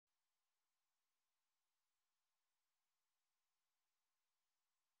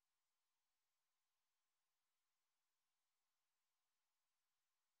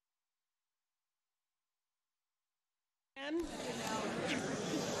And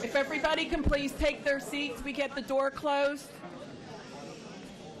if everybody can please take their seats, we get the door closed.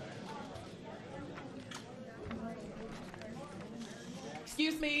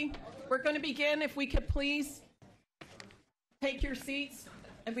 Excuse me, we're going to begin. If we could please take your seats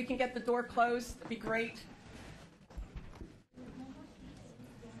and we can get the door closed, that'd be great.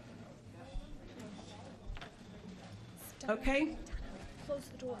 Okay. Close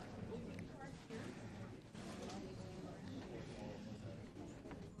the door.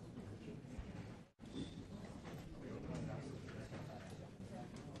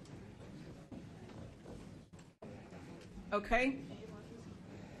 Okay.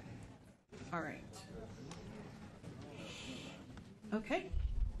 All right. Okay.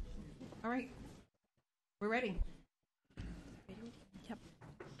 All right. We're ready. Yep.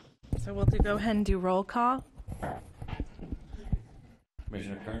 So we'll go ahead and do roll call.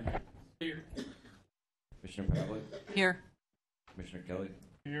 Commissioner Kern? Here. Commissioner Pavlik? Here. Commissioner Kelly?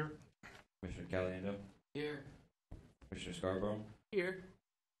 Here. Commissioner Caliendo? Here. Commissioner Scarborough? Here.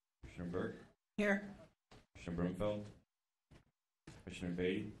 Commissioner Burke? Here. Commissioner Brumfeld? Commissioner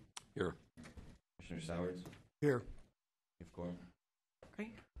Beatty? Here. Commissioner Sowards? Here. You have quorum.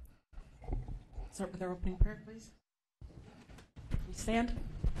 Okay. Start with our opening prayer, please. We stand.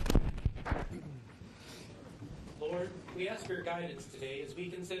 Lord, we ask for your guidance today as we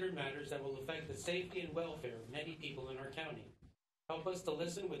consider matters that will affect the safety and welfare of many people in our county. Help us to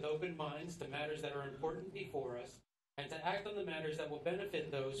listen with open minds to matters that are important before us and to act on the matters that will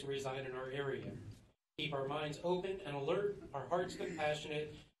benefit those who reside in our area. Keep our minds open and alert, our hearts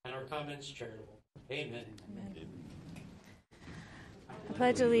compassionate, and our comments charitable. Amen. Amen. I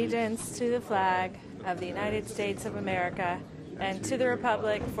pledge allegiance to the flag of the United States of America and to the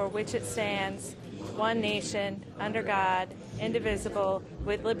republic for which it stands, one nation, under God, indivisible,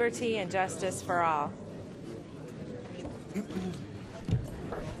 with liberty and justice for all.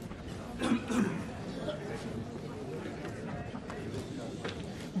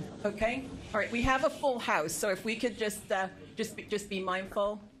 Okay. All right. We have a full house, so if we could just be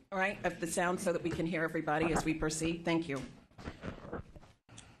mindful, all right, of the sound so that we can hear everybody as we proceed. Thank you.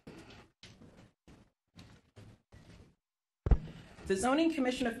 The Zoning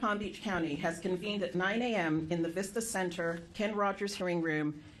Commission of Palm Beach County has convened at 9 a.m. in the Vista Center, Ken Rogers Hearing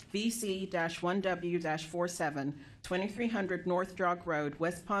Room, VC-1W-47, 2300 North Jog Road,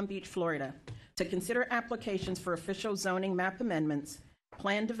 West Palm Beach, Florida, to consider applications for official zoning map amendments,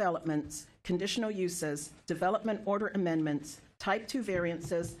 plan developments, conditional uses, development order amendments, Type 2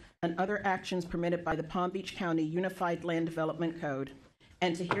 variances, and other actions permitted by the Palm Beach County Unified Land Development Code,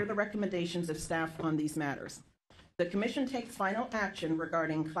 and to hear the recommendations of staff on these matters. The Commission takes final action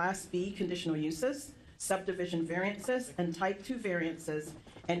regarding Class B conditional uses, subdivision variances, and Type 2 variances,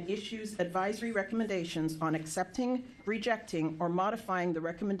 and issues advisory recommendations on accepting, rejecting, or modifying the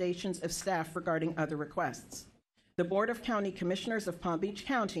recommendations of staff regarding other requests. The Board of County Commissioners of Palm Beach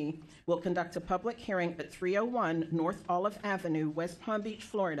County will conduct a public hearing at 301 North Olive Avenue, West Palm Beach,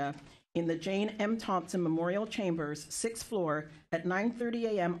 Florida, in the Jane M. Thompson Memorial Chambers, 6th floor, at 9:30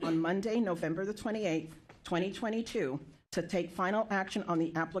 a.m. on Monday, November the 28th, 2022, to take final action on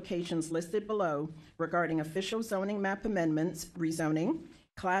the applications listed below regarding official zoning map amendments, rezoning,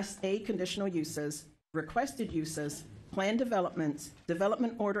 Class A conditional uses, requested uses, plan developments,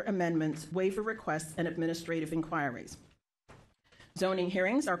 development order amendments, waiver requests, and administrative inquiries. Zoning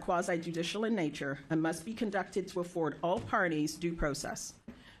hearings are quasi-judicial in nature and must be conducted to afford all parties due process.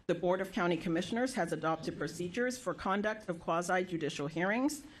 The Board of County Commissioners has adopted procedures for conduct of quasi-judicial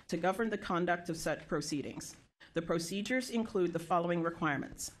hearings to govern the conduct of such proceedings. The procedures include the following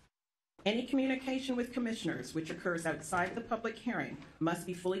requirements. Any communication with commissioners which occurs outside the public hearing must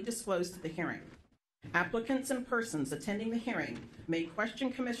be fully disclosed to the hearing. Applicants and persons attending the hearing may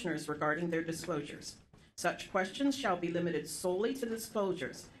question commissioners regarding their disclosures. Such questions shall be limited solely to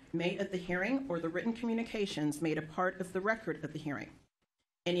disclosures made at the hearing or the written communications made a part of the record of the hearing.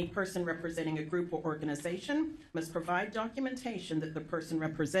 Any person representing a group or organization must provide documentation that the person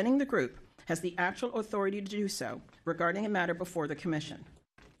representing the group has the actual authority to do so regarding a matter before the Commission.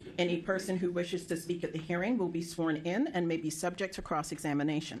 Any person who wishes to speak at the hearing will be sworn in and may be subject to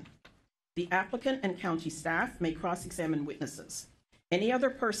cross-examination. The applicant and county staff may cross-examine witnesses. Any other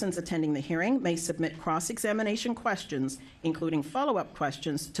persons attending the hearing may submit cross-examination questions, including follow-up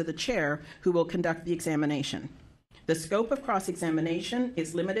questions, to the chair who will conduct the examination. The scope of cross-examination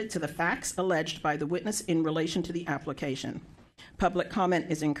is limited to the facts alleged by the witness in relation to the application. Public comment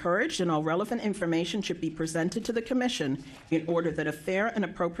is encouraged, and all relevant information should be presented to the Commission in order that a fair and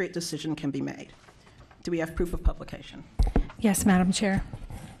appropriate decision can be made. Do we have proof of publication? Yes, Madam Chair.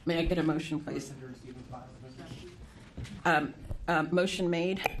 May I get a motion, please? Motion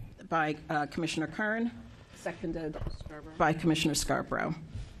made by Commissioner Kern, seconded by Commissioner Scarborough.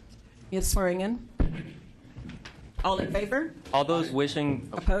 You swearing in? All in favor? All those wishing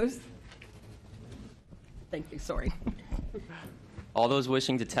Opposed? Thank you, sorry. All those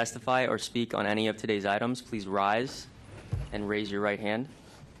wishing to testify or speak on any of today's items, please rise and raise your right hand.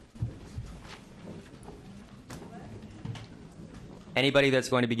 Anybody that's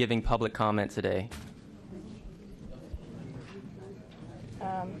going to be giving public comment today?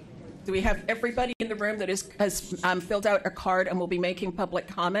 Do we have everybody in the room that has filled out a card and will be making public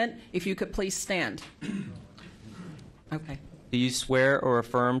comment? If you could please stand. Okay. Do you swear or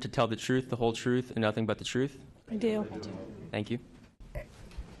affirm to tell the truth, the whole truth, and nothing but the truth? I do. Thank you.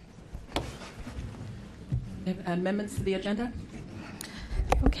 Amendments to the agenda?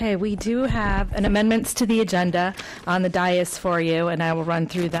 Okay, we do have an amendments to the agenda on the dais for you, and I will run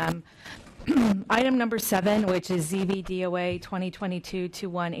through them. Item number 7, which is ZVDOA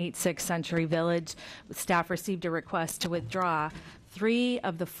 2022-2186 Century Village. Staff received a request to withdraw 3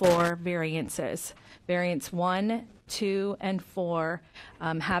 of the 4 variances. Variance 1, 2, and 4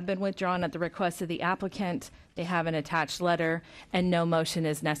 have been withdrawn at the request of the applicant. They have an attached letter, and no motion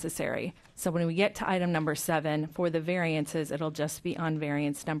is necessary. So when we get to item number 7, for the variances, it'll just be on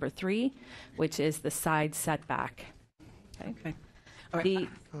variance number 3, which is the side setback. Okay. All right.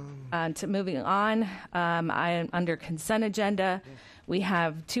 Moving on, under consent agenda, we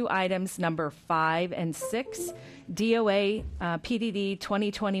have 2 items, number 5 and 6. DOA PDD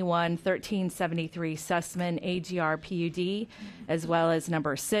 2021-1373 Sussman AGR PUD, as well as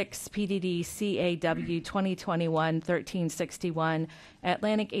number 6, PDD CAW 2021-1361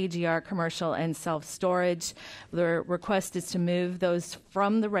 Atlantic AGR Commercial and Self-Storage. The request is to move those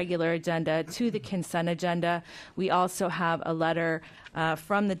from the regular agenda to the consent agenda. We also have a letter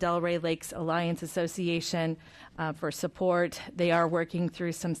from the Delray Lakes Alliance Association for support. They are working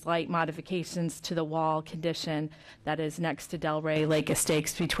through some slight modifications to the wall condition that is next to Delray Lake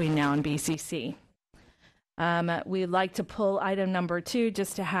Estates between now and BCC. We'd like to pull item number 2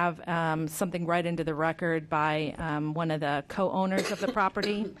 just to have something right into the record by one of the co-owners of the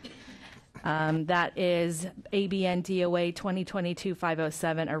property. That is ABN DOA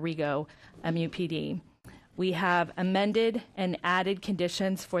 2022-507 Arrigo MUPD. We have amended and added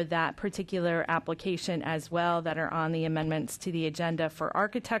conditions for that particular application as well that are on the amendments to the agenda for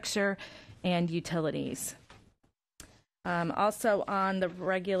architecture and utilities. Also on the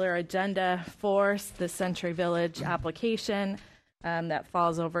regular agenda for the Century Village application that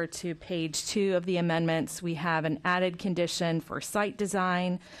falls over to page 2 of the amendments, we have an added condition for site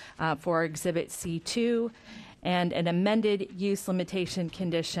design for Exhibit C2 and an amended use limitation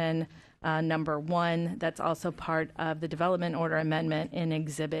condition number 1 that's also part of the development order amendment in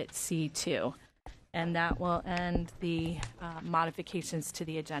Exhibit C2. And that will end the modifications to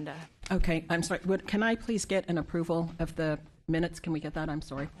the agenda. Okay, I'm sorry. Can I please get an approval of the minutes? Can we get that? I'm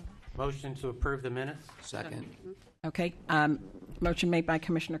sorry. Motion to approve the minutes? Second. Okay. Motion made by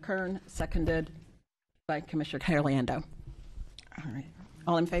Commissioner Kern, seconded by Commissioner Caliendo. All right.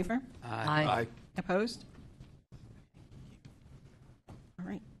 All in favor? Aye. Opposed? All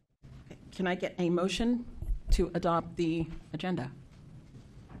right. Okay. Can I get a motion to adopt the agenda?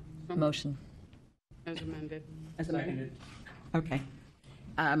 Motion. As amended. As amended. Okay.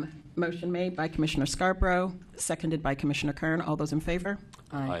 Motion made by Commissioner Scarborough, seconded by Commissioner Kern. All those in favor?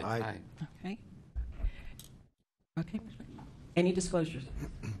 Aye. Okay. Okay. Any disclosures?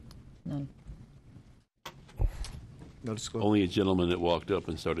 None. No disclosure. Only a gentleman that walked up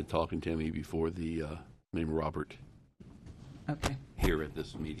and started talking to me before the named Robert Okay. here at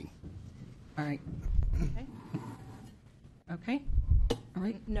this meeting. All right. Okay. Okay. All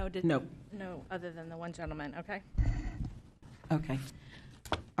right. No, No. No, other than the one gentleman. Okay. Okay.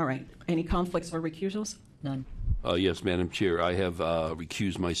 All right. Any conflicts or recusals? None. Yes, Madam Chair, I have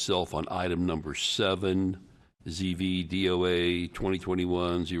recused myself on item number 7, ZV DOA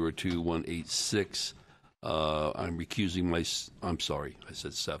 2021-02186. I'm recusing I'm sorry, I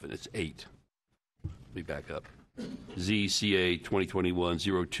said 7, it's 8. Let me back up. ZCA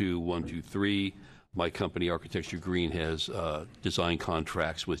 2021-02123. My company, Architecture Green, has design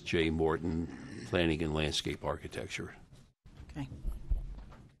contracts with J. Morton Planning and Landscape Architecture. Okay.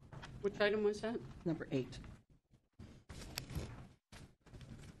 Which item was that? Number 8.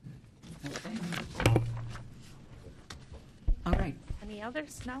 Okay. All right. Any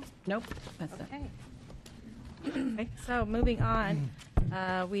others? No? Nope. That's it. Okay. Okay, so moving on,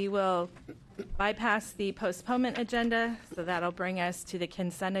 we will bypass the postponement agenda, so that'll bring us to the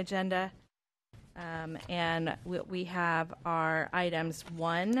consent agenda. And we have our items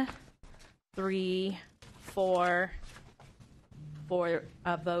 1, 3, 4, for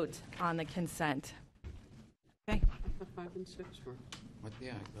a vote on the consent. Okay. I thought 5 and 6 were. What,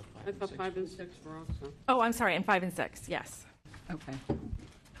 yeah, I thought 5 and 6 were also. Oh, I'm sorry, and 5 and 6, yes. Okay.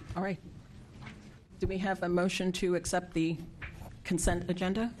 All right. Do we have a motion to accept the consent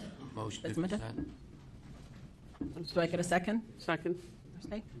agenda? motion Ms. to Minda? consent. Do I get a second? Second.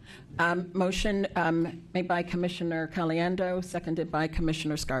 Okay. Motion made by Commissioner Caliendo, seconded by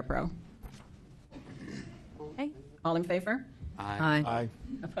Commissioner Scarborough. Okay. All in favor? Aye. Aye.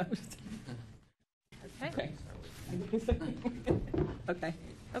 Opposed? Okay. Okay.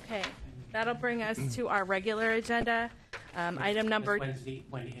 Okay. That'll bring us to our regular agenda. Item number. Wendy,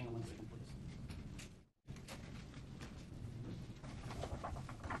 hang on one second, please.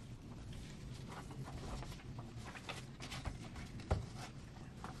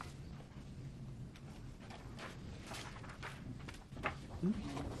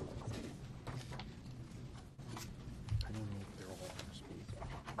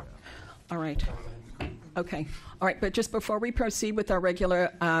 All right. Okay. All right. But just before we proceed with our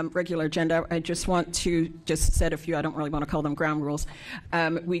regular agenda, I just want to just set a few, I don't really want to call them ground rules.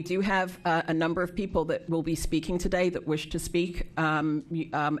 We do have a number of people that will be speaking today that wish to speak. And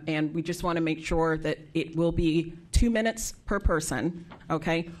we just want to make sure that it will be 2 minutes per person.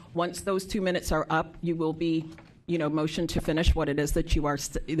 Okay. Once those 2 minutes are up, you will be motion to finish what it is that you are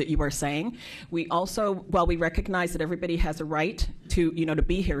saying. We also, while we recognize that everybody has a right to, to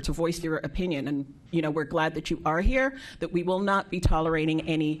be here, to voice your opinion, and, we're glad that you are here, that we will not be tolerating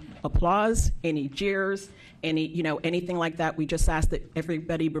any applause, any jeers, anything like that. We just ask that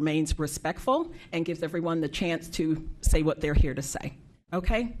everybody remains respectful and gives everyone the chance to say what they're here to say.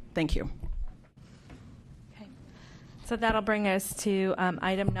 Okay? Thank you. So that'll bring us to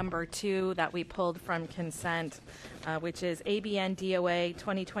item number 2 that we pulled from consent, which is ABN DOA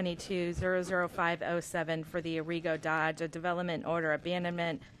 2022-00507 for the Arrigo Dodge, a development order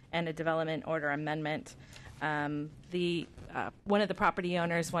abandonment and a development order amendment. One of the property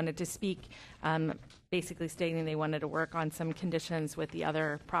owners wanted to speak, basically stating they wanted to work on some conditions with the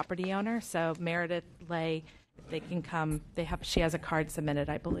other property owner. So Meredith Lay, if they can come, she has a card submitted,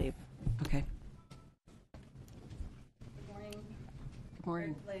 I believe. Okay. Good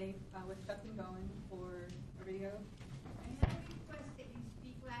morning. Lay, with Justin Bowen for Arrigo. I have a request that you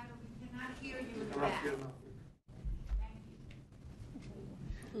speak louder. We cannot hear you in the back. Thank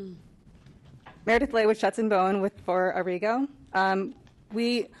you. Meredith Lay with Shetson Bowen for Arrigo.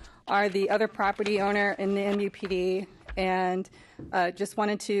 We are the other property owner in the MUPD and just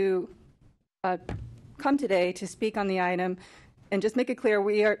wanted to come today to speak on the item and just make it clear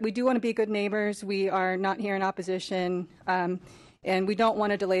we do want to be good neighbors. We are not here in opposition. And we don't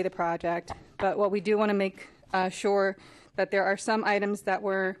want to delay the project, but what we do want to make sure that there are some items there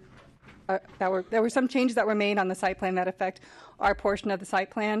were some changes that were made on the site plan that affect our portion of the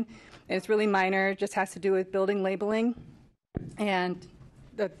site plan. And it's really minor; it just has to do with building labeling, and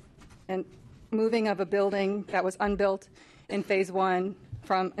moving of a building that was unbuilt in Phase 1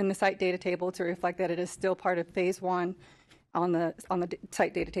 in the site data table to reflect that it is still part of Phase 1. On the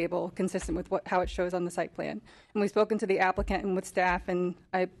site data table, consistent with how it shows on the site plan. And we've spoken to the applicant and with staff, and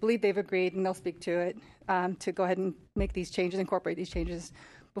I believe they've agreed, and they'll speak to it, to go ahead and make these changes, incorporate these changes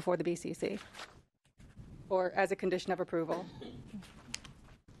before the BCC, or as a condition of approval.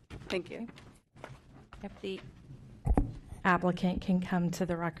 Thank you. If the applicant can come to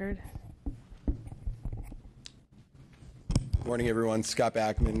the record. Morning, everyone. Scott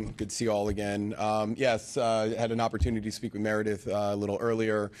Backman. Good to see you all again. Yes, had an opportunity to speak with Meredith a little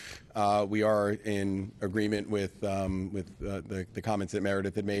earlier. We are in agreement with the comments that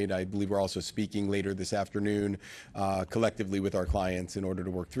Meredith had made. I believe we're also speaking later this afternoon collectively with our clients in order to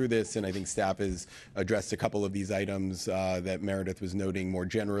work through this. And I think staff has addressed a couple of these items that Meredith was noting more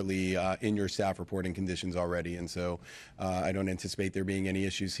generally in your staff reporting conditions already. And so I don't anticipate there being any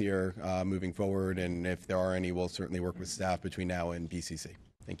issues here moving forward. And if there are any, we'll certainly work with staff between now and BCC.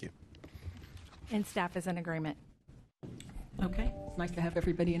 Thank you. And staff is in agreement. Okay. It's nice to have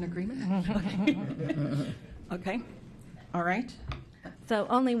everybody in agreement. Okay. Okay. All right. So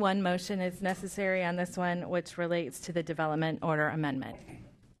only one motion is necessary on this one, which relates to the development order amendment.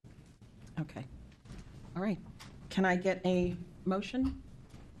 Okay. All right. Can I get a motion?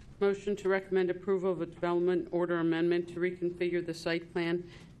 Motion to recommend approval of a development order amendment to reconfigure the site plan,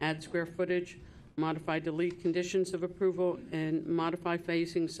 add square footage, modify delete conditions of approval, and modify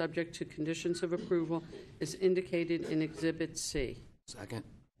phasing subject to conditions of approval as indicated in Exhibit C. Second.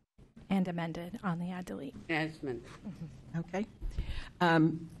 And amended on the add delete. As amended. Okay.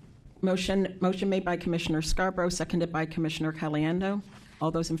 Motion made by Commissioner Scarborough, seconded by Commissioner Caliendo.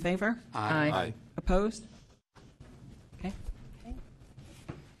 All those in favor? Aye. Opposed? Okay.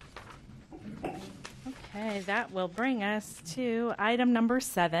 Okay, that will bring us to item number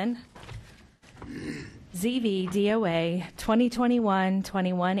 7. ZVDOA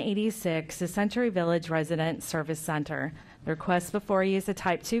 2021-2186, the Century Village Resident Service Center. The request before you is a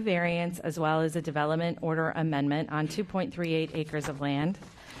Type 2 variance as well as a development order amendment on 2.38 acres of land.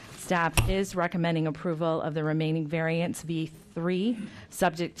 Staff is recommending approval of the remaining variance V3,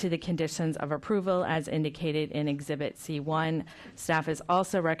 subject to the conditions of approval as indicated in Exhibit C1. Staff is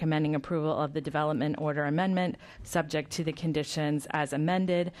also recommending approval of the development order amendment, subject to the conditions as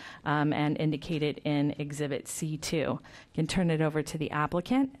amended and indicated in Exhibit C2. You can turn it over to the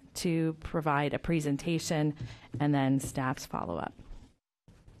applicant to provide a presentation and then staff's follow-up.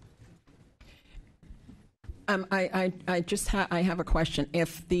 I have a question.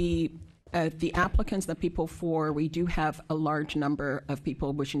 If the applicants, the people for, we do have a large number of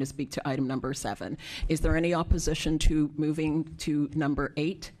people wishing to speak to item number 7. Is there any opposition to moving to number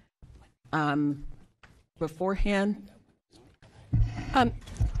 8 beforehand?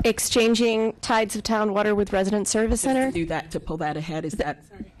 Exchanging Tides of Town water with Resident Service Center? To do that, to pull that ahead, is that?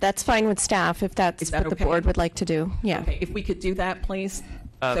 That's fine with staff if that's what the board would like to do. Yeah. Okay, if we could do that, please.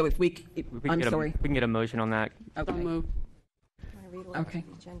 So if we, I'm sorry. We can get a motion on that. Okay. Okay.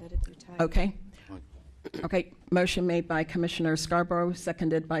 Okay. Okay. Motion made by Commissioner Scarborough,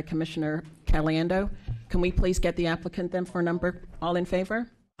 seconded by Commissioner Caliendo. Can we please get the applicant then for number? All in favor?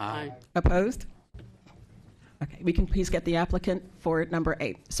 Aye. Opposed? Okay. We can please get the applicant for number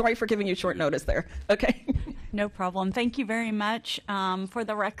 8. Sorry for giving you short notice there. Okay. No problem. Thank you very much. For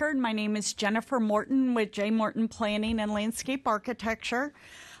the record, my name is Jennifer Morton with J. Morton Planning and Landscape Architecture.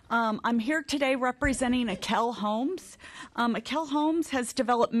 I'm here today representing Akel Homes. Akel Homes has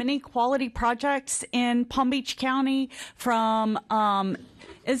developed many quality projects in Palm Beach County, from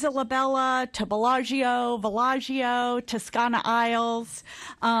Isabella to Bellagio, Toscana Isles.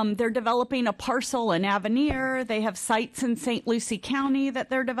 They're developing a parcel in Avenir. They have sites in St. Lucie County that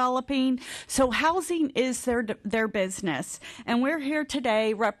they're developing. So housing is their business. And we're here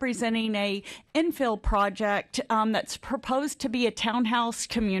today representing a infill project that's proposed to be a townhouse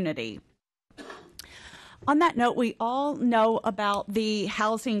community. On that note, we all know about the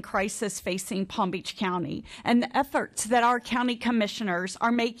housing crisis facing Palm Beach County and the efforts that our county commissioners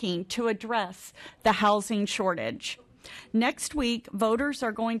are making to address the housing shortage. Next week, voters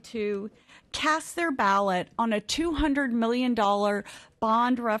are going to cast their ballot on a $200 million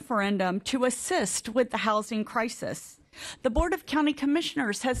bond referendum to assist with the housing crisis. The Board of County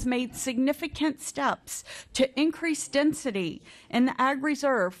Commissioners has made significant steps to increase density in the Ag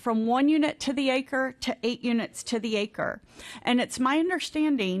Reserve from 1 unit to the acre to 8 units to the acre. And it's my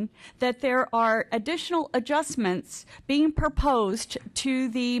understanding that there are additional adjustments being proposed to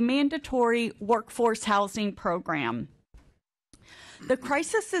the mandatory workforce housing program. The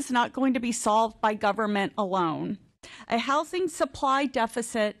crisis is not going to be solved by government alone. A housing supply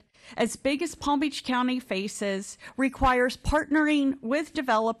deficit as big as Palm Beach County faces requires partnering with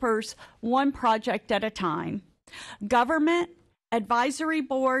developers one project at a time. Government, advisory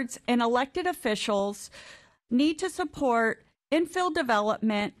boards, and elected officials need to support infill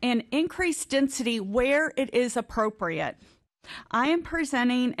development and increase density where it is appropriate. I am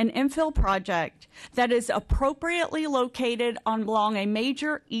presenting an infill project that is appropriately located along a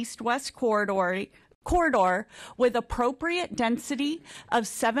major east-west corridor with appropriate density of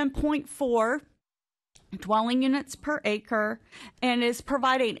 7.4 dwelling units per acre and is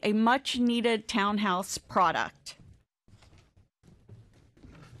providing a much needed townhouse product.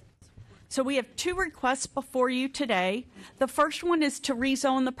 So we have 2 requests before you today. The first one is to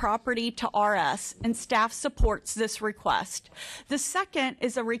rezone the property to RS, and staff supports this request. The second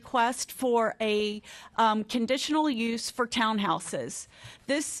is a request for a conditional use for townhouses.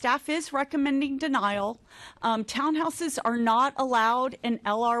 This staff is recommending denial. Townhouses are not allowed in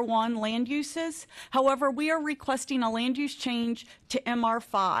LR1 land uses. However, we are requesting a land use change to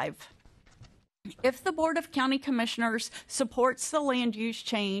MR5. If the Board of County Commissioners supports the land use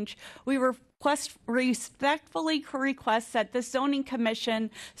change, we respectfully request that the Zoning Commission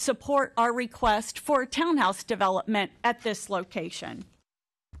support our request for a townhouse development at this location.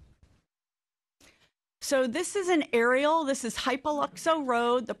 So this is an aerial. This is Hypoluxo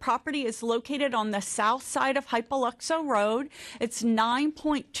Road. The property is located on the south side of Hypoluxo Road. It's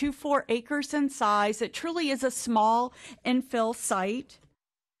 9.24 acres in size. It truly is a small infill site.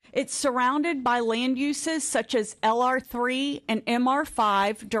 It's surrounded by land uses such as LR3 and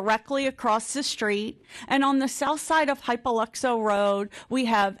MR5 directly across the street. And on the south side of Hypoluxo Road, we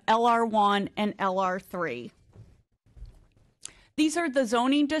have LR1 and LR3. These are the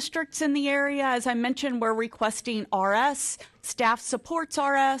zoning districts in the area. As I mentioned, we're requesting RS. Staff supports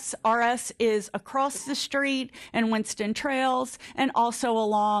RS. RS is across the street in Winston Trails and also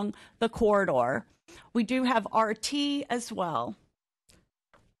along the corridor. We do have RT as well.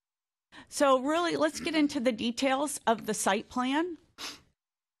 So really, let's get into the details of the site plan.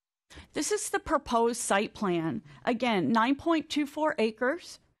 This is the proposed site plan. Again, 9.24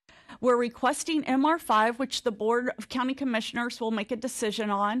 acres. We're requesting MR5, which the Board of County Commissioners will make a decision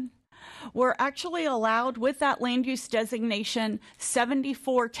on. We're actually allowed, with that land use designation,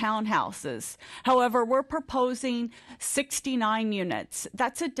 74 townhouses. However, we're proposing 69 units.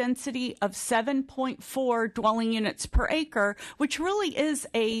 That's a density of 7.4 dwelling units per acre, which really is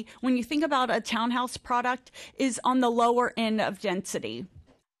when you think about a townhouse product, is on the lower end of density.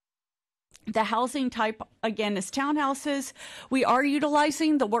 The housing type, again, is townhouses. We are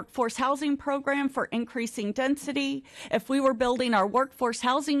utilizing the workforce housing program for increasing density. If we were building our workforce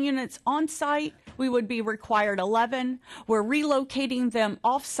housing units on site, we would be required 11. We're relocating them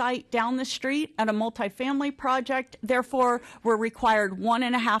off site down the street at a multifamily project. Therefore, we're required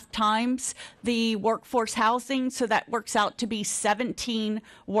 1.5 times the workforce housing. So that works out to be 17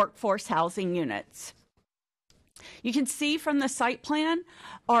 workforce housing units. You can see from the site plan,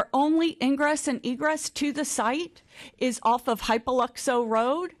 our only ingress and egress to the site is off of Hypoluxo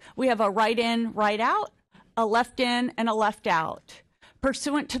Road. We have a right in, right out, a left in, and a left out.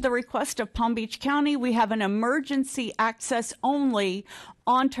 Pursuant to the request of Palm Beach County, we have an emergency access only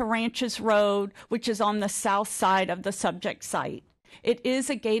onto Ranches Road, which is on the south side of the subject site. It is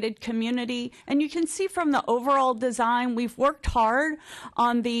a gated community, and you can see from the overall design, we've worked hard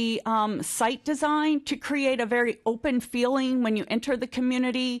on the site design to create a very open feeling when you enter the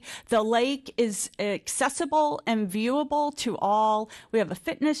community. The lake is accessible and viewable to all. We have a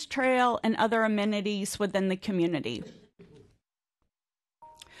fitness trail and other amenities within the community.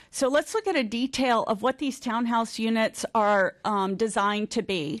 So let's look at a detail of what these townhouse units are designed to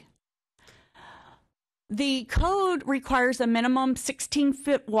be. The code requires a minimum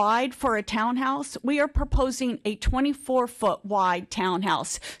 16-foot wide for a townhouse. We are proposing a 24-foot wide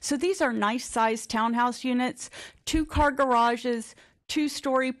townhouse. So these are nice sized townhouse units, 2-car garages,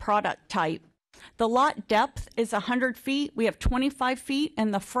 2-story product type. The lot depth is 100 feet. We have 25 feet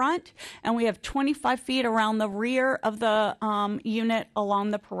in the front, and we have 25 feet around the rear of the unit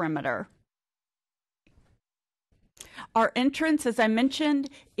along the perimeter. Our entrance, as I mentioned,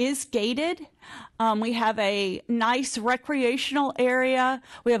 is gated. We have a nice recreational area.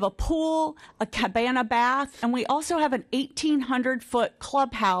 We have a pool, a cabana bath, and we also have an 1,800-foot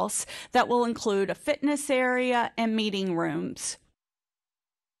clubhouse that will include a fitness area and meeting rooms.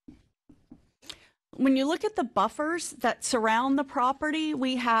 When you look at the buffers that surround the property,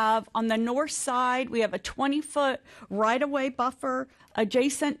 we have on the north side, we have a 20-foot right-of-way buffer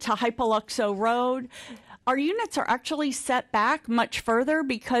adjacent to Hypoluxo Road. Our units are actually set back much further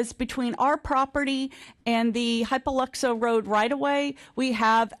because between our property and the Hypoluxo Road right-of-way, we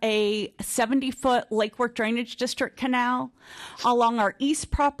have a 70-foot Lake Worth Drainage District canal. Along our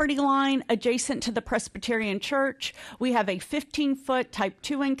east property line, adjacent to the Presbyterian Church, we have a 15-foot Type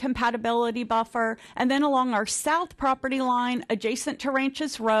 2 incompatibility buffer. And then along our south property line, adjacent to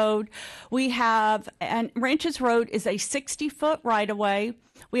Ranches Road, we have, and Ranches Road is a 60-foot right-of-way.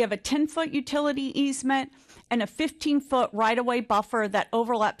 We have a 10-foot utility easement and a 15-foot right-of-way buffer that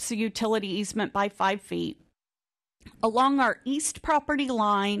overlaps the utility easement by 5 feet. Along our east property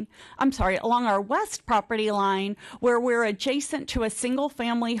line, along our west property line, where we're adjacent to a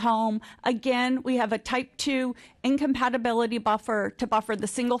single-family home, again, we have a Type 2 incompatibility buffer to buffer the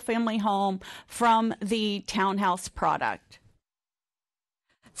single-family home from the townhouse product.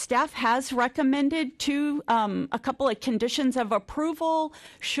 Staff has recommended a couple of conditions of approval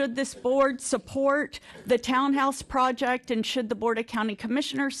should this board support the townhouse project and should the Board of County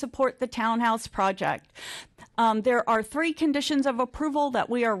Commissioners support the townhouse project. There are 3 conditions of approval that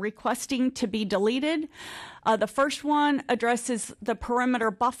we are requesting to be deleted. The first one addresses the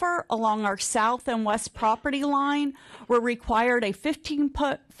perimeter buffer along our south and west property line. We're required a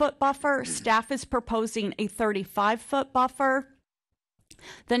 15-foot buffer. Staff is proposing a 35-foot buffer.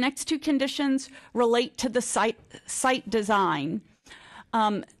 The next 2 conditions relate to the site design.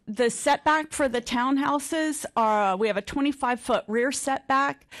 The setback for the townhouses, we have a 25-foot rear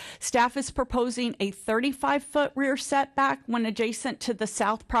setback. Staff is proposing a 35-foot rear setback when adjacent to the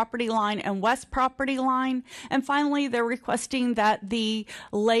south property line and west property line. And finally, they're requesting that the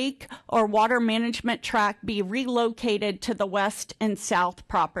lake or water management tract be relocated to the west and south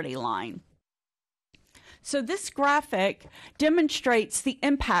property line. So this graphic demonstrates the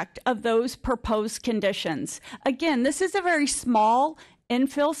impact of those proposed conditions. Again, this is a very small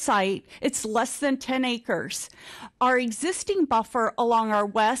infill site. It's less than 10 acres. Our existing buffer along our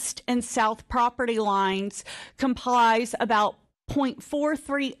west and south property lines comprise about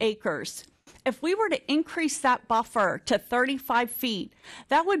 0.43 acres. If we were to increase that buffer to 35 feet,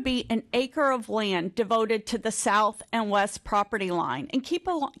 that would be an acre of land devoted to the south and west property line. And keep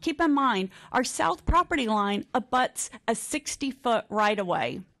in mind, our south property line abuts a 60-foot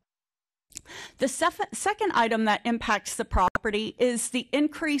right-of-way. The second item that impacts the property is the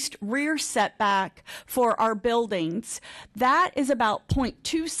increased rear setback for our buildings. That is about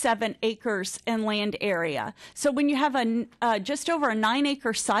 0.27 acres in land area. So when you have just over a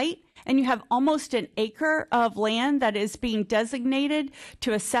 9-acre site, and you have almost an acre of land that is being designated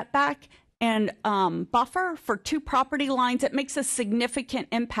to a setback and buffer for 2 property lines, it makes a significant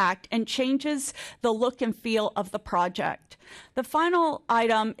impact and changes the look and feel of the project. The final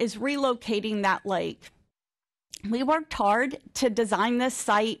item is relocating that lake. We worked hard to design this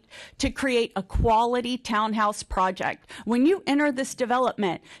site to create a quality townhouse project. When you enter this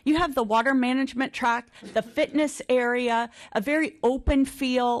development, you have the water management tract, the fitness area, a very open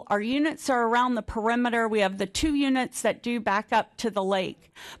feel. Our units are around the perimeter. We have the 2 units that do back up to the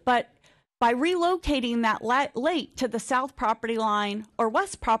lake. But by relocating that lake to the south property line or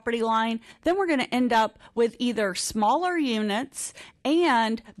west property line, then we're going to end up with either smaller units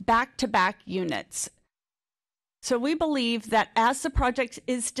and back-to-back units. So we believe that as the project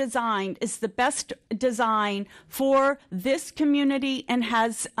is designed, is the best design for this community and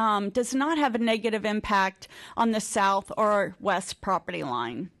does not have a negative impact on the south or west property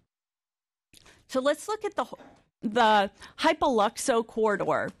line. So let's look at the Hypoluxo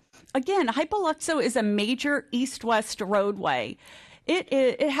corridor. Again, Hypoluxo is a major east-west roadway.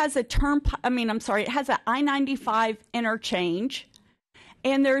 It has a it has an I-95 interchange.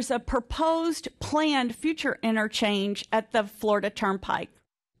 And there's a proposed planned future interchange at the Florida Turnpike.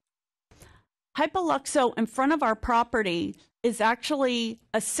 Hypoluxo in front of our property is actually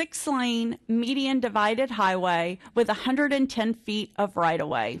a 6-lane median divided highway with 110 feet of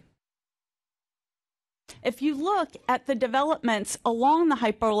right-of-way. If you look at the developments along the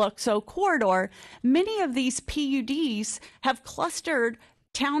Hypoluxo corridor, many of these PUDs have clustered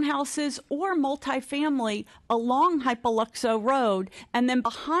townhouses or multifamily along Hypoluxo Road, and then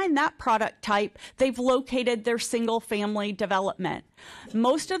behind that product type, they've located their single-family development.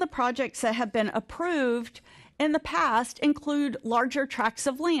 Most of the projects that have been approved in the past include larger tracts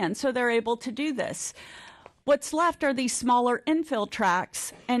of land, so they're able to do this. What's left are these smaller infill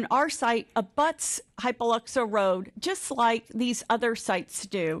tracts, and our site abuts Hypoluxo Road, just like these other sites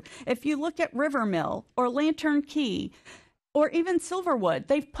do. If you look at Rivermill or Lantern Key, or even Silverwood,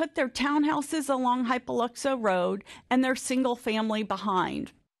 they've put their townhouses along Hypoluxo Road and their single family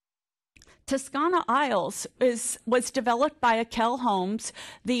behind. Toscana Isles was developed by Akel Homes,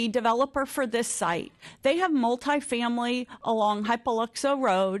 the developer for this site. They have multifamily along Hypoluxo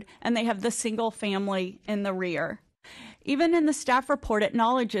Road, and they have the single family in the rear. Even in the staff report, it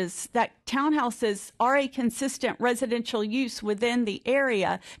acknowledges that townhouses are a consistent residential use within the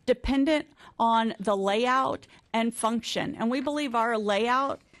area, dependent on the layout and function. And we believe our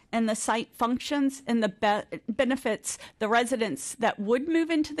layout and the site functions and the benefits the residents that would move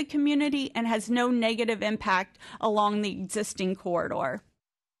into the community and has no negative impact along the existing corridor.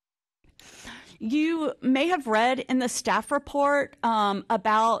 You may have read in the staff report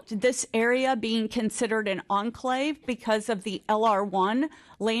about this area being considered an enclave because of the LR1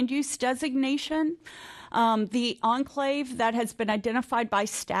 land use designation. The enclave that has been identified by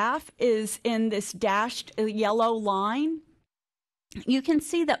staff is in this dashed yellow line. You can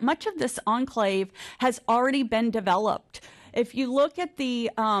see that much of this enclave has already been developed. If you look at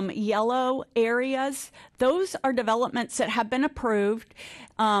the yellow areas, those are developments that have been approved,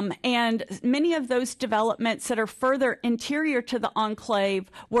 and many of those developments that are further interior to the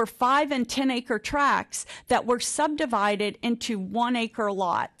enclave were 5 and 10 acre tracts that were subdivided into 1 acre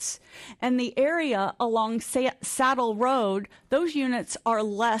lots. And the area along Saddle Road, those units are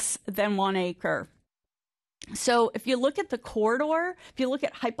less than 1 acre. So if you look at the corridor, if you look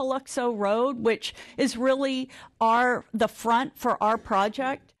at Hypoluxo Road, which is really the front for our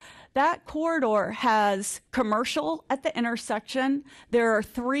project, that corridor has commercial at the intersection. There are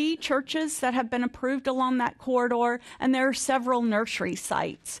 3 churches that have been approved along that corridor, and there are several nursery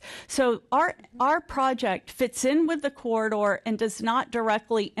sites. So our project fits in with the corridor and does not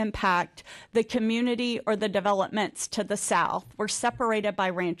directly impact the community or the developments to the south. We're separated by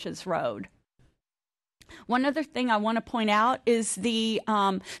Ranches Road. One other thing I want to point out is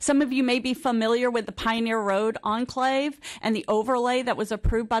some of you may be familiar with the Pioneer Road Enclave and the overlay that was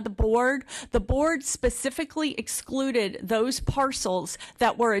approved by the board. The board specifically excluded those parcels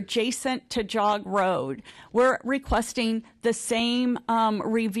that were adjacent to Jog Road. We're requesting the same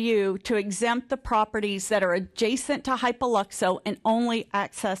review to exempt the properties that are adjacent to Hypoluxo and only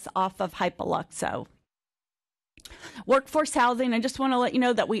access off of Hypoluxo. Workforce housing, I just want to let you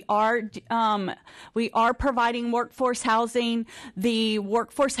know that we are providing workforce housing. The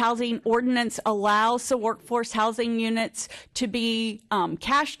workforce housing ordinance allows the workforce housing units to be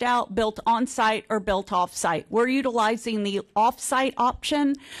cashed out, built on site or built off site. We're utilizing the off site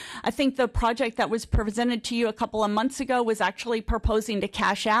option. I think the project that was presented to you a couple of months ago was actually proposing to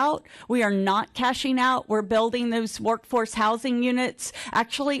cash out. We are not cashing out. We're building those workforce housing units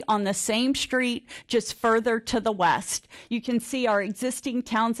actually on the same street, just further to the west. You can see our existing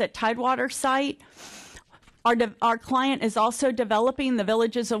Townsend Tidewater site. Our client is also developing the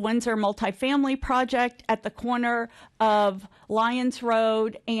Villages of Windsor multifamily project at the corner of Lyons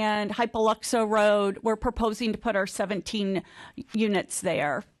Road and Hypoluxo Road. We're proposing to put our 17 units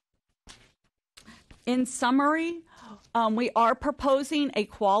there. In summary, we are proposing a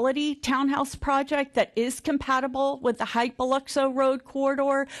quality townhouse project that is compatible with the Hypoluxo Road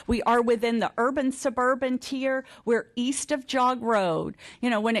corridor. We are within the urban-suburban tier. We're east of Jog Road. You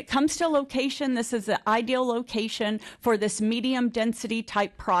know, when it comes to location, this is the ideal location for this medium-density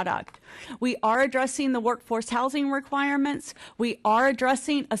type product. We are addressing the workforce housing requirements. We are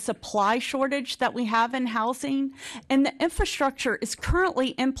addressing a supply shortage that we have in housing. And the infrastructure is currently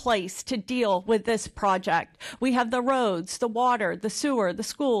in place to deal with this project. We have the roads, the water, the sewer, the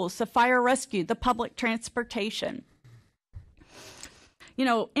schools, the fire rescue, the public transportation. You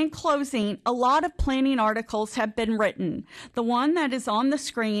know, in closing, a lot of planning articles have been written. The one that is on the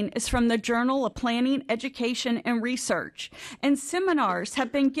screen is from the Journal of Planning, Education, and Research. And seminars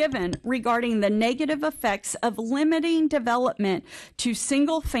have been given regarding the negative effects of limiting development to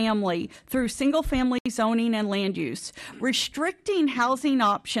single-family through single-family zoning and land use. Restricting housing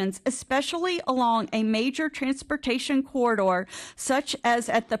options, especially along a major transportation corridor, such as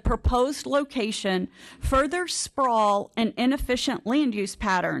at the proposed location, further sprawl and inefficient land use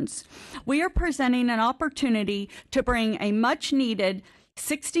patterns. We are presenting an opportunity to bring a much-needed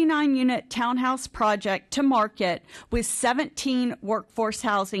 69-unit townhouse project to market with 17 workforce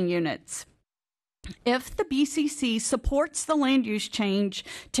housing units. If the BCC supports the land use change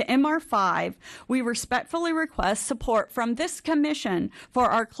to MR5, we respectfully request support from this commission for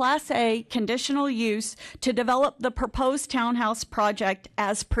our Class A conditional use to develop the proposed townhouse project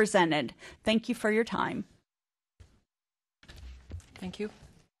as presented. Thank you for your time. Thank you.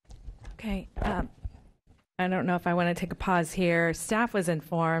 Okay. I don't know if I want to take a pause here. Staff was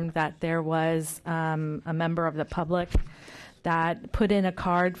informed that there was a member of the public that put in a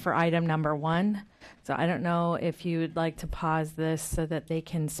card for item number 1. So I don't know if you'd like to pause this so that they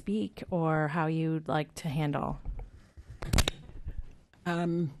can speak or how you'd like to handle.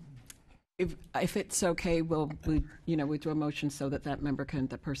 If it's okay, we do a motion so that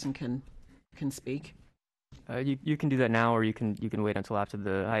that person can speak. You can do that now, or you can wait until after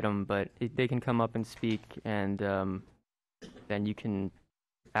the item. But they can come up and speak, and then you can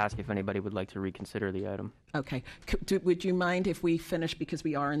ask if anybody would like to reconsider the item. Okay. Would you mind if we finish, because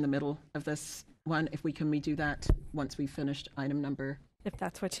we are in the middle of this one? Can we do that once we've finished item number? If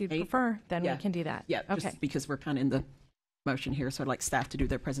that's what you'd 8? prefer, then we can do that. Yeah. Okay. Just because we're kind of in the motion here, so I'd like staff to do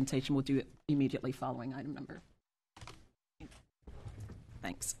their presentation. We'll do it immediately following item number.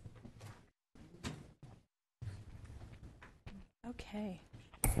 Thanks. Okay.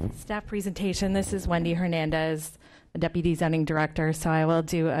 Staff presentation. This is Wendy Hernandez, the Deputy Zoning Director. So I will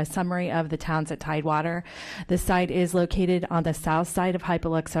do a summary of the Townsend Tidewater. The site is located on the south side of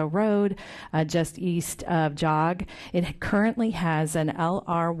Hypoluxo Road, just east of Jog. It currently has an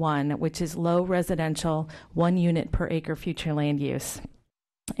LR1, which is low residential, 1 unit per acre future land use,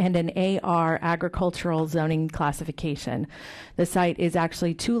 and an AR agricultural zoning classification. The site is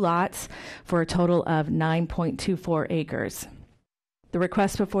actually 2 lots for a total of 9.24 acres. The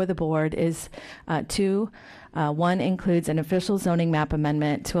request before the board is 2. 1 includes an official zoning map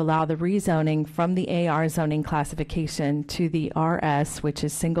amendment to allow the rezoning from the AR zoning classification to the RS, which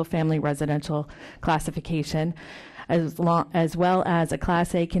is single-family residential classification, as well as a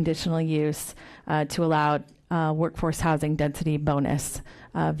Class A conditional use to allow workforce housing density bonus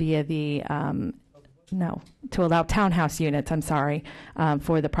via the to allow townhouse units,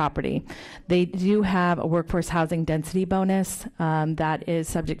 for the property. They do have a workforce housing density bonus that is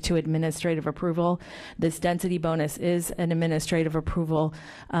subject to administrative approval. This density bonus is an administrative approval.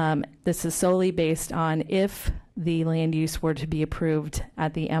 This is solely based on if the land use were to be approved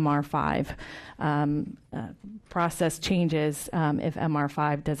at the MR5. Process changes if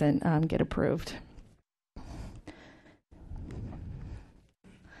MR5 doesn't get approved.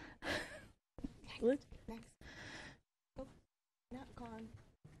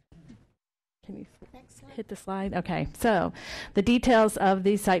 Can you hit the slide? Okay, so the details of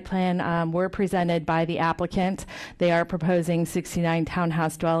the site plan were presented by the applicant. They are proposing 69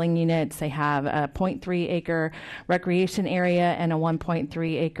 townhouse dwelling units. They have a 0.3 acre recreation area and a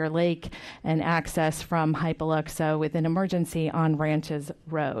 1.3 acre lake, and access from Hypoluxo with an emergency on Ranches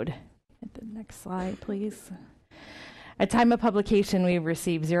Road. Hit the next slide, please. At time of publication, we've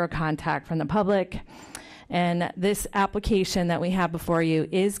received zero contact from the public. And this application that we have before you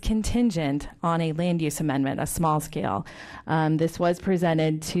is contingent on a land use amendment, a small scale. This was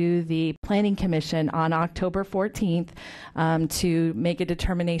presented to the Planning Commission on October 14th to make a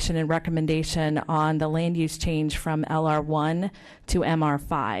determination and recommendation on the land use change from LR1 to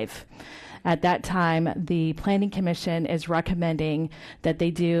MR5. At that time, the Planning Commission is recommending that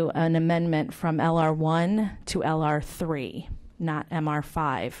they do an amendment from LR1 to LR3, not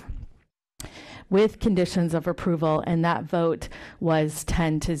MR5, with conditions of approval, and that vote was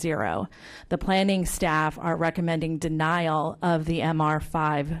 10-0. The planning staff are recommending denial of the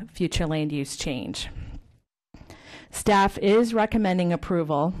MR5 future land use change. Staff is recommending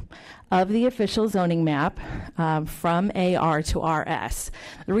approval of the official zoning map from AR to RS.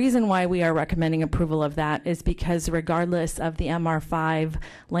 The reason why we are recommending approval of that is because regardless of the MR5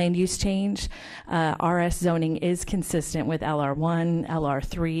 land use change, RS zoning is consistent with LR1,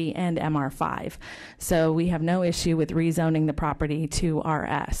 LR3, and MR5. So we have no issue with rezoning the property to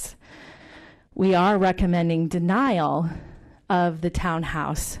RS. We are recommending denial of the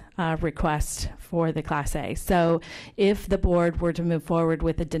townhouse request for the Class A. So if the board were to move forward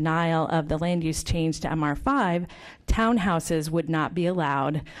with a denial of the land use change to MR5, townhouses would not be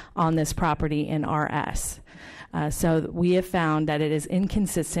allowed on this property in RS. So we have found that it is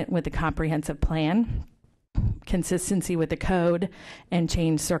inconsistent with the comprehensive plan. Consistency with the code and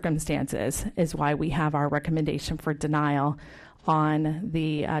changed circumstances is why we have our recommendation for denial on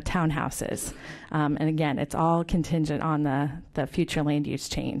the townhouses. And again, it's all contingent on the future land use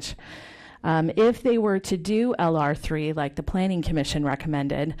change. If they were to do LR3 like the Planning Commission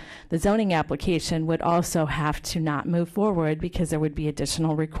recommended, the zoning application would also have to not move forward because there would be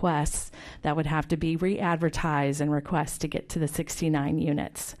additional requests that would have to be re-advertised and requests to get to the 69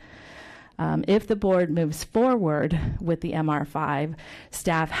 units. If the board moves forward with the MR5,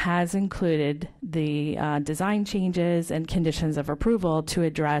 staff has included the design changes and conditions of approval to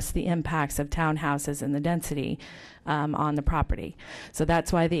address the impacts of townhouses and the density on the property. So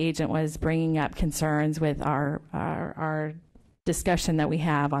that's why the agent was bringing up concerns with our discussion that we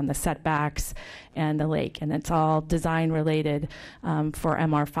have on the setbacks and the lake, and it's all design related for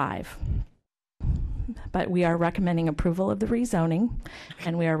MR5. But we are recommending approval of the rezoning,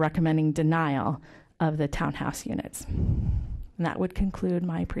 and we are recommending denial of the townhouse units. And that would conclude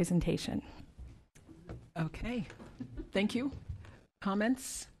my presentation. Okay, thank you.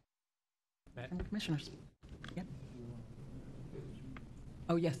 Comments? Madam Commissioners? Yep.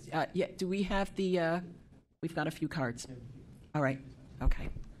 Oh, yes, yeah, do we have the, we've got a few cards. All right, okay.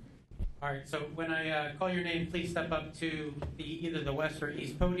 All right, so when I call your name, please step up to either the west or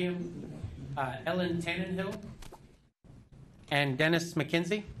east podium. Ellen Tannenhill and Dennis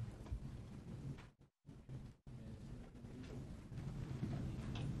McKenzie.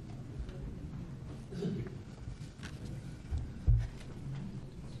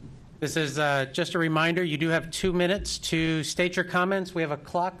 This is just a reminder, you do have 2 minutes to state your comments. We have a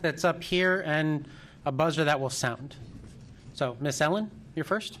clock that's up here and a buzzer that will sound. So, Miss Ellen, you're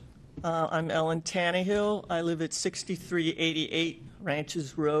first. I'm Ellen Tannehill. I live at 6388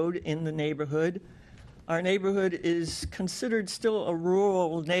 Ranches Road in the neighborhood. Our neighborhood is considered still a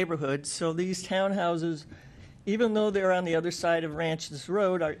rural neighborhood, so these townhouses, even though they're on the other side of Ranches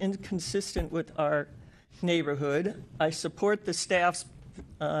Road, are inconsistent with our neighborhood. I support the staff's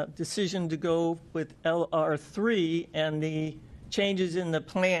decision to go with LR3 and the changes in the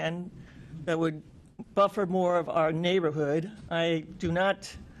plan that would buffer more of our neighborhood. I do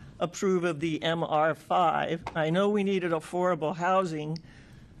not approve of the MR5. I know we needed affordable housing,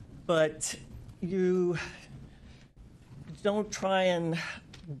 but you don't try and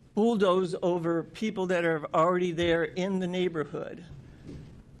bulldoze over people that are already there in the neighborhood.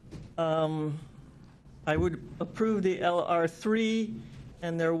 I would approve the LR3,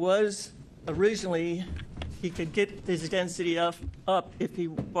 and there was originally, he could get his density up if he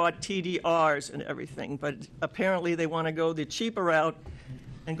bought TDRs and everything, but apparently they want to go the cheaper route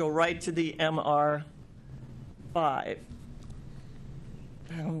and go right to the MR5.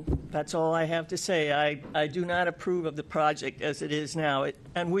 That's all I have to say. I do not approve of the project as it is now.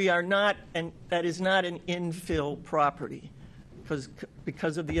 And we are not, and that is not an infill property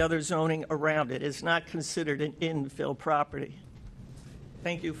because of the other zoning around it. It's not considered an infill property.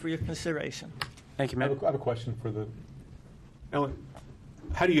 Thank you for your consideration. Thank you, ma'am. I have a question for Ellen.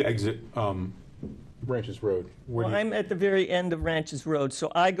 How do you exit Ranches Road? I'm at the very end of Ranches Road, so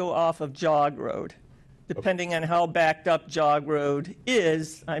I go off of Jog Road. Depending on how backed up Jog Road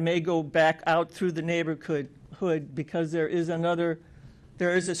is, I may go back out through the neighborhood because there is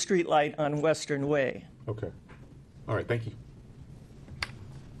a street light on Western Way. Okay. All right, thank you.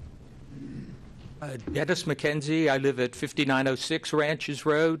 Dennis McKenzie. I live at 5906 Ranches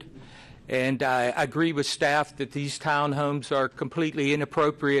Road, and I agree with staff that these townhomes are completely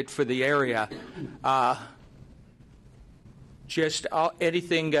inappropriate for the area. Just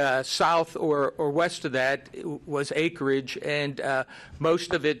anything south or west of that was acreage, and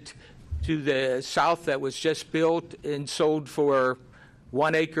most of it to the south that was just built and sold for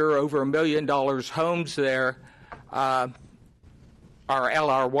 1 acre, over $1 million homes there are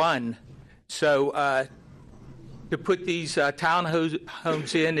LR1. So to put these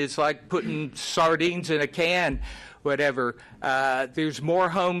townhomes in is like putting sardines in a can, whatever. There's more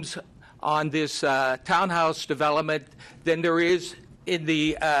homes on this townhouse development than there is in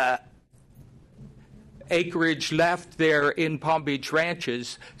the acreage left there in Palm Beach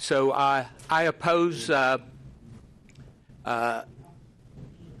Ranches. So I oppose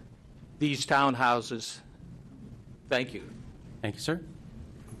these townhouses. Thank you. Thank you, sir.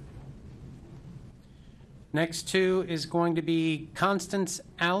 Next two is going to be Constance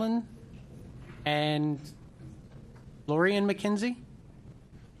Allen and Lorian McKenzie.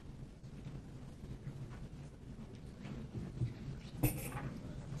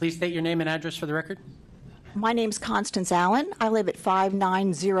 Please state your name and address for the record. My name's Constance Allen. I live at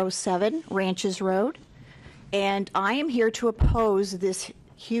 5907 Ranches Road, and I am here to oppose this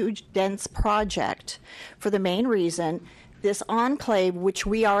huge, dense project for the main reason this enclave, which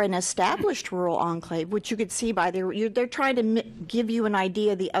we are an established rural enclave, which you could see by they're trying to give you an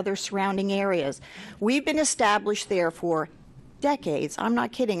idea of the other surrounding areas. We've been established there for decades. I'm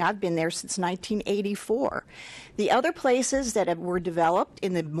not kidding. I've been there since 1984. The other places that were developed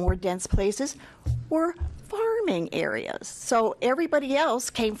in the more dense places were farming areas. So everybody else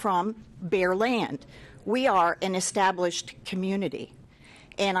came from bare land. We are an established community.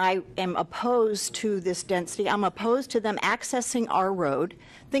 And I am opposed to this density. I'm opposed to them accessing our road.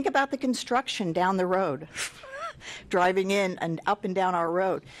 Think about the construction down the road, driving in and up and down our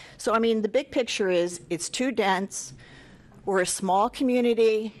road. So, I mean, the big picture is it's too dense. We're a small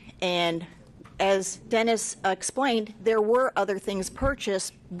community, and as Dennis explained, there were other things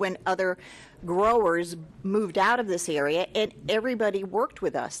purchased when other growers moved out of this area, and everybody worked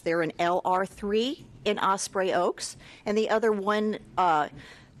with us. They're in LR3 in Osprey Oaks, and the other 1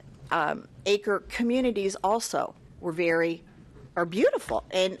 acre communities also are beautiful.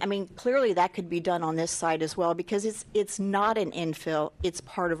 And I mean, clearly that could be done on this side as well, because it's not an infill, it's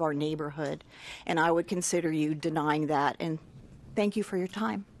part of our neighborhood. And I would consider you denying that. And thank you for your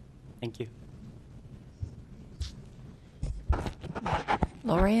time. Thank you.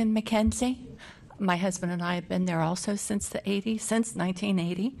 Lorian McKenzie. My husband and I have been there also since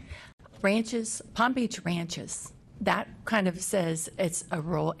 1980. Ranches, Palm Beach Ranches, that kind of says it's a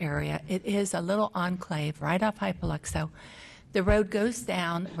rural area. It is a little enclave right off Hypoluxo. The road goes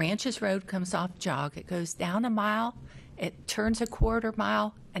down, Ranches Road comes off Jog. It goes down a mile, it turns a quarter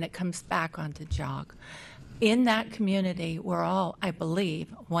mile, and it comes back onto Jog. In that community, we're all, I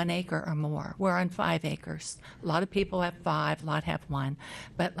believe, 1 acre or more. We're on 5 acres. A lot of people have 5, a lot have 1.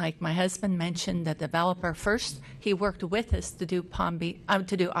 But like my husband mentioned, the developer, first he worked with us to do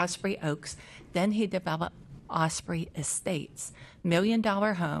Osprey Oaks. Then he developed Osprey Estates, $1 million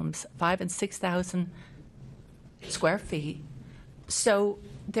homes, 5,000 and 6,000 square feet. So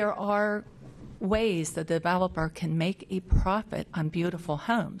there are ways the developer can make a profit on beautiful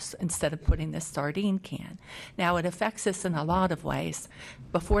homes instead of putting this sardine can. Now, it affects us in a lot of ways.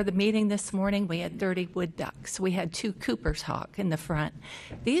 Before the meeting this morning, we had 30 wood ducks. We had 2 Cooper's hawk in the front.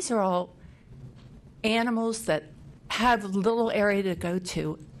 These are all animals that have little area to go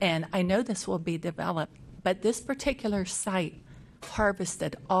to, and I know this will be developed, but this particular site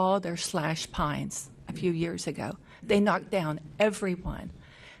harvested all their slash pines a few years ago. They knocked down every one.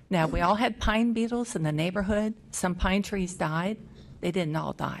 Now, we all had pine beetles in the neighborhood. Some pine trees died. They didn't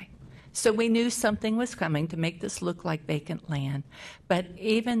all die. So we knew something was coming to make this look like vacant land. But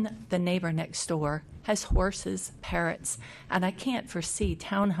even the neighbor next door has horses, parrots, and I can't foresee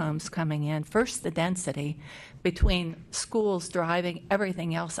townhomes coming in. First, the density between schools, driving,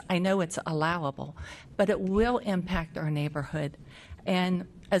 everything else. I know it's allowable, but it will impact our neighborhood. And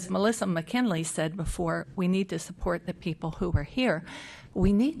as Melissa McKinley said before, we need to support the people who are here.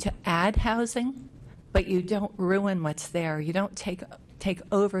 We need to add housing, but you don't ruin what's there. You don't take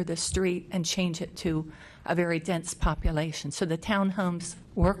over the street and change it to a very dense population. So the townhomes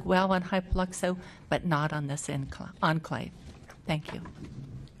work well on Hypoluxo, but not on this enclave. Thank you.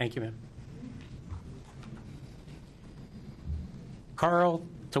 Thank you, ma'am. Carl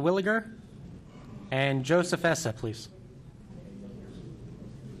Terwilliger and Joseph Essa, please.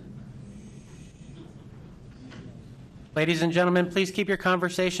 Ladies and gentlemen, please keep your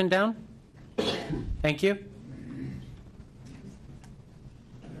conversation down. Thank you.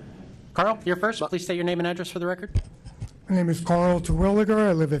 Carl, you're first. Please state your name and address for the record. My name is Carl Terwilliger.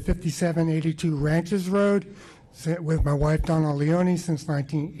 I live at 5782 Ranches Road with my wife Donna Leone since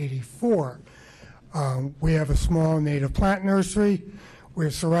 1984. We have a small native plant nursery.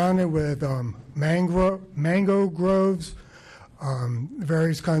 We're surrounded with mango groves,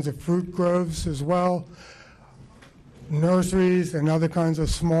 various kinds of fruit groves as well, nurseries, and other kinds of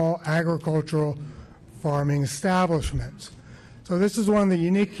small agricultural farming establishments. So this is one of the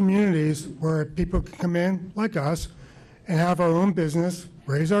unique communities where people can come in, like us, and have our own business,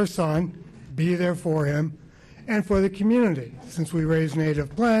 raise our son, be there for him, and for the community. Since we raise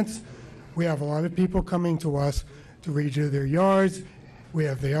native plants, we have a lot of people coming to us to redo their yards. We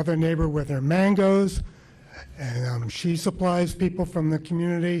have the other neighbor with her mangoes, and she supplies people from the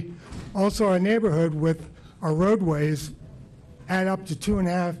community. Also, our neighborhood with our roadways add up to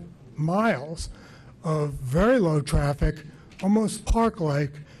 2.5 miles of very low traffic, almost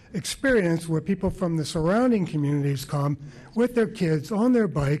park-like experience where people from the surrounding communities come with their kids on their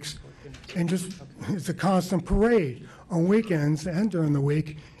bikes, and just it's a constant parade on weekends and during the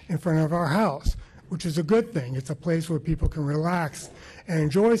week in front of our house, which is a good thing. It's a place where people can relax and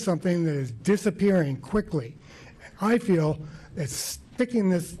enjoy something that is disappearing quickly. I feel that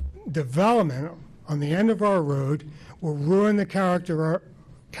sticking this development on the end of our road will ruin the character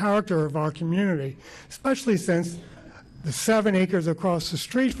of our community, especially since the 7 acres across the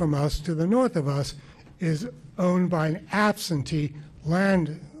street from us to the north of us is owned by an absentee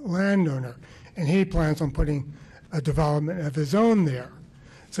landowner, and he plans on putting a development of his own there.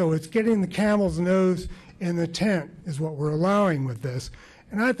 So it's getting the camel's nose in the tent is what we're allowing with this.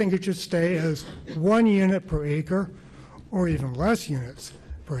 And I think it should stay as 1 unit per acre or even less units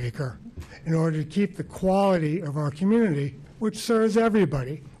per acre in order to keep the quality of our community, which serves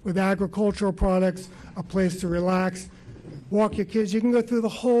everybody, with agricultural products, a place to relax, walk your kids. You can go through the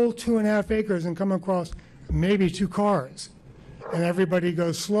whole 2.5 acres and come across maybe 2 cars. And everybody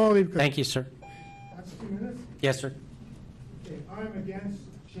goes slowly. Thank you, sir. That's 2 minutes? Yes, sir. Okay, I'm against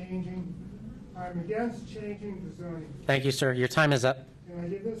changing the zoning. Thank you, sir. Your time is up. Can I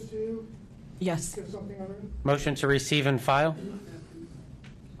give this to you? Yes. Get something on it? Motion to receive and file.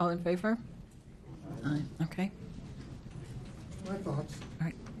 All in favor? Aye. Okay. My thoughts. All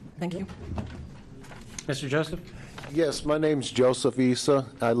right. Thank you. Mr. Joseph? Yes, my name's Joseph Issa.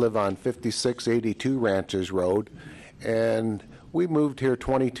 I live on 5682 Ranches Road, and we moved here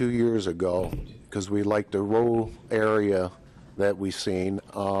 22 years ago because we liked the rural area that we've seen.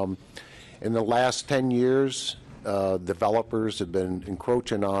 In the last 10 years, developers have been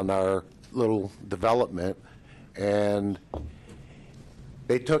encroaching on our little development, and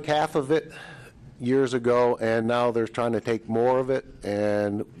they took half of it years ago, and now they're trying to take more of it,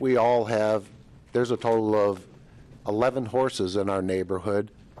 and we all have, there's a total of 11 horses in our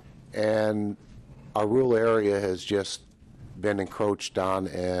neighborhood, and our rural area has just been encroached on,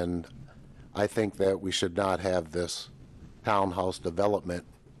 and I think that we should not have this townhouse development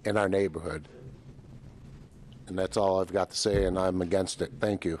in our neighborhood. And that's all I've got to say, and I'm against it.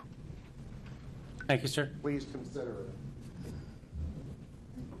 Thank you. Thank you, sir. Please consider it.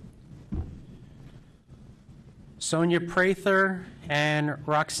 Sonia Prather and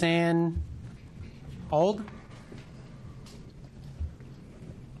Roxanne Auld.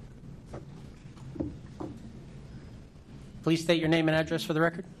 Please state your name and address for the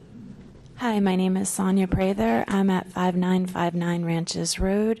record. Hi, my name is Sonia Prather. I'm at 5959 Ranches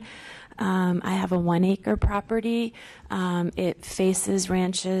Road. I have a 1 acre property. It faces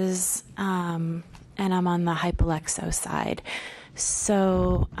ranches, and I'm on the Hypoluxo side.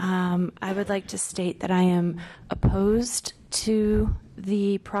 So I would like to state that I am opposed to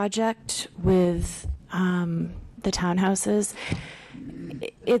the project with the townhouses,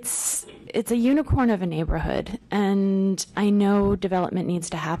 it's a unicorn of a neighborhood, and I know development needs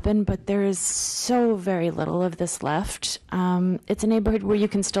to happen, but there is so very little of this left. It's a neighborhood where you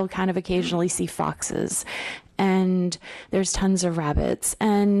can still kind of occasionally see foxes, and there's tons of rabbits,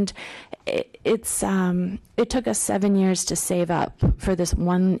 and it took us 7 years to save up for this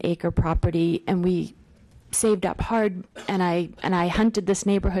 1 acre property, and we saved up hard, and I hunted this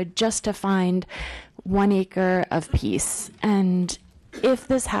neighborhood just to find 1 acre of peace. And if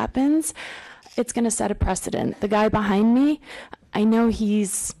this happens, it's going to set a precedent. The guy behind me, I know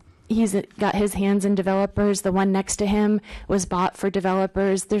he's got his hands in developers. The one next to him was bought for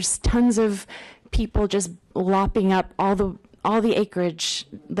developers. There's tons of people just lopping up all the acreage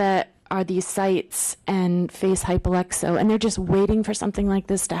that are these sites and face Hypalexo, and they're just waiting for something like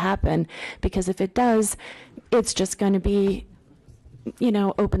this to happen, because if it does, it's just going to be,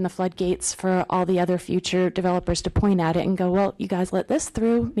 open the floodgates for all the other future developers to point at it and go, well, you guys let this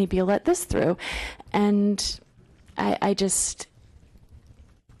through, maybe you'll let this through. And I just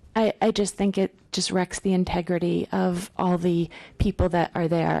think it just wrecks the integrity of all the people that are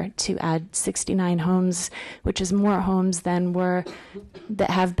there to add 69 homes, which is more homes than that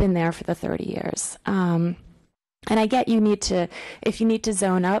have been there for the 30 years. And I get if you need to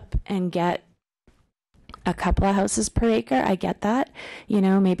zone up and get a couple of houses per acre, I get that,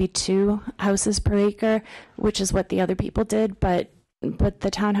 maybe 2 houses per acre, which is what the other people did. But the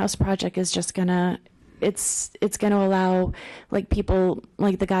townhouse project is just it's going to allow, like, people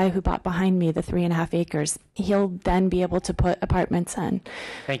like the guy who bought behind me the 3.5 acres, he'll then be able to put apartments in.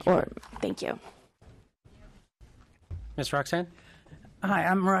 Thank you. Thank you. Ms. Roxanne? Hi,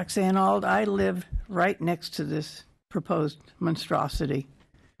 I'm Roxanne Ald. I live right next to this proposed monstrosity.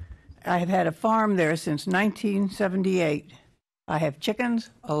 I have had a farm there since 1978. I have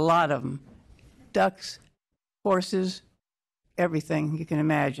chickens, a lot of them, ducks, horses, everything you can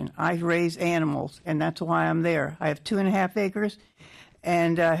imagine. I raise animals, and that's why I'm there. I have 2.5 acres,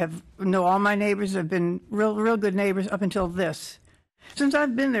 and all my neighbors have been real good neighbors up until this. Since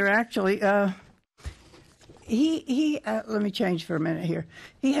I've been there, actually, let me change for a minute here.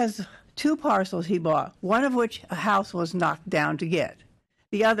 He has 2 parcels he bought, one of which a house was knocked down to get.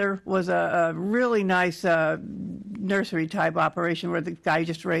 The other was a really nice nursery type operation where the guy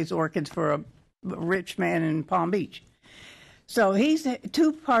just raised orchids for a rich man in Palm Beach. So he's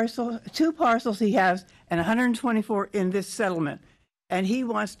 2 parcels he has, and 124 in this settlement, and he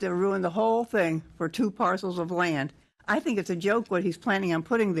wants to ruin the whole thing for 2 parcels of land. I think it's a joke what he's planning on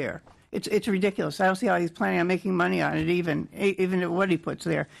putting there. It's ridiculous. I don't see how he's planning on making money on it, even what he puts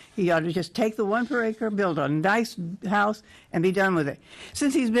there. He ought to just take the 1 per acre, build a nice house, and be done with it.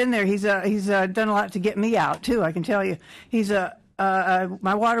 Since he's been there, he's done a lot to get me out too. I can tell you.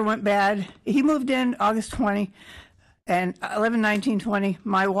 My water went bad. He moved in August 20, and 11/19/20,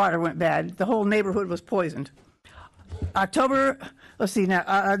 my water went bad. The whole neighborhood was poisoned. October. Let's see now.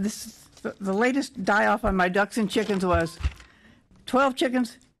 The latest die off on my ducks and chickens was 12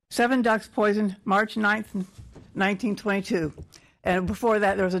 chickens. 7 ducks poisoned March 9th, 1922. And before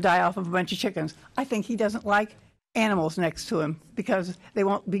that, there was a die-off of a bunch of chickens. I think he doesn't like animals next to him because they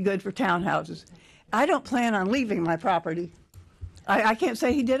won't be good for townhouses. I don't plan on leaving my property. I can't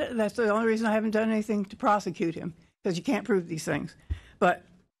say he did it. That's the only reason I haven't done anything to prosecute him, because you can't prove these things. But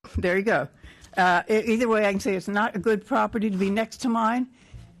there you go. Either way, I can say it's not a good property to be next to mine.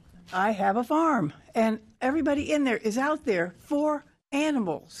 I have a farm, and everybody in there is out there for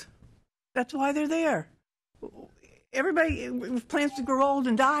animals. That's why they're there. Everybody plans to grow old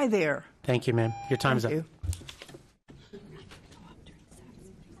and die there. Thank you, ma'am. Your time's up. Does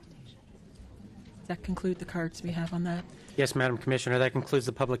that conclude the cards we have on that? Yes, Madam Commissioner. That concludes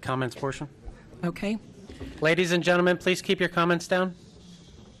the public comments portion. Okay. Ladies and gentlemen, please keep your comments down.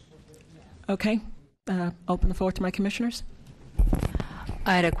 Okay. Open the floor to my commissioners.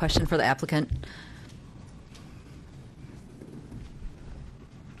 I had a question for the applicant.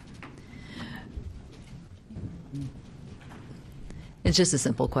 It's just a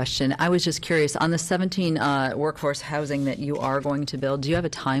simple question. I was just curious, on the 17 workforce housing that you are going to build, do you have a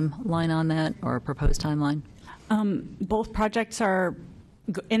timeline on that, or a proposed timeline? Both projects are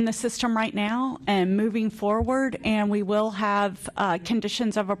in the system right now and moving forward, and we will have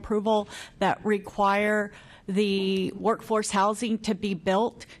conditions of approval that require the workforce housing to be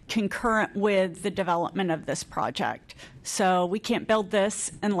built concurrent with the development of this project. So we can't build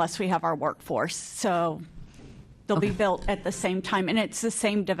this unless we have our workforce. So they'll be built at the same time, and it's the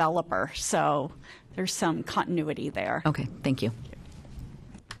same developer, so there's some continuity there. Okay, thank you.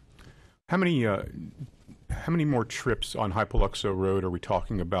 How many how many more trips on Hypoluxo Road are we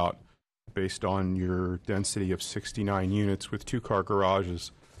talking about based on your density of 69 units with 2-car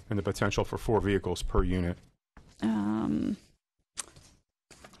garages and the potential for 4 vehicles per unit?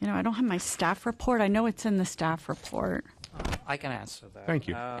 I don't have my staff report. I know it's in the staff report. I can answer that. Thank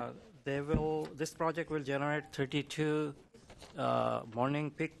you. This project will generate 32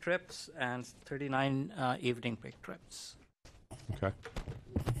 morning peak trips and 39 evening peak trips. Okay.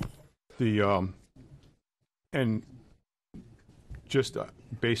 And just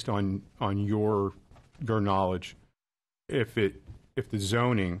based on your knowledge, if the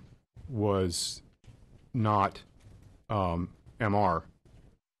zoning was not MR,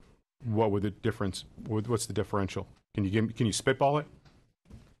 what would the difference? What's the differential? Can you spitball it?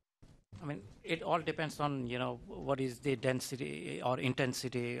 I mean, it all depends on what is the density or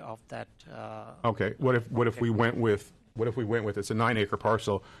intensity of that. Okay. What if we went with it's a 9-acre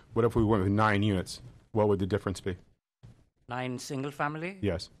parcel? What if we went with 9 units? What would the difference be? 9 single family?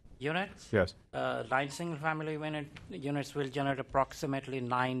 Yes. Units? Yes. 9 single family units will generate approximately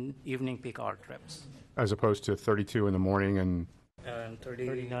 9 evening peak hour trips. As opposed to 32 in the morning and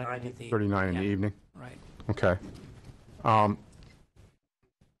 39 in the evening? Right. Okay.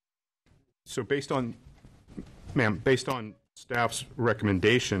 So based on staff's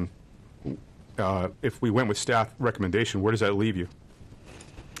recommendation, if we went with staff recommendation, where does that leave you?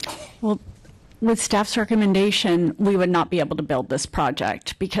 Well, with staff's recommendation, we would not be able to build this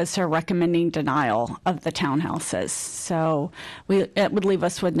project because they're recommending denial of the townhouses. So it would leave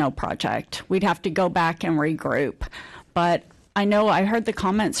us with no project. We'd have to go back and regroup. But I know I heard the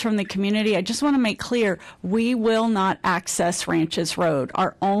comments from the community. I just want to make clear, we will not access Ranches Road.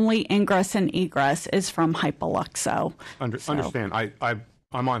 Our only ingress and egress is from Hypoluxo. Understand.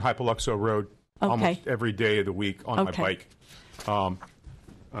 I'm on Hypoluxo Road almost every day of the week on my bike.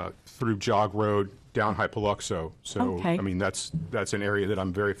 Through Jog Road, down Hypoluxo. So, I mean, that's an area that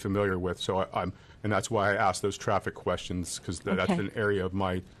I'm very familiar with. So and that's why I asked those traffic questions, because that's an area of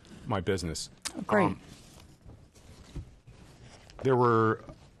my business. Great. There were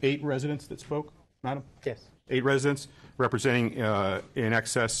 8 residents that spoke, Madam? Yes. 8 residents representing in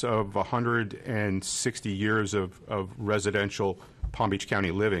excess of 160 years of residential Palm Beach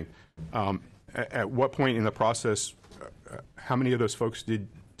County living. At what point in the process, how many of those folks did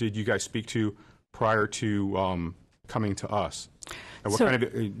you guys speak to prior to coming to us? And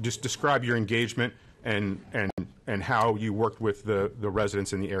what just describe your engagement and how you worked with the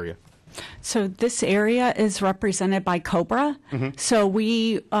residents in the area. So this area is represented by COBRA. Mm-hmm. So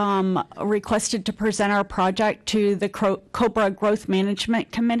we requested to present our project to the COBRA Growth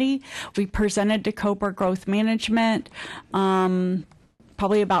Management Committee. We presented to COBRA Growth Management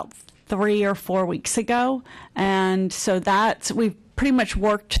probably about 3 or 4 weeks ago. And so we've pretty much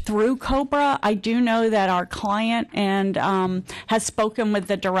worked through COBRA. I do know that our client has spoken with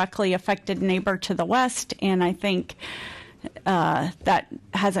the directly affected neighbor to the west, and I think that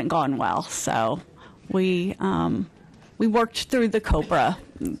hasn't gone well. So we worked through the COBRA,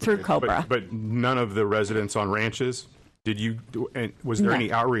 But none of the residents on ranches, was there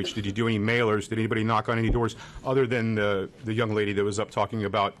any outreach? Did you do any mailers? Did anybody knock on any doors other than the young lady that was up talking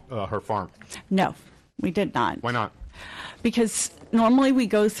about her farm? No, we did not. Why not? Because normally we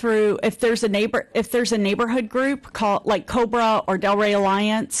go through, if there's a neighborhood group called like COBRA or Delray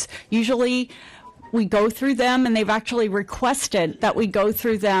Alliance, usually we go through them, and they've actually requested that we go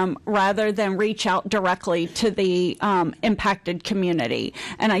through them rather than reach out directly to the impacted community.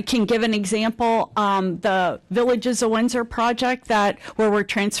 And I can give an example. The Villages of Windsor project where we're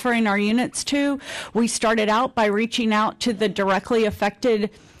transferring our units to, we started out by reaching out to the directly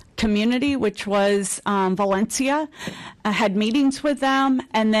affected community, which was Valencia. I had meetings with them,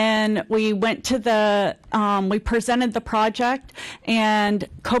 and then we went to we presented the project, and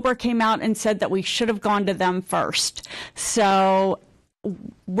COBRA came out and said that we should have gone to them first. So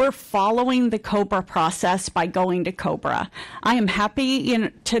we're following the COBRA process by going to COBRA. I am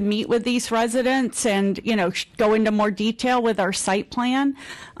happy to meet with these residents and go into more detail with our site plan,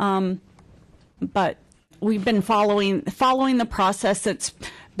 but we've been following the process that's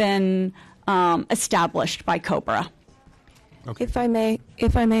been established by COBRA. Okay. If I may,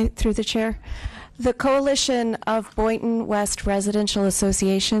 through the chair, the Coalition of Boynton West Residential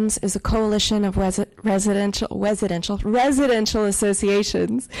Associations is a coalition of residential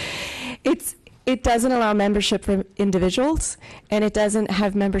associations. It doesn't allow membership from individuals, and it doesn't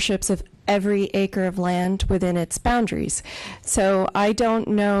have memberships of every acre of land within its boundaries. So I don't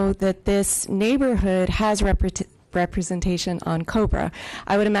know that this neighborhood has representation on COBRA.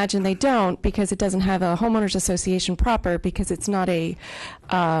 I would imagine they don't, because it doesn't have a homeowners association proper, because it's not a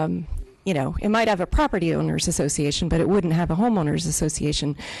it might have a property owners association, but it wouldn't have a homeowners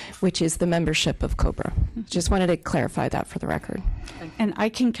association, which is the membership of COBRA. Just wanted to clarify that for the record. And I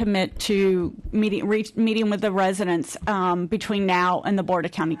can commit to meeting with the residents between now and the Board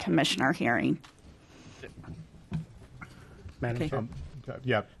of County Commissioner hearing. Madam Chair.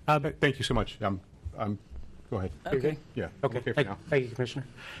 Yeah. Thank you so much. Go ahead. Okay. Yeah. Okay. For now. Thank you, Commissioner.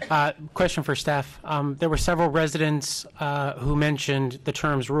 Question for staff. There were several residents who mentioned the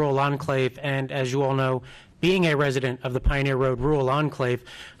terms rural enclave, and as you all know, being a resident of the Pioneer Road Rural Enclave,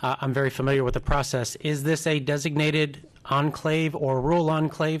 I'm very familiar with the process. Is this a designated enclave or rural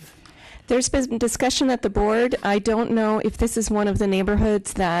enclave? There's been discussion at the board. I don't know if this is one of the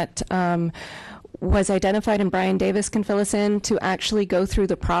neighborhoods that was identified, and Brian Davis can fill us in, to actually go through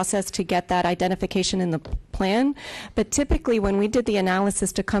the process to get that identification in the plan. But typically when we did the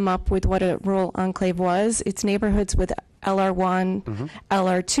analysis to come up with what a rural enclave was, it's neighborhoods with LR1,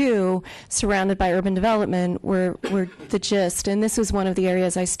 LR2, surrounded by urban development were the gist. And this was one of the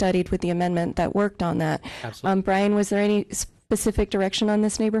areas I studied with the amendment that worked on that. Absolutely. Brian, was there any specific direction on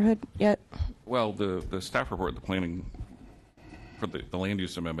this neighborhood yet? Well, the staff report, the planning for the land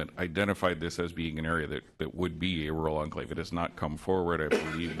use amendment identified this as being an area that would be a rural enclave. It has not come forward. I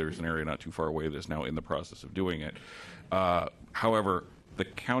believe there's an area not too far away that's now in the process of doing it. However, the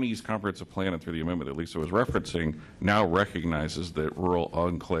county's comprehensive plan, and through the amendment that Lisa was referencing, now recognizes that rural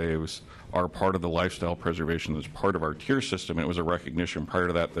enclaves are part of the lifestyle preservation that's part of our tier system. And it was a recognition. Prior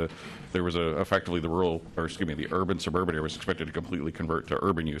to that, there was effectively the urban suburban area was expected to completely convert to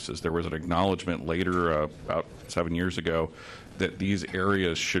urban uses. There was an acknowledgement later, about 7 years ago, that these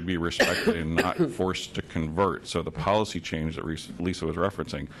areas should be respected and not forced to convert. So the policy change that Lisa was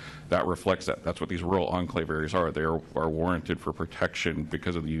referencing, that reflects that. That's what these rural enclave areas are. They are warranted for protection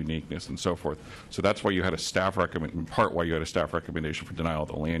because of the uniqueness and so forth. So that's why you had a staff recommendation for denial of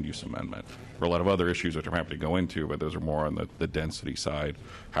the land use amendment. For a lot of other issues which I'm happy to go into, but those are more on the density side.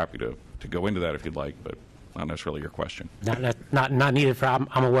 Happy to go into that if you'd like, but not necessarily your question. Not needed. I'm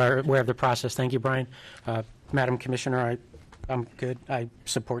aware of the process. Thank you, Brian. Madam Commissioner, I'm good. I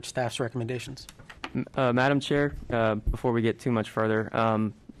support staff's recommendations. Madam Chair, before we get too much further,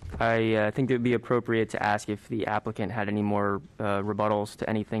 I think it would be appropriate to ask if the applicant had any more rebuttals to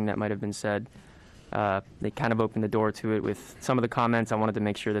anything that might have been said. They kind of opened the door to it with some of the comments. I wanted to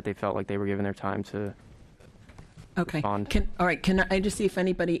make sure that they felt like they were given their time to respond. All right. Can I just see if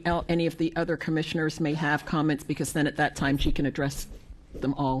any of the other commissioners may have comments, because then at that time she can address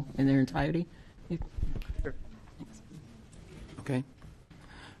them all in their entirety? Okay.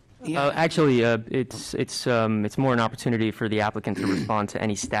 Actually, it's more an opportunity for the applicant to respond to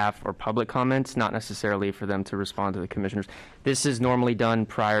any staff or public comments, not necessarily for them to respond to the commissioners. This is normally done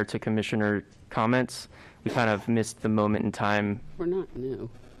prior to commissioner comments. We kind of missed the moment in time. We're not new.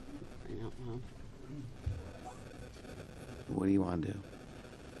 What do you want to do?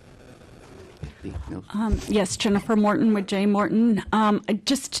 Yes, Jennifer Morton with J. Morton.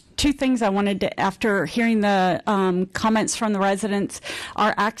 Just two things I wanted to, after hearing the comments from the residents.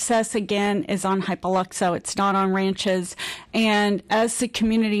 Our access, again, is on Hypoluxo. It's not on ranches. And as the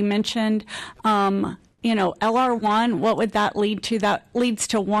community mentioned, LR1, what would that lead to? That leads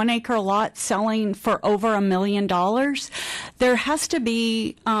to 1 acre lots selling for over $1 million. There has to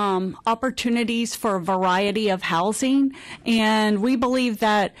be opportunities for a variety of housing. And we believe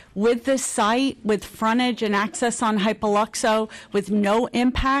that with this site, with frontage and access on Hypoluxo, with no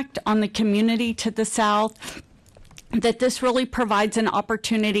impact on the community to the south, that this really provides an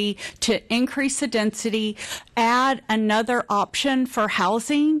opportunity to increase the density, add another option for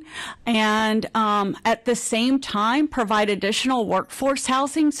housing, and at the same time provide additional workforce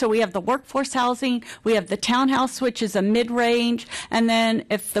housing. So we have the workforce housing, we have the townhouse, which is a mid-range, and then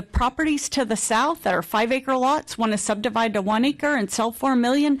if the properties to the south that are 5 acre lots want to subdivide to 1 acre and sell for $1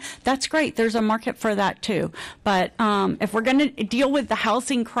 million, that's great. There's a market for that too. But if we're going to deal with the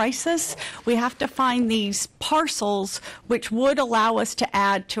housing crisis, we have to find these parcels which would allow us to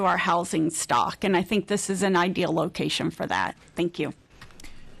add to our housing stock. And I think this is an ideal location for that. Thank you.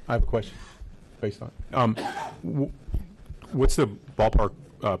 I have a question based on what's the ballpark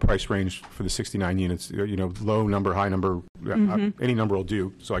price range for the 69 units? Low number, high number, any number will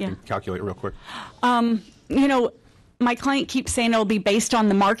do, so I can calculate real quick. My client keeps saying it'll be based on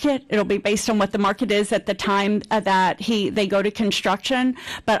the market. It'll be based on what the market is at the time that they go to construction.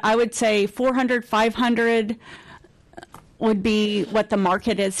 But I would say 400, 500 would be what the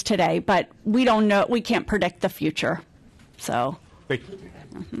market is today. But we don't know. We can't predict the future. So. Thank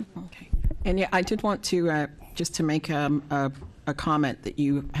you. Okay. And I did want to just to make a comment that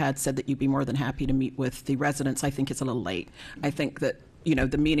you had said that you'd be more than happy to meet with the residents. I think it's a little late. I think that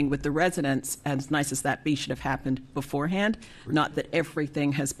the meeting with the residents, as nice as that be, should have happened beforehand. Not that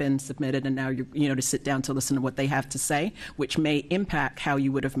everything has been submitted and now you're, to sit down to listen to what they have to say, which may impact how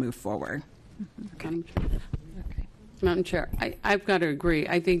you would have moved forward. Okay. Madam Chair, I've got to agree.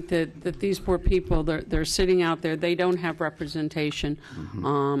 I think that these poor people, they're sitting out there. They don't have representation.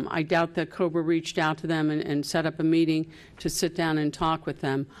 I doubt that COBRA reached out to them and set up a meeting to sit down and talk with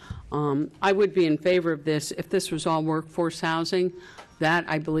them. I would be in favor of this if this was all workforce housing. That,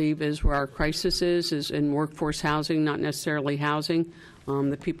 I believe, is where our crisis is in workforce housing, not necessarily housing.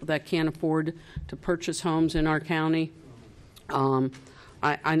 The people that can't afford to purchase homes in our county.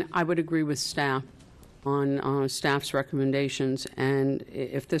 I would agree with staff on staff's recommendations, and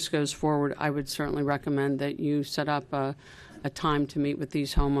if this goes forward, I would certainly recommend that you set up a time to meet with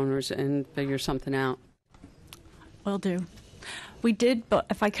these homeowners and figure something out. Will do. We did, but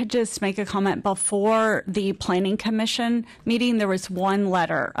if I could just make a comment, before the Planning Commission meeting, there was one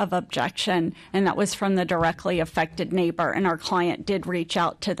letter of objection, and that was from the directly affected neighbor, and our client did reach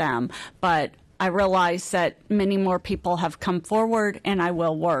out to them. But I realize that many more people have come forward, and I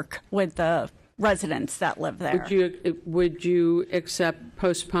will work with the residents that live there. Would you accept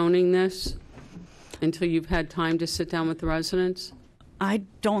postponing this until you've had time to sit down with the residents? I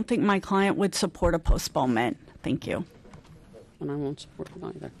don't think my client would support a postponement. Thank you. And I won't support it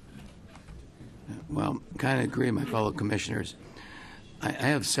either. Well, kind of agree with my fellow commissioners. I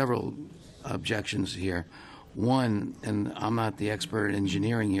have several objections here. One, and I'm not the expert in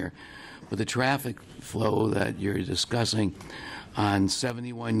engineering here, but the traffic flow that you're discussing on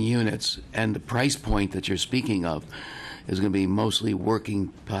 71 units and the price point that you're speaking of is going to be mostly working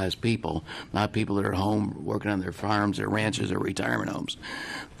class people, not people that are home working on their farms or ranches or retirement homes.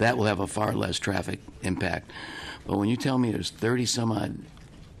 That will have a far less traffic impact. But when you tell me there's 30 some odd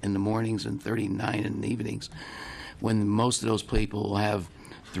in the mornings and 39 in the evenings, when most of those people will have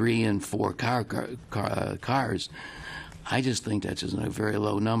 3 and 4 cars, I just think that's just a very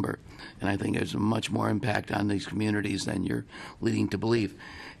low number. And I think there's a much more impact on these communities than you're leading to believe.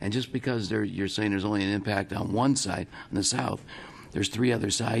 And just because you're saying there's only an impact on one side, on the south, there's 3 other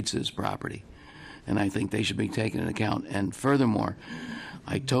sides to this property. And I think they should be taken into account. And furthermore,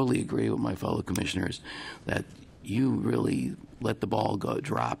 I totally agree with my fellow commissioners that you really let the ball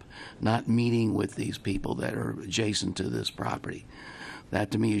drop, not meeting with these people that are adjacent to this property.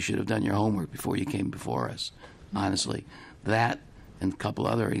 That, to me, you should have done your homework before you came before us, honestly. That and a couple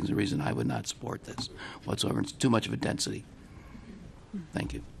other things, the reason I would not support this whatsoever. It's too much of a density.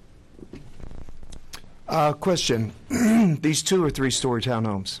 Thank you. Question. These 2 or 3-story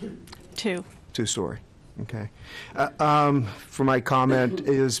townhomes? 2. 2-story. Okay. For my comment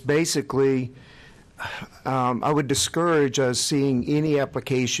is basically, I would discourage us seeing any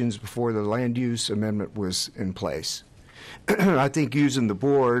applications before the land use amendment was in place. I think using the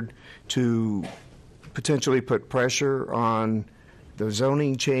board to potentially put pressure on the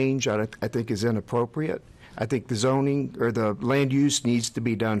zoning change, I think is inappropriate. I think the zoning or the land use needs to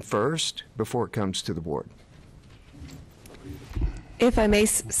be done first before it comes to the board. If I may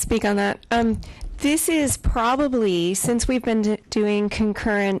speak on that, this is probably, since we've been doing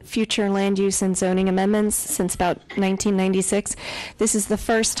concurrent future land use and zoning amendments since about 1996, this is the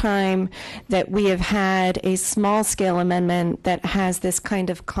first time that we have had a small-scale amendment that has this kind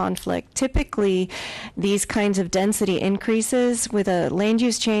of conflict. Typically, these kinds of density increases with a land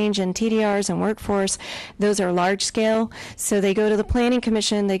use change and TDRs and workforce, those are large-scale. So they go to the Planning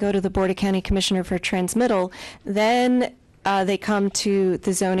Commission, they go to the Board of County Commissioner for transmittal, then they come to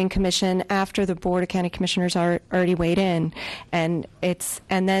the Zoning Commission after the Board of County Commissioners are already weighed in, and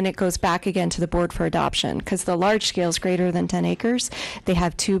then it goes back again to the board for adoption. Because the large scale is greater than 10 acres, they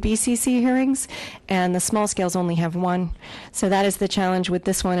have 2 BCC hearings, and the small scales only have 1. So that is the challenge with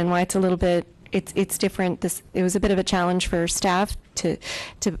this one, and why it's a little bit it's different. It was a bit of a challenge for staff to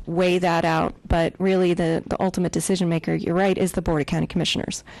weigh that out, but really the ultimate decision maker, you're right, is the Board of County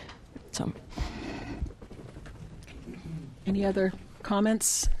Commissioners. So. Any other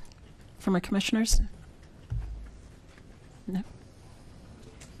comments from our commissioners? No?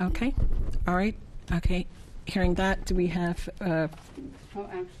 Okay. All right. Okay. Hearing that, do we have... Oh,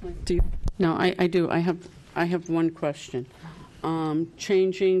 actually. No, I do. I have one question.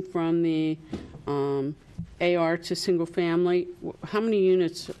 Changing from the AR to single family, how many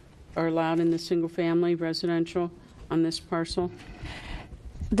units are allowed in the single family residential on this parcel?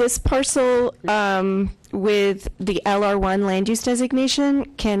 This parcel with the LR1 land use designation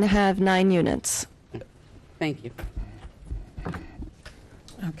can have 9 units. Thank you.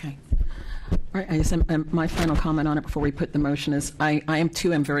 Okay. All right. I guess my final comment on it before we put the motion is I am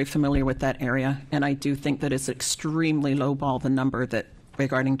very familiar with that area, and I do think that it's extremely lowball, the number that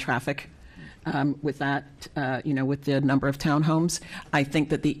regarding traffic. With that, with the number of townhomes, I think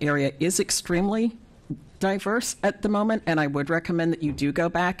that the area is extremely diverse at the moment, and I would recommend that you do go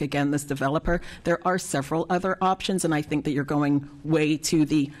back. Again, this developer, there are several other options, and I think that you're going way to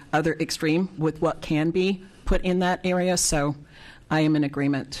the other extreme with what can be put in that area. So I am in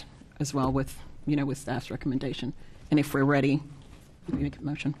agreement as well with staff's recommendation. And if we're ready, we make a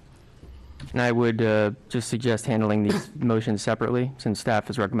motion. And I would just suggest handling these motions separately, since staff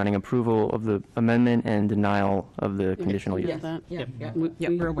is recommending approval of the amendment and denial of the conditional use.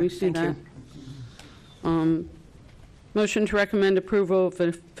 We see that. Motion to recommend approval of an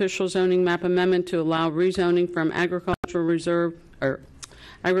official zoning map amendment to allow rezoning from agricultural reserve or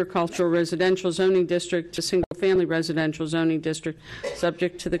agricultural residential zoning district to single-family residential zoning district,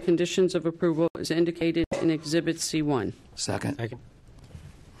 subject to the conditions of approval as indicated in Exhibit C1. Second.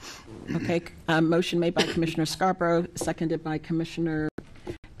 Okay, motion made by Commissioner Scarborough, seconded by Commissioner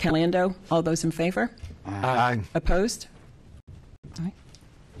Calando. All those in favor? Aye. Opposed? All right.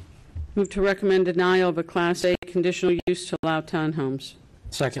 Move to recommend denial of a Class A conditional use to allow townhomes.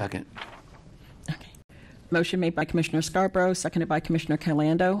 Second. Motion made by Commissioner Scarborough, seconded by Commissioner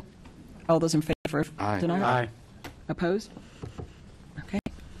Calando. All those in favor of denial? Aye. Opposed? Okay.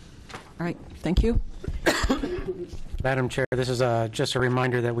 All right, thank you. Madam Chair, this is just a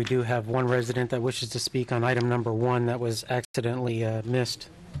reminder that we do have one resident that wishes to speak on item number 1 that was accidentally missed.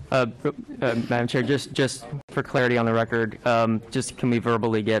 Madam Chair, just for clarity on the record, just can we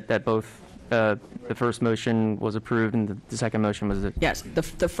verbally get that both the first motion was approved and the second motion was... Yes,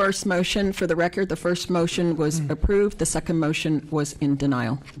 the first motion, for the record, the first motion was approved, the second motion was in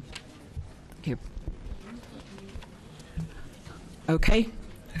denial. Thank you. Okay.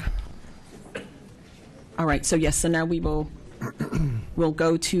 All right, so yes, so now we'll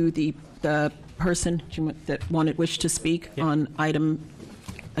go to the person that wished to speak on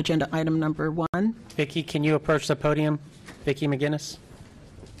agenda item number 1. Vicki, can you approach the podium? Vicki McGinnis.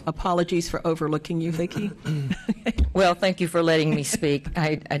 Apologies for overlooking you, Vicki. Well, thank you for letting me speak.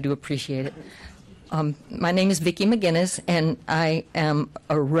 I do appreciate it. My name is Vicki McGinnis, and I am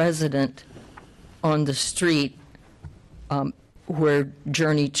a resident on the street where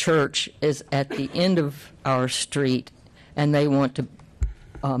Journey Church is at the end of our street, and they want to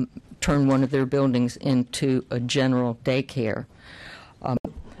turn one of their buildings into a general daycare.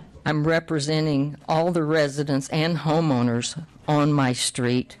 I'm representing all the residents and homeowners on my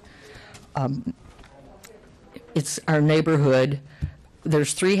street. It's our neighborhood.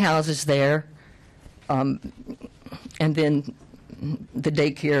 There's 3 houses there, and then the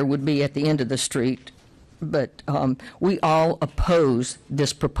daycare would be at the end of the street. But we all oppose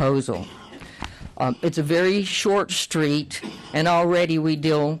this proposal. It's a very short street, and already we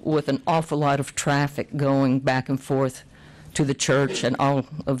deal with an awful lot of traffic going back and forth to the church and all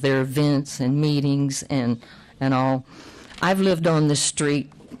of their events and meetings and all. I've lived on this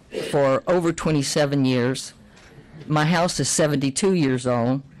street for over 27 years. My house is 72 years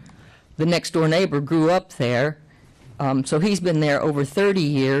old. The next door neighbor grew up there, so he's been there over 30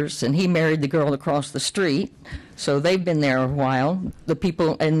 years, and he married the girl across the street, so they've been there a while. The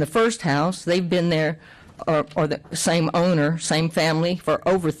people in the first house, they've been there, or the same owner, same family, for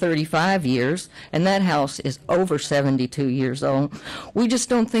over 35 years, and that house is over 72 years old. We just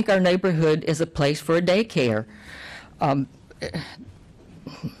don't think our neighborhood is a place for a daycare.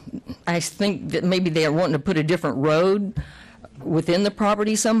 I think that maybe they're wanting to put a different road within the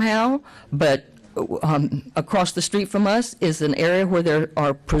property somehow, but across the street from us is an area where there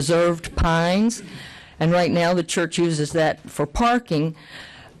are preserved pines, and right now the church uses that for parking,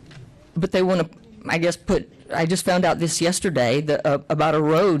 but they want to, I guess, I just found out this yesterday about a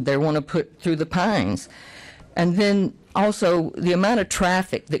road they want to put through the pines. And then also the amount of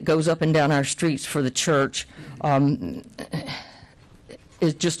traffic that goes up and down our streets for the church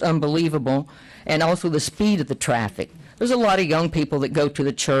is just unbelievable, and also the speed of the traffic. There's a lot of young people that go to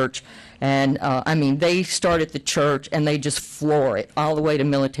the church, and they start at the church and they just floor it all the way to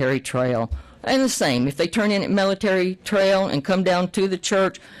Military Trail. And the same, if they turn in at Military Trail and come down to the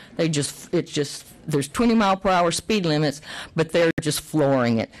church, there's 20-mile-per-hour speed limits, but they're just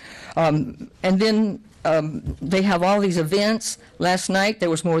flooring it. And then they have all these events. Last night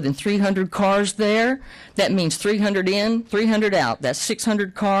there was more than 300 cars there. That means 300 in, 300 out. That's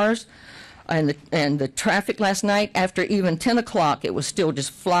 600 cars. And the traffic last night, after even 10 o'clock, it was still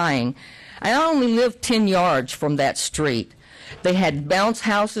just flying. I only lived 10 yards from that street. They had bounce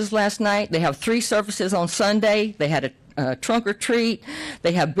houses last night. They have 3 services on Sunday. They had a trunk or treat.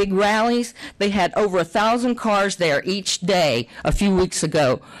 They have big rallies. They had over 1,000 cars there each day a few weeks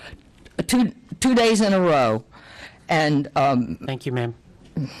ago, two days in a row. And thank you, ma'am.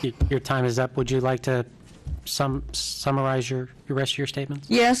 Your time is up. Would you like to summarize your rest of your statements?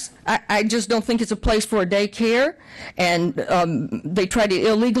 Yes, I just don't think it's a place for a daycare. And they tried it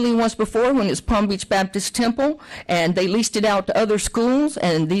illegally once before when it's Palm Beach Baptist Temple, and they leased it out to other schools,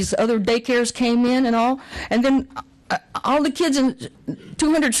 and these other daycares came in and all. And then all the kids,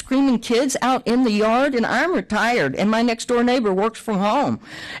 200 screaming kids out in the yard, and I'm retired, and my next door neighbor works from home.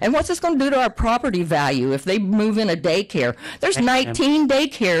 And what's this going to do to our property value if they move in a daycare? There's 19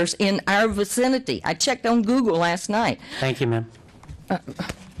 daycares in our vicinity. I checked on Google last night. Thank you, ma'am.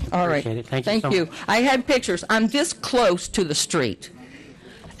 All right. Appreciate it. Thank you so much. I had pictures. I'm this close to the street.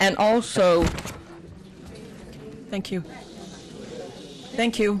 And also... Thank you.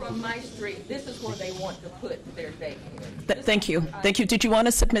 Thank you. From my street, this is where they want to put their daycare. Thank you. Thank you. Did you want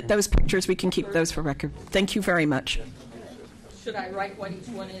to submit those pictures? We can keep those for record. Thank you very much. Should I write what each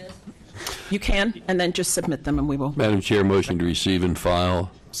one is? You can, and then just submit them, and we will. Madam Chair, motion to receive and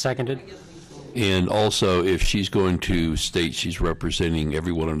file. Seconded. And also, if she's going to state she's representing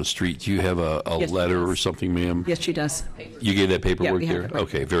everyone on the street, do you have a Yes, letter or something, ma'am? Yes, she does. You gave that paperwork we have there? it right.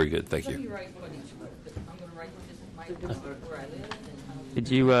 Okay, very good. Thank you. Did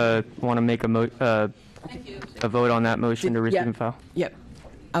you want to make a vote on that motion to receive Yeah. and file? Yep.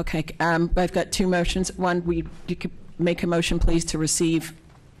 Okay. I've got two motions. One, you could make a motion, please, to receive.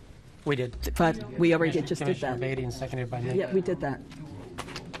 We did. We already just did Commissioner that. Beatty and seconded by Nick. Yeah, we did that.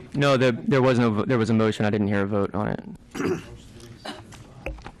 No, there was no. There was a motion. I didn't hear a vote on it.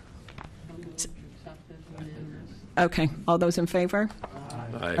 Okay. All those in favor?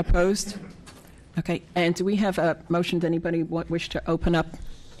 Aye. Opposed? Okay. And do we have a motion? Does anybody wish to open up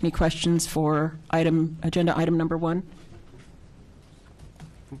any questions for agenda item number 1?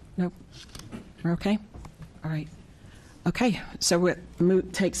 Nope. We're okay? All right. Okay. So it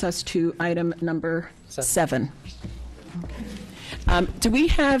takes us to item number 7. Do we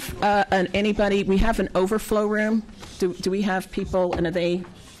have anybody? We have an overflow room. Do we have people, and are they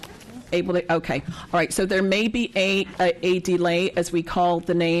able to? Okay. All right. So there may be a delay as we call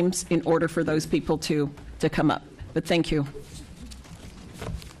the names in order for those people to come up. But thank you.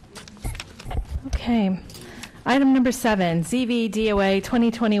 Okay. Item number 7, ZVDOA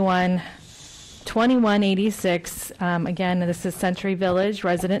 2021-2186. Again, this is Century Village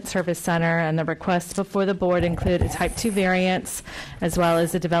Resident Service Center, and the requests before the board include a Type 2 variance as well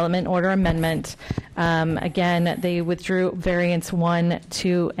as a development order amendment. Again, they withdrew variance 1,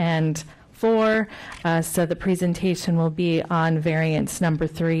 2, and 4, so the presentation will be on variance number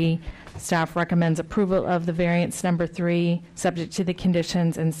 3. Staff recommends approval of the variance number 3, subject to the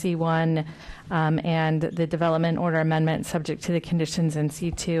conditions in C1, and the development order amendment subject to the conditions in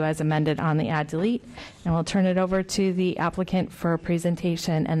C2 as amended on the add delete. And we'll turn it over to the applicant for a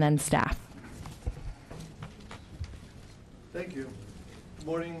presentation and then staff. Thank you. Good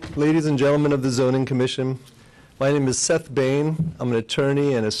morning, ladies and gentlemen of the Zoning Commission. My name is Seth Bain. I'm an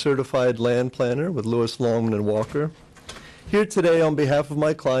attorney and a certified land planner with Lewis, Longman & Walker. Here today on behalf of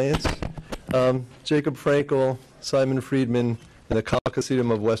my clients, Jacob Frankel, Simon Friedman, and the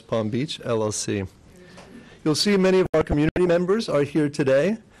Caucasidum of West Palm Beach, LLC. You'll see many of our community members are here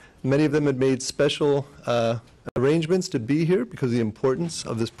today. Many of them had made special arrangements to be here because of the importance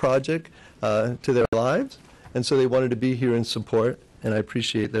of this project to their lives, and so they wanted to be here in support, and I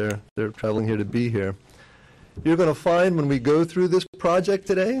appreciate their traveling here to be here. You're going to find when we go through this project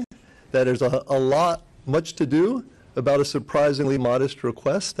today that there's much to do about a surprisingly modest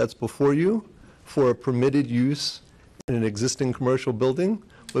request that's before you for a permitted use in an existing commercial building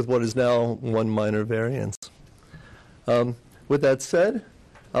with what is now one minor variance. With that said,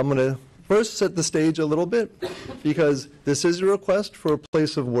 I'm going to first set the stage a little bit because this is a request for a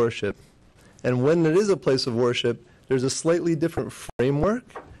place of worship. And when it is a place of worship, there's a slightly different framework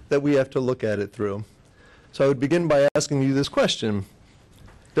that we have to look at it through. So I would begin by asking you this question.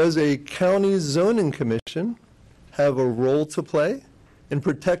 Does a county zoning commission have a role to play in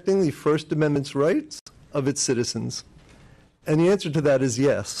protecting the First Amendment's rights of its citizens? And the answer to that is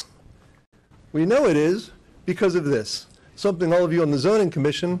yes. We know it is because of this, something all of you on the Zoning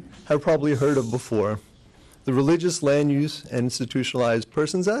Commission have probably heard of before. The Religious Land Use and Institutionalized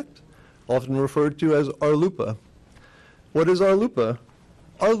Persons Act, often referred to as RLUIPA. What is RLUIPA?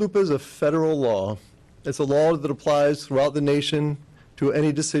 RLUIPA is a federal law. It's a law that applies throughout the nation to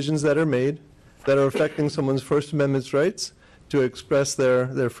any decisions that are made that are affecting someone's First Amendment rights to express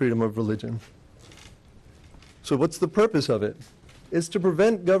their freedom of religion. So what's the purpose of it? It's to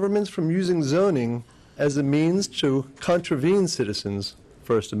prevent governments from using zoning as a means to contravene citizens'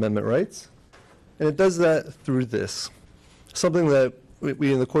 First Amendment rights. And it does that through this, something that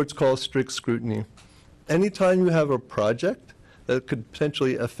we in the courts call strict scrutiny. Anytime you have a project that could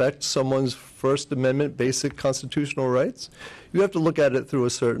potentially affect someone's First Amendment basic constitutional rights, you have to look at it through a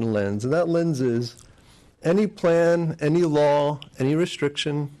certain lens. And that lens is any plan, any law, any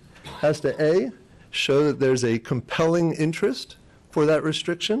restriction has to A, show that there's a compelling interest for that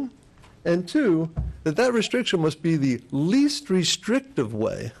restriction, and two, that that restriction must be the least restrictive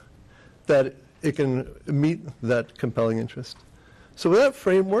way that it can meet that compelling interest. So with that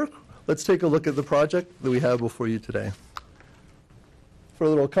framework, let's take a look at the project that we have before you today. For a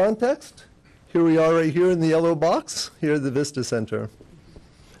little context, here we are right here in the yellow box, here at the Vista Center.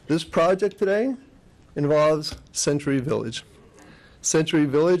 This project today involves Century Village. Century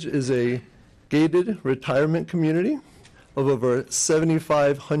Village is a gated retirement community of over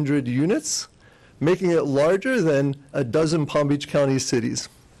 7,500 units, making it larger than a dozen Palm Beach County cities.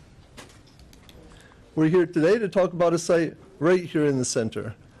 We're here today to talk about a site right here in the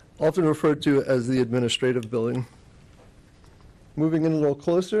center, often referred to as the administrative building. Moving in a little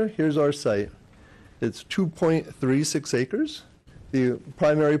closer, here's our site. It's 2.36 acres. The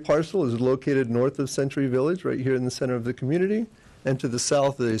primary parcel is located north of Century Village, right here in the center of the community, and to the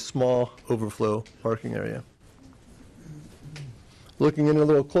south is a small overflow parking area. Looking in a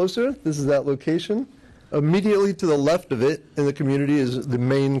little closer, this is that location. Immediately to the left of it in the community is the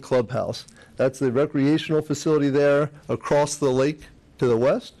main clubhouse. That's the recreational facility there across the lake to the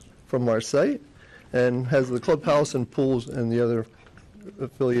west from our site, and has the clubhouse and pools and the other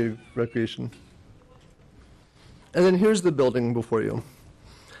affiliated recreation. And then here's the building before you.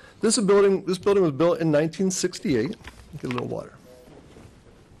 This building was built in 1968. Get a little water.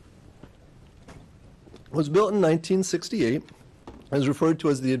 It was built in 1968 and is referred to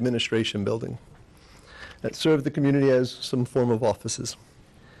as the administration building. It served the community as some form of offices.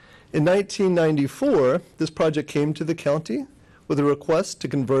 In 1994, this project came to the county with a request to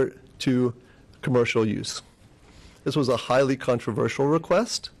convert to commercial use. This was a highly controversial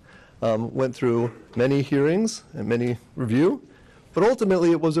request, went through many hearings and many review, but ultimately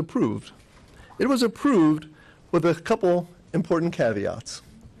it was approved. It was approved with a couple important caveats.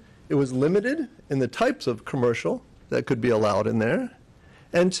 It was limited in the types of commercial that could be allowed in there,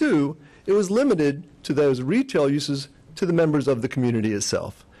 and two, it was limited to those retail uses to the members of the community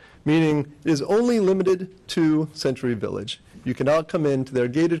itself, meaning it is only limited to Century Village. You cannot come into their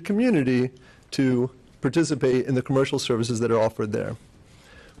gated community to participate in the commercial services that are offered there.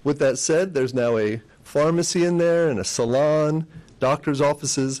 With that said, there's now a pharmacy in there and a salon, doctor's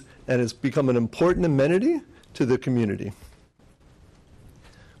offices, and it's become an important amenity to the community.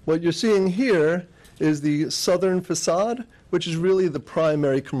 What you're seeing here is the southern facade, which is really the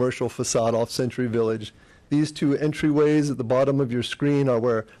primary commercial facade off Century Village. These two entryways at the bottom of your screen are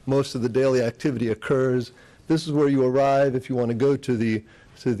where most of the daily activity occurs. This is where you arrive if you want to go to the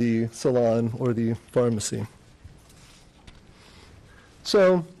salon or the pharmacy.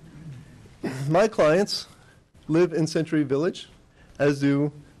 So my clients live in Century Village, as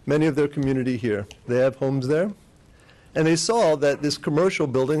do many of their community here. They have homes there. And they saw that this commercial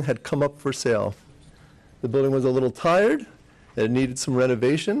building had come up for sale. The building was a little tired, it needed some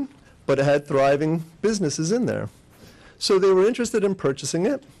renovation, but it had thriving businesses in there. So they were interested in purchasing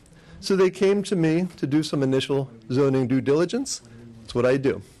it. So they came to me to do some initial zoning due diligence. That's what I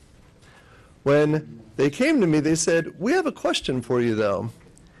do. When they came to me, they said, "We have a question for you, though.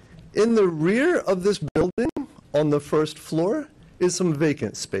 In the rear of this building, on the first floor, is some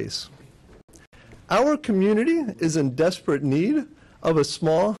vacant space. Our community is in desperate need of a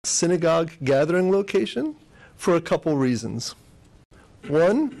small synagogue gathering location for a couple reasons.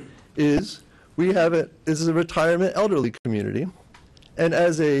 One is this is a retirement elderly community, and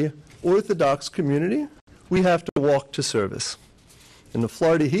as a Orthodox community, we have to walk to service. In the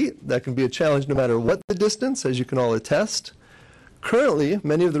Florida heat, that can be a challenge no matter what the distance, as you can all attest. Currently,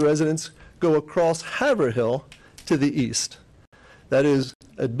 many of the residents go across Haverhill to the east. That is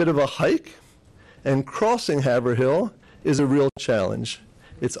a bit of a hike, and crossing Haverhill is a real challenge.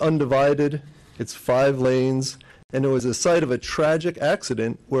 It's undivided, it's 5 lanes, and it was the site of a tragic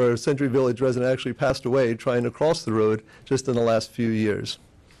accident where a Century Village resident actually passed away trying to cross the road just in the last few years.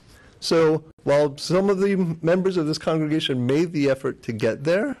 So while some of the members of this congregation made the effort to get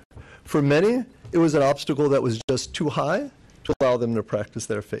there, for many, it was an obstacle that was just too high to allow them to practice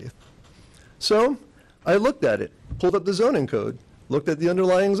their faith. So I looked at it, pulled up the zoning code, looked at the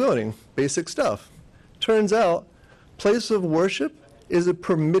underlying zoning, basic stuff. Turns out, place of worship is a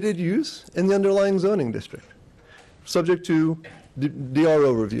permitted use in the underlying zoning district, subject to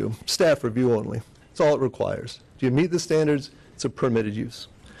DRO review, staff review only. That's all it requires. Do you meet the standards? It's a permitted use.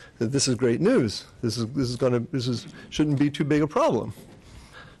 This is great news. This shouldn't be too big a problem.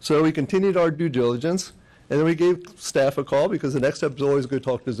 So we continued our due diligence, And then we gave staff a call because the next step is always go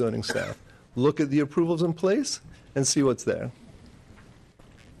talk to zoning staff. Look at the approvals in place and see what's there.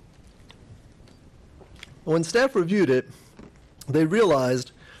 When staff reviewed it, they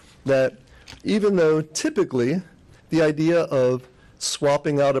realized that even though typically the idea of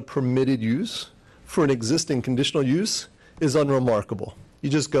swapping out a permitted use for an existing conditional use is unremarkable. You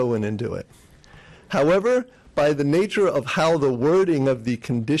just go in and do it. However, by the nature of how the wording of the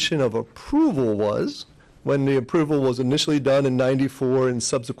condition of approval was, when the approval was initially done in 94 and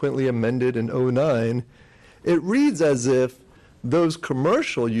subsequently amended in 09, it reads as if those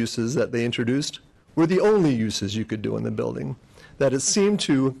commercial uses that they introduced were the only uses you could do in the building, that it seemed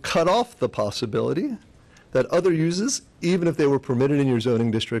to cut off the possibility that other uses, even if they were permitted in your zoning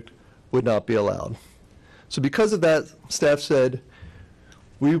district, would not be allowed. So because of that, staff said,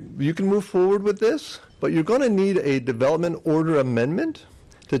 you can move forward with this, but you're going to need a development order amendment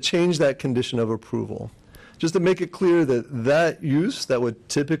to change that condition of approval. Just to make it clear that that use that would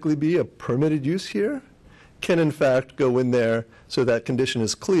typically be a permitted use here can in fact go in there so that condition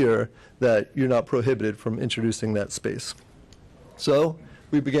is clear that you're not prohibited from introducing that space. So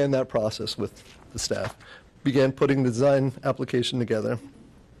we began that process with the staff, began putting the design application together.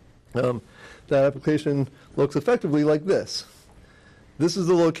 That application looks effectively like this. This is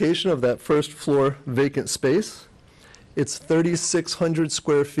the location of that first floor vacant space. It's 3,600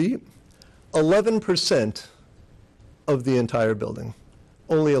 square feet, 11% of the entire building,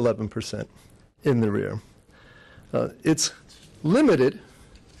 only 11% in the rear. It's limited.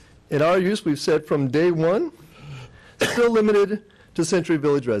 In our use, we've said from day one, still limited to Century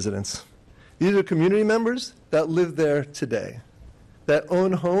Village residents. These are community members that live there today, that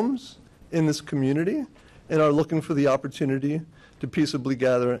own homes in this community and are looking for the opportunity to peaceably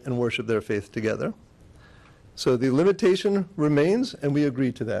gather and worship their faith together. So the limitation remains, and we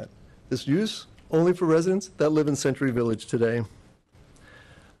agree to that. This use only for residents that live in Century Village today.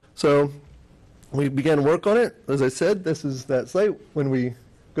 So we began work on it. As I said, this is that site. When we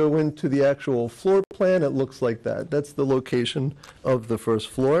go into the actual floor plan, it looks like that. That's the location of the first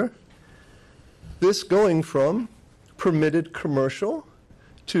floor. This going from permitted commercial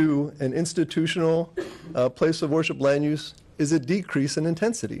to an institutional place of worship land use is a decrease in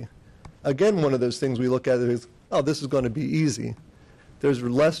intensity. Again, one of those things we look at is, oh, this is going to be easy. There's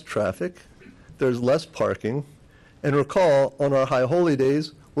less traffic, there's less parking, and recall, on our high holy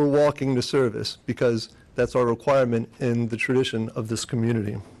days, we're walking to service because that's our requirement in the tradition of this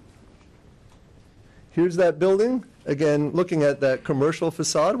community. Here's that building. Again, looking at that commercial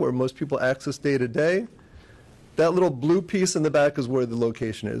facade where most people access day to day. That little blue piece in the back is where the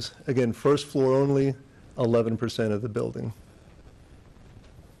location is. Again, first floor only, 11% of the building.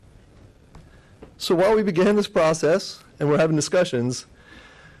 So while we began this process and we're having discussions,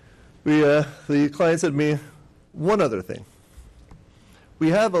 the client said to me, one other thing. We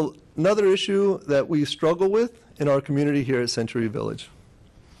have another issue that we struggle with in our community here at Century Village.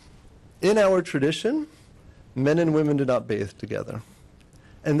 In our tradition, men and women do not bathe together,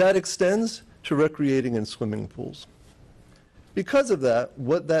 and that extends to recreating in swimming pools. Because of that,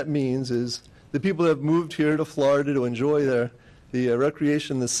 what that means is the people that have moved here to Florida to enjoy the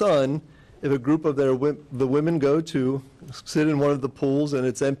recreation in the sun, if a group of the women go to sit in one of the pools and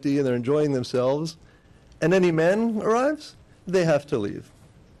it's empty and they're enjoying themselves, and any man arrives, they have to leave.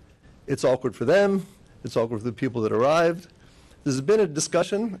 It's awkward for them. It's awkward for the people that arrived. There's been a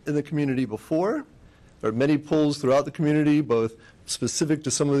discussion in the community before. There are many pools throughout the community, both specific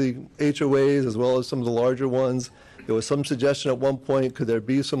to some of the HOAs as well as some of the larger ones. There was some suggestion at one point, could there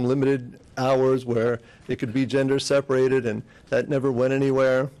be some limited hours where it could be gender separated, and that never went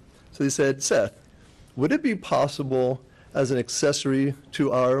anywhere. So they said, Seth, would it be possible as an accessory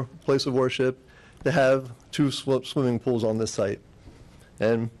to our place of worship to have two swimming pools on this site?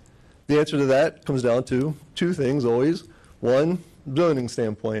 And the answer to that comes down to two things always. One, zoning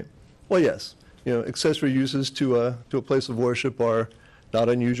standpoint. Well, yes, accessory uses to a place of worship are not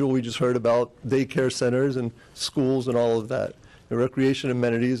unusual. We just heard about daycare centers and schools and all of that. The recreation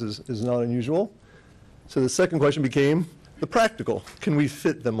amenities is not unusual. So the second question became the practical. Can we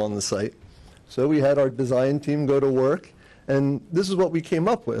fit them on the site? So we had our design team go to work, and this is what we came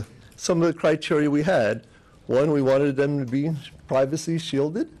up with. Some of the criteria we had. One, we wanted them to be privacy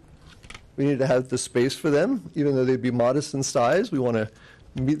shielded. We needed to have the space for them, even though they'd be modest in size. We want to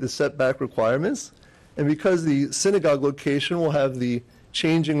meet the setback requirements. And because the synagogue location will have the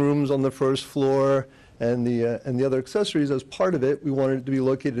changing rooms on the first floor and the other accessories as part of it, we wanted it to be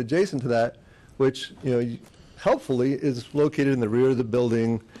located adjacent to that, which helpfully is located in the rear of the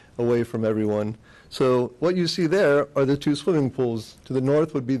building, away from everyone. So what you see there are the two swimming pools. To the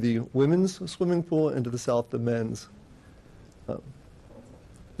north would be the women's swimming pool, and to the south, the men's.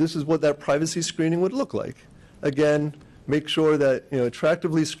 This is what that privacy screening would look like. Again, make sure that,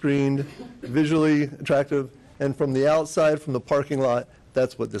 attractively screened, visually attractive, and from the outside, from the parking lot,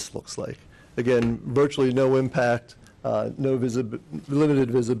 that's what this looks like. Again, virtually no impact,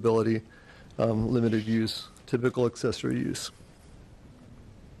 limited visibility, limited use, typical accessory use.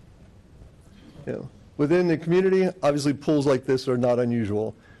 Within the community, obviously pools like this are not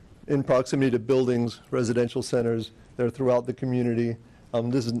unusual. In proximity to buildings, residential centers, they're throughout the community.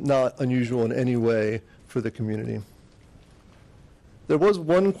 This is not unusual in any way for the community. There was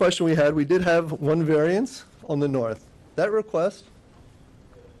one question we had. We did have one variance on the north. That request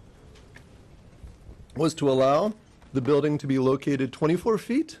was to allow the building to be located 24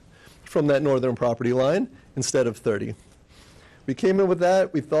 feet from that northern property line instead of 30. We came in with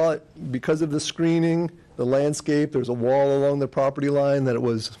that. We thought because of the screening, the landscape, there's a wall along the property line, that it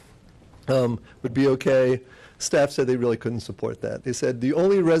was would be okay. Staff said they really couldn't support that. They said the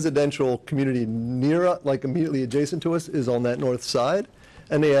only residential community near, like immediately adjacent to us, is on that north side,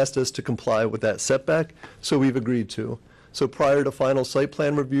 and they asked us to comply with that setback, so we've agreed to. So prior to final site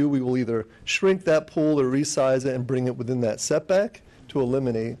plan review, we will either shrink that pool or resize it and bring it within that setback to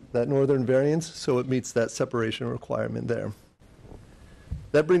eliminate that northern variance so it meets that separation requirement there.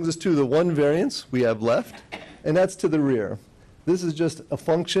 That brings us to the one variance we have left, and that's to the rear. This is just a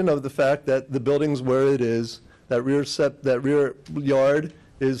function of the fact that the building's where it is. That rear yard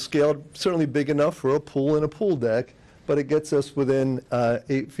is scaled certainly big enough for a pool and a pool deck, but it gets us within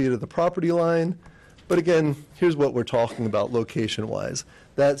 8 feet of the property line. But again, here's what we're talking about location-wise.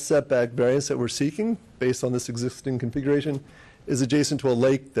 That setback variance that we're seeking, based on this existing configuration, is adjacent to a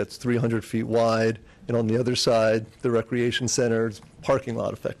lake that's 300 feet wide, and on the other side, the recreation center's parking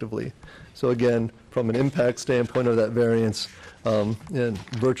lot, effectively. So again, from an impact standpoint of that variance, and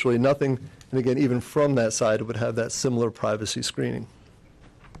virtually nothing. And again, even from that side, it would have that similar privacy screening.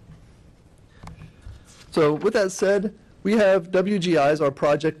 So with that said, we have WGI's, our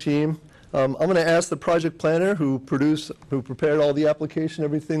project team. I'm going to ask the project planner who prepared all the application,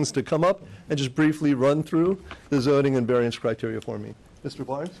 everything's to come up and just briefly run through the zoning and variance criteria for me. Mr.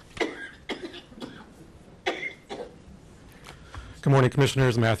 Barnes? Good morning,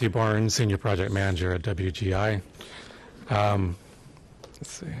 Commissioners. Matthew Barnes, Senior Project Manager at WGI. Let's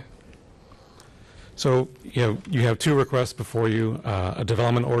see. So, you have two requests before you, a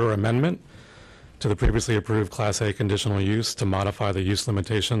development order amendment to the previously approved Class A conditional use to modify the use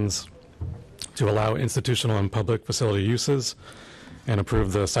limitations to allow institutional and public facility uses, and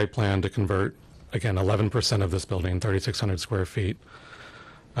approve the site plan to convert, again, 11% of this building, 3,600 square feet.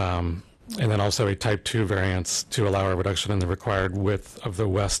 And then also a type 2 variance to allow a reduction in the required width of the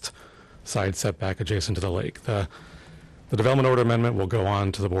west side setback adjacent to the lake. The development order amendment will go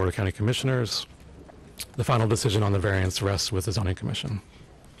on to the Board of County Commissioners. The final decision on the variance rests with the Zoning Commission.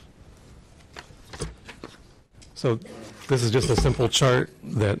 So this is just a simple chart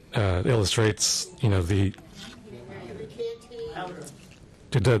that illustrates, the...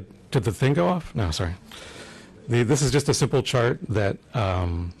 Did the thing go off? No, sorry. This is just a simple chart that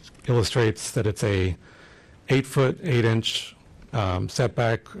illustrates that it's a 8-foot, 8-inch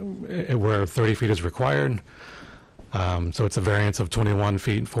setback where 30 feet is required. So it's a variance of 21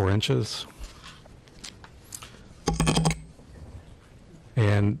 feet, 4 inches.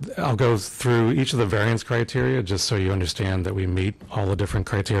 And I'll go through each of the variance criteria just so you understand that we meet all the different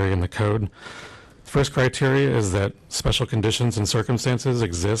criteria in the code. First criteria is that special conditions and circumstances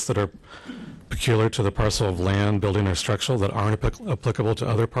exist that are peculiar to the parcel of land, building, or structure that aren't applicable to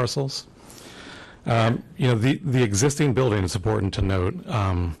other parcels. The existing building, it's important to note,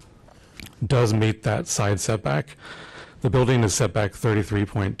 does meet that side setback. The building is set back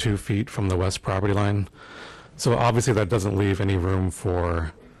 33.2 feet from the west property line. So obviously that doesn't leave any room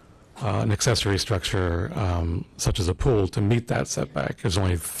for an accessory structure such as a pool to meet that setback. There's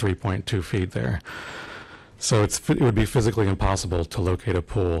only 3.2 feet there. So it would be physically impossible to locate a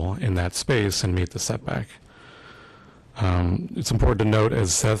pool in that space and meet the setback. It's important to note,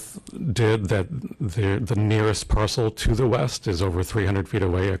 as Seth did, that the nearest parcel to the west is over 300 feet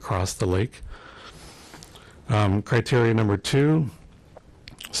away across the lake. Criteria number 2,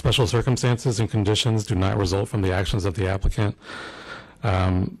 special circumstances and conditions do not result from the actions of the applicant.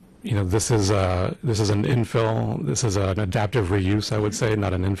 This is an infill. This is an adaptive reuse, I would say,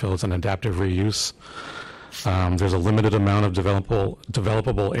 not an infill. It's an adaptive reuse. There's a limited amount of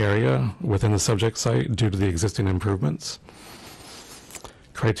developable area within the subject site due to the existing improvements.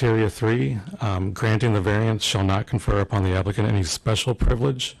 Criteria 3, granting the variance shall not confer upon the applicant any special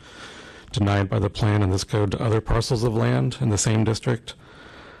privilege denied by the plan in this code to other parcels of land in the same district.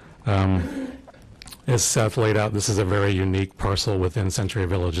 As Seth laid out, this is a very unique parcel within Century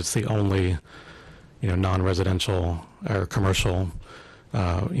Village. It's the only, non-residential or commercial,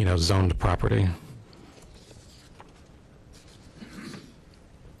 zoned property.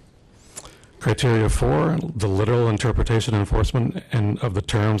 Criteria 4, the literal interpretation and enforcement of the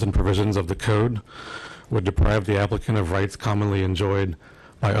terms and provisions of the code would deprive the applicant of rights commonly enjoyed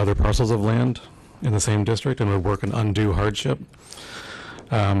by other parcels of land in the same district and would work an undue hardship.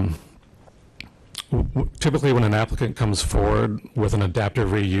 Typically, when an applicant comes forward with an adaptive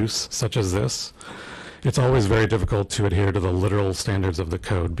reuse such as this, it's always very difficult to adhere to the literal standards of the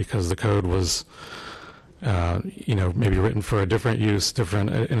code because the code was maybe written for a different use,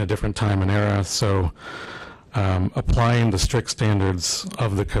 in a different time and era. So applying the strict standards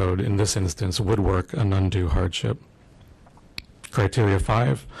of the code in this instance would work an undue hardship. Criteria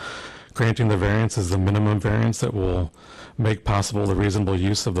 5, granting the variance is the minimum variance that will make possible the reasonable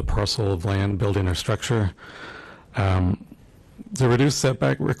use of the parcel of land, building, or structure. The reduced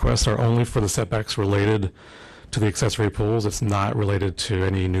setback requests are only for the setbacks related to the accessory pools. It's not related to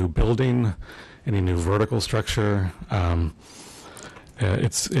any new building, any new vertical structure.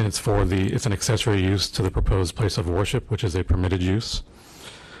 It's an accessory use to the proposed place of worship, which is a permitted use.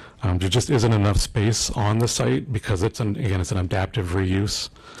 There just isn't enough space on the site because it's an adaptive reuse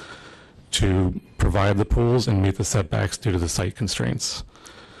to provide the pools and meet the setbacks due to the site constraints.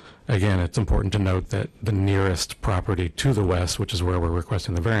 Again, it's important to note that the nearest property to the west, which is where we're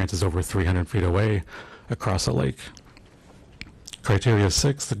requesting the variance, is over 300 feet away across a lake. Criteria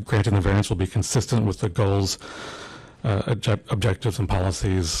 6, the granting the variance will be consistent with the goals, objectives, and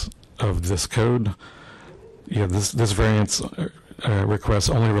policies of this code. This variance request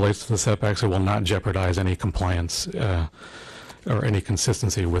only relates to the setbacks. It will not jeopardize any compliance or any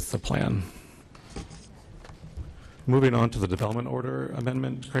consistency with the plan. Moving on to the development order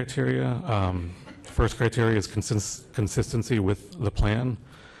amendment criteria. First criteria is consistency with the plan.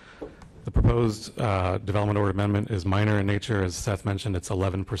 The proposed development order amendment is minor in nature. As Seth mentioned, it's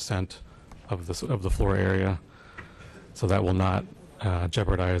 11% of the floor area. So that will not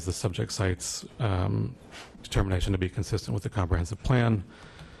jeopardize the subject site's determination to be consistent with the comprehensive plan.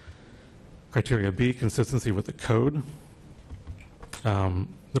 Criteria B, consistency with the code.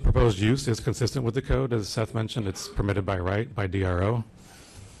 The proposed use is consistent with the code. As Seth mentioned, it's permitted by right by DRO.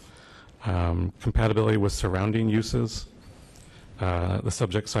 Compatibility with surrounding uses. The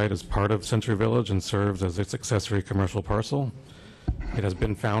subject site is part of Century Village and serves as its accessory commercial parcel. It has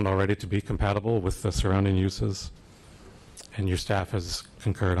been found already to be compatible with the surrounding uses, and your staff has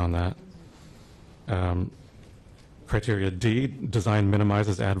concurred on that. Criteria D, design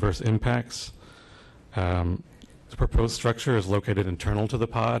minimizes adverse impacts. The proposed structure is located internal to the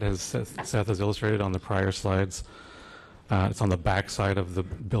pod, as Seth has illustrated on the prior slides. It's on the back side of the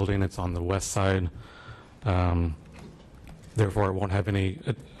building. It's on the west side. Therefore, it won't have any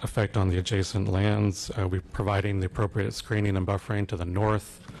effect on the adjacent lands. We're providing the appropriate screening and buffering to the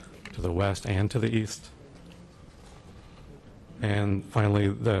north, to the west, and to the east. And finally,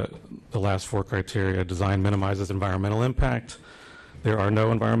 the last four criteria: design minimizes environmental impact. There are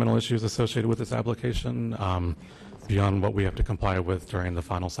no environmental issues associated with this application beyond what we have to comply with during the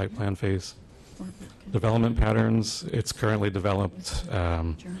final site plan phase. Development patterns, it's currently developed.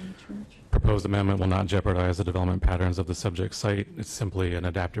 Proposed amendment will not jeopardize the development patterns of the subject site. It's simply an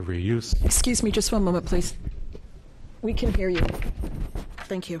adaptive reuse. Excuse me, just one moment, please. We can hear you.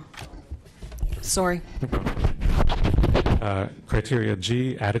 Thank you. Sorry. Criteria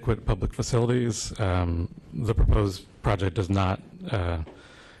G, adequate public facilities. The proposed project does not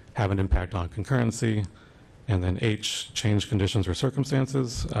have an impact on concurrency. And then H, change conditions or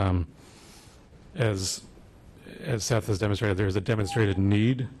circumstances. As Seth has demonstrated, there is a demonstrated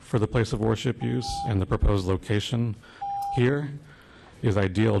need for the place of worship use, and the proposed location here is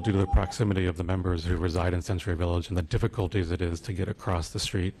ideal due to the proximity of the members who reside in Century Village and the difficulties it is to get across the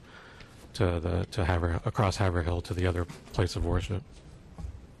street across Haverhill to the other place of worship.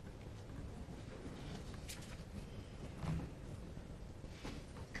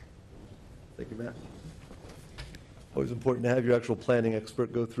 Thank you, Matt. Always important to have your actual planning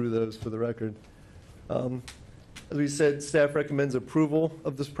expert go through those for the record. As we said, staff recommends approval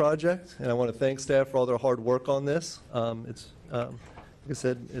of this project, and I want to thank staff for all their hard work on this. It's, like I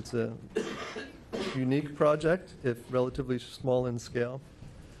said, it's a unique project, if relatively small in scale.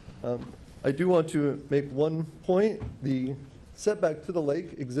 I do want to make one point. The setback to the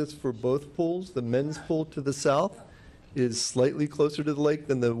lake exists for both pools. The men's pool to the south is slightly closer to the lake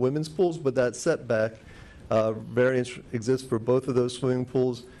than the women's pools, but that setback variance exists for both of those swimming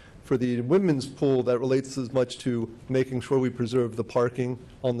pools. For the women's pool, that relates as much to making sure we preserve the parking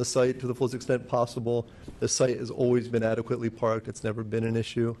on the site to the fullest extent possible. The site has always been adequately parked. It's never been an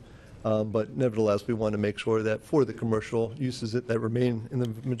issue. But nevertheless, we want to make sure that for the commercial uses that remain in the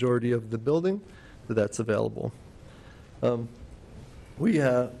majority of the building, that's available. We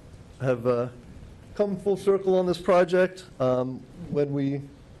have come full circle on this project. When we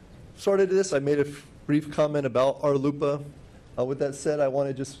started this, I made a brief comment about our LUPA. With that said, I want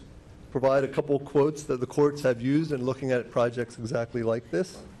to just provide a couple quotes that the courts have used in looking at projects exactly like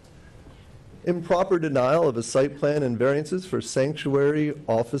this. Improper denial of a site plan and variances for sanctuary,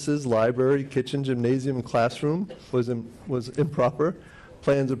 offices, library, kitchen, gymnasium, and classroom was improper.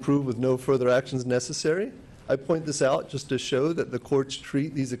 Plans approved with no further actions necessary. I point this out just to show that the courts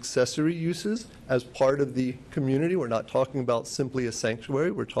treat these accessory uses as part of the community. We're not talking about simply a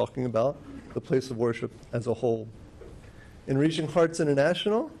sanctuary. We're talking about the place of worship as a whole. In Reaching Hearts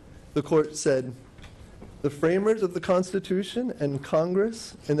International, the court said, the framers of the Constitution and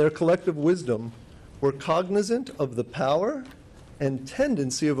Congress, in their collective wisdom, were cognizant of the power and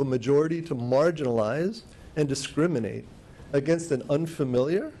tendency of a majority to marginalize and discriminate against an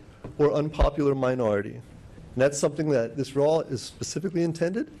unfamiliar or unpopular minority. And that's something that this law is specifically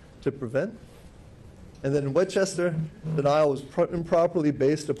intended to prevent. And then in Westchester, denial was improperly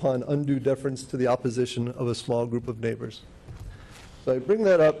based upon undue deference to the opposition of a small group of neighbors. So I bring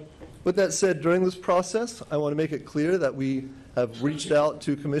that up. With that said, during this process, I want to make it clear that we have reached out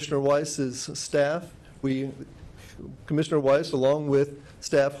to Commissioner Weiss's staff. Commissioner Weiss, along with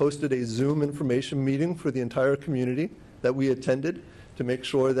staff, hosted a Zoom information meeting for the entire community that we attended to make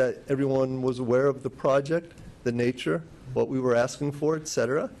sure that everyone was aware of the project, the nature, what we were asking for, et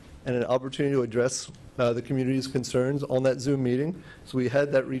cetera, and an opportunity to address the community's concerns on that Zoom meeting. So we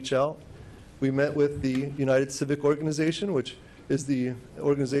had that reach out. We met with the United Civic Organization, which is the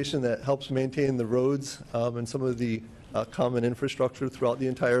organization that helps maintain the roads and some of the common infrastructure throughout the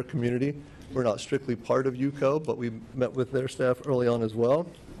entire community. We're not strictly part of UCO, but we met with their staff early on as well.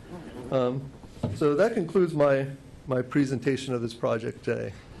 So that concludes my presentation of this project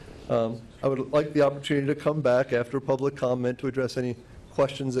today. I would like the opportunity to come back after public comment to address any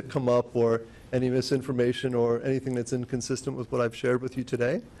questions that come up or any misinformation or anything that's inconsistent with what I've shared with you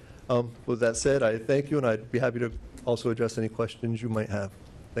today. With that said, I thank you, and I'd be happy to also address any questions you might have.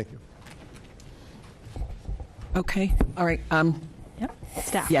 Thank you. Okay. All right.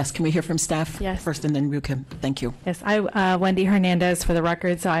 Staff. Yes. Can we hear from staff Yes. first, and then we can. Thank you. Yes, Wendy Hernandez for the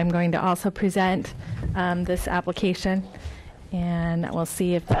record, so I'm going to also present this application, and we'll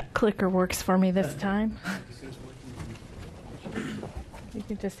see if that clicker works for me this time. You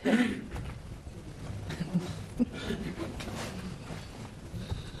can just hit.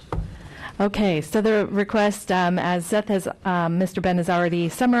 Okay, so the request, as Seth has, Mr. Ben has already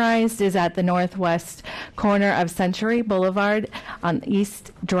summarized, is at the northwest corner of Century Boulevard on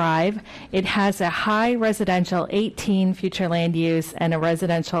East Drive. It has a high residential 18 future land use and a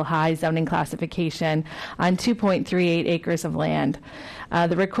residential high zoning classification on 2.38 acres of land.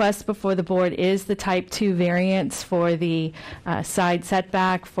 The request before the board is the type 2 variance for the side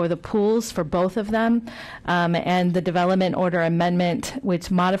setback for the pools for both of them, and the development order amendment, which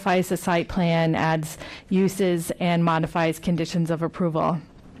modifies the site plan, adds uses, and modifies conditions of approval.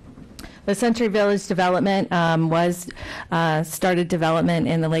 The Century Village development started development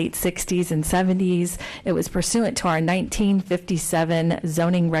in the late 60s and 70s. It was pursuant to our 1957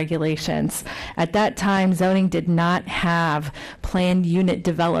 zoning regulations. At that time, zoning did not have planned unit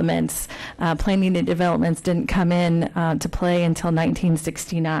developments. Planned unit developments didn't come in to play until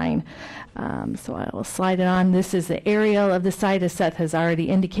 1969. So I will slide it on. This is the aerial of the site, as Seth has already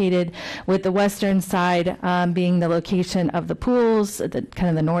indicated, with the western side being the location of the pools, kind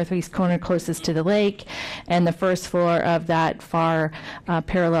of the northeast corner closest to the lake, and the first floor of that far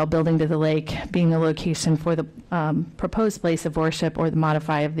parallel building to the lake being the location for the proposed place of worship or the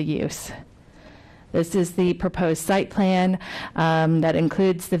modify of the use. This is the proposed site plan that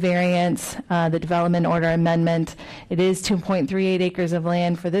includes the variance, the development order amendment. It is 2.38 acres of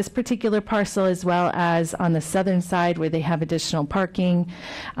land for this particular parcel, as well as on the southern side where they have additional parking.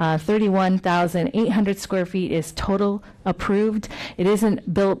 31,800 square feet is total approved. It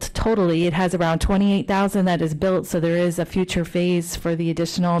isn't built totally. It has around 28,000 that is built, so there is a future phase for the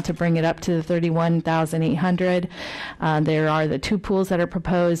additional to bring it up to the 31,800. There are the two pools that are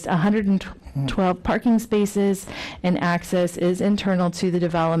proposed, 112 parking spaces, and access is internal to the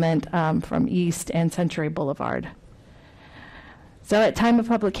development from East and Century Boulevard. So at time of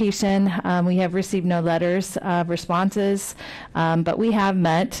publication, we have received no letters of responses, but we have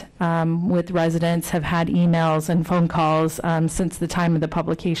met with residents, have had emails and phone calls since the time of the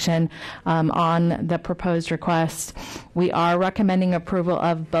publication on the proposed request. We are recommending approval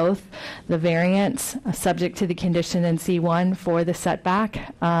of both the variance subject to the condition in C1 for the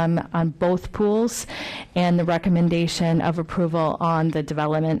setback on both pools and the recommendation of approval on the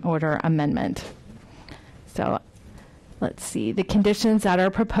development order amendment. So let's see, the conditions that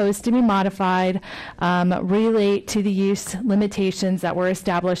are proposed to be modified relate to the use limitations that were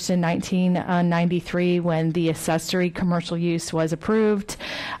established in 1993 when the accessory commercial use was approved.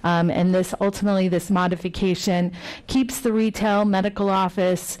 And this modification keeps the retail, medical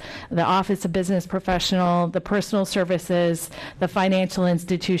office, the office of business professional, the personal services, the financial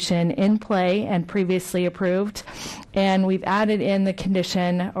institution in play and previously approved. And we've added in the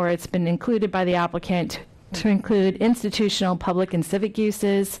condition, or it's been included by the applicant, to include institutional, public, and civic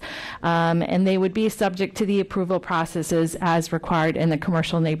uses, and they would be subject to the approval processes as required in the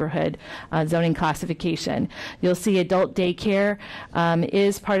commercial neighborhood zoning classification. You'll see adult daycare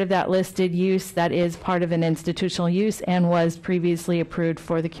is part of that listed use that is part of an institutional use and was previously approved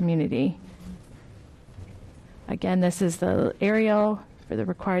for the community. Again, this is the aerial for the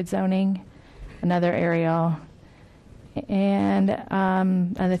required zoning, another aerial. And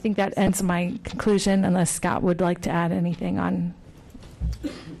I think that ends my conclusion, unless Scott would like to add anything on.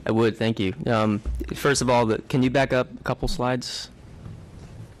 I would, thank you. First of all, can you back up a couple slides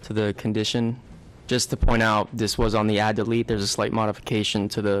to the condition? Just to point out, this was on the add delete. There's a slight modification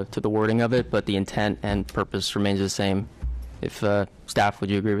to the wording of it, but the intent and purpose remains the same. If staff, would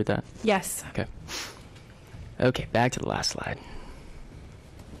you agree with that? Yes. Okay. Okay, back to the last slide.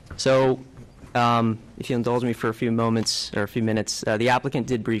 So, if you indulge me for a few moments or a few minutes, the applicant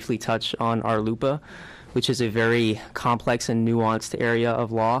did briefly touch on RLUPA, which is a very complex and nuanced area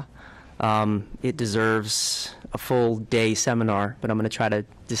of law. It deserves a full day seminar, but I'm going to try to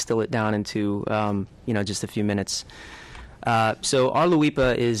distill it down into just a few minutes. So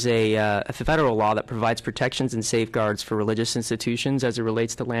RLUIPA is a federal law that provides protections and safeguards for religious institutions as it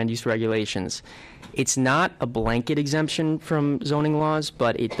relates to land use regulations. It's not a blanket exemption from zoning laws,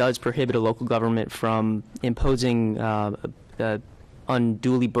 but it does prohibit a local government from imposing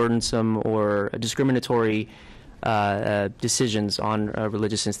unduly burdensome or discriminatory decisions on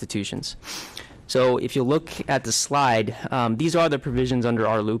religious institutions. So if you look at the slide, these are the provisions under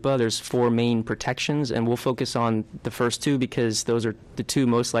RLUIPA. There's 4 main protections, and we'll focus on the first 2 because those are the 2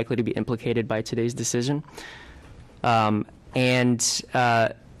 most likely to be implicated by today's decision.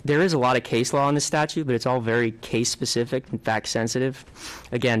 There is a lot of case law in this statute, but it's all very case-specific and fact-sensitive.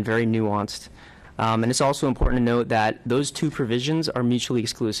 Again, very nuanced. And it's also important to note that those 2 provisions are mutually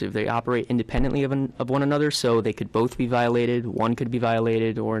exclusive. They operate independently of one another, so they could both be violated, one could be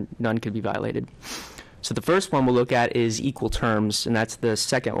violated, or none could be violated. So the first one we'll look at is equal terms, and that's the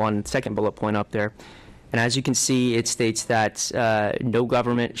second bullet point up there. And as you can see, it states that no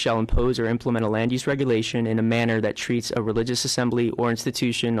government shall impose or implement a land use regulation in a manner that treats a religious assembly or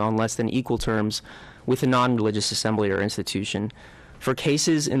institution on less than equal terms with a non-religious assembly or institution. For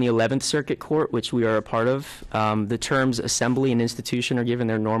cases in the 11th Circuit Court, which we are a part of, the terms assembly and institution are given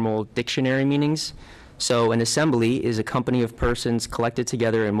their normal dictionary meanings. So an assembly is a company of persons collected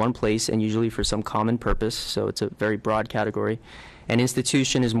together in one place and usually for some common purpose, so it's a very broad category. An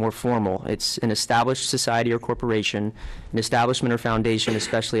institution is more formal. It's an established society or corporation, an establishment or foundation,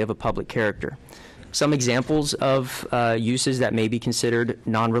 especially of a public character. Some examples of uses that may be considered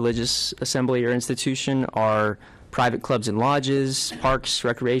non-religious assembly or institution are private clubs and lodges, parks,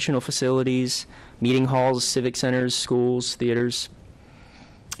 recreational facilities, meeting halls, civic centers, schools, theaters.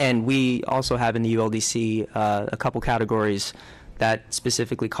 And we also have in the ULDC a couple categories that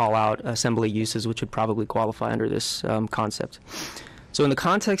specifically call out assembly uses, which would probably qualify under this concept. So in the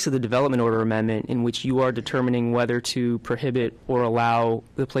context of the development order amendment, in which you are determining whether to prohibit or allow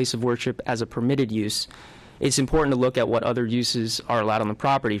the place of worship as a permitted use, it's important to look at what other uses are allowed on the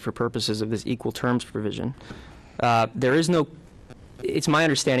property for purposes of this equal terms provision. It's my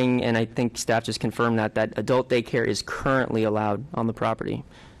understanding, and I think staff just confirmed that adult daycare is currently allowed on the property.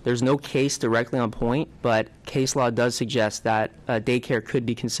 There's no case directly on point, but case law does suggest that daycare could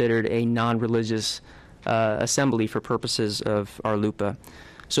be considered a non-religious assembly for purposes of RLUIPA.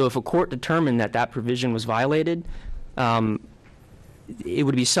 So if a court determined that provision was violated, it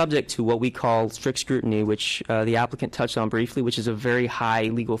would be subject to what we call strict scrutiny, which the applicant touched on briefly, which is a very high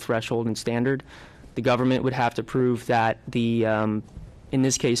legal threshold and standard. The government would have to prove that the, in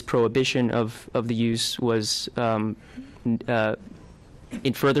this case, prohibition of the use was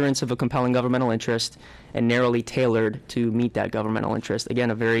in furtherance of a compelling governmental interest and narrowly tailored to meet that governmental interest.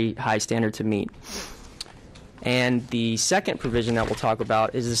 Again, a very high standard to meet. And the second provision that we'll talk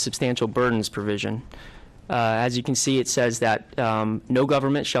about is the substantial burdens provision. As you can see, it says that no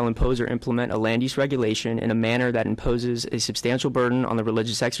government shall impose or implement a land use regulation in a manner that imposes a substantial burden on the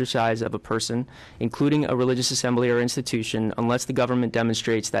religious exercise of a person, including a religious assembly or institution, unless the government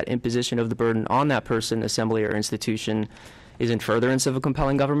demonstrates that imposition of the burden on that person, assembly, or institution is in furtherance of a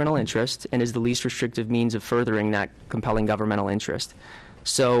compelling governmental interest and is the least restrictive means of furthering that compelling governmental interest.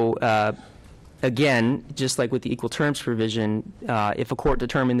 So, again, just like with the equal terms provision, if a court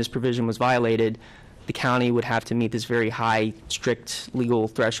determined this provision was violated, the county would have to meet this very high, strict legal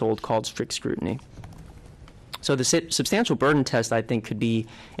threshold called strict scrutiny. So the substantial burden test, I think, could be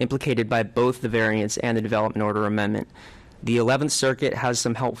implicated by both the variance and the development order amendment. The 11th Circuit has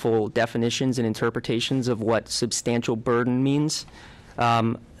some helpful definitions and interpretations of what substantial burden means.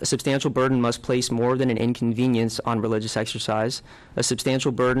 A substantial burden must place more than an inconvenience on religious exercise. A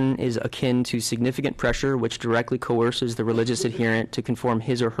substantial burden is akin to significant pressure which directly coerces the religious adherent to conform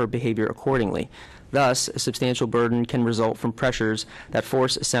his or her behavior accordingly. Thus, a substantial burden can result from pressures that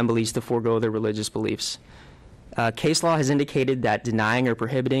force assemblies to forego their religious beliefs. Case law has indicated that denying or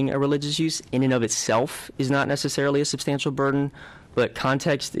prohibiting a religious use in and of itself is not necessarily a substantial burden, but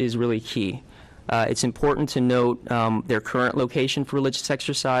context is really key. It's important to note their current location for religious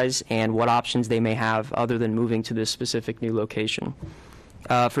exercise and what options they may have other than moving to this specific new location.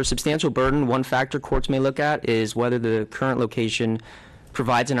 For substantial burden, one factor courts may look at is whether the current location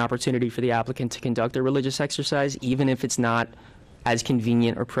provides an opportunity for the applicant to conduct a religious exercise, even if it's not as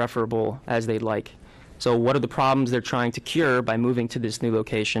convenient or preferable as they'd like. So what are the problems they're trying to cure by moving to this new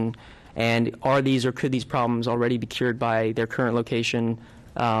location? And are these or could these problems already be cured by their current location,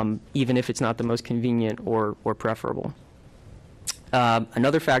 even if it's not the most convenient or preferable?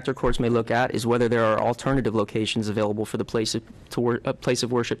 Another factor courts may look at is whether there are alternative locations available for the place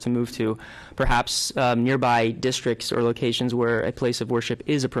of worship to move to, perhaps nearby districts or locations where a place of worship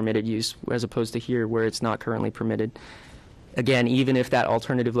is a permitted use, as opposed to here where it's not currently permitted. Again, even if that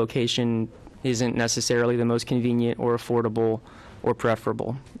alternative location isn't necessarily the most convenient or affordable or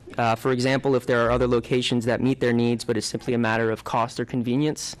preferable. For example, if there are other locations that meet their needs, but it's simply a matter of cost or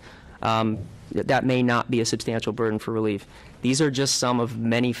convenience, that may not be a substantial burden for relief. These are just some of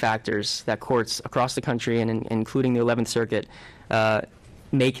many factors that courts across the country, and including the 11th Circuit,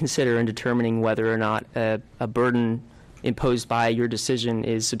 may consider in determining whether or not a burden imposed by your decision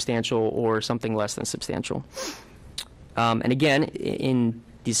is substantial or something less than substantial. And again, in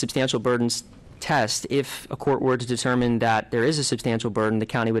the substantial burdens test, if a court were to determine that there is a substantial burden, the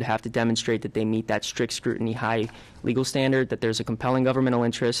county would have to demonstrate that they meet that strict scrutiny high legal standard, that there's a compelling governmental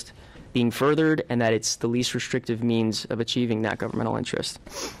interest being furthered, and that it's the least restrictive means of achieving that governmental interest.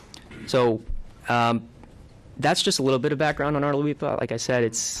 So that's just a little bit of background on RLUIPA. Like I said,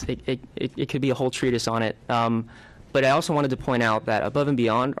 it could be a whole treatise on it. But I also wanted to point out that above and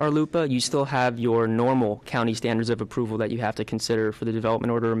beyond RLUIPA, you still have your normal county standards of approval that you have to consider for the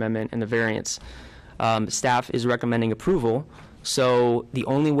development order amendment and the variance. Staff is recommending approval, so the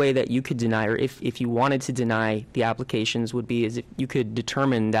only way that you could deny, or if you wanted to deny the applications, would be as if you could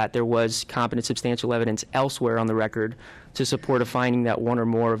determine that there was competent substantial evidence elsewhere on the record to support a finding that one or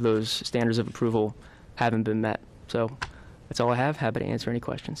more of those standards of approval haven't been met. So that's all I have. Happy to answer any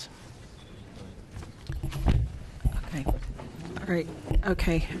questions. Okay. All right.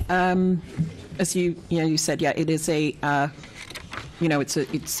 Okay. As you said, yeah, it is a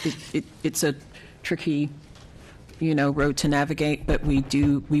it's a tricky road to navigate, but we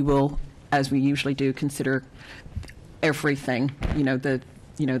will, as we usually do, consider everything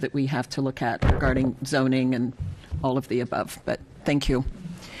that we have to look at regarding zoning and all of the above. But thank you.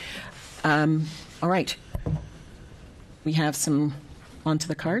 All right. We have some onto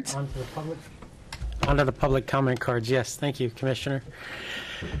the cards. Onto the public comment cards. Yes, thank you, Commissioner.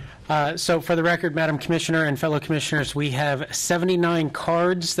 So for the record, Madam Commissioner and fellow commissioners, we have 79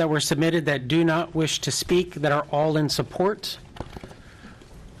 cards that were submitted that do not wish to speak, that are all in support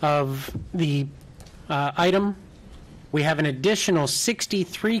of the item. We have an additional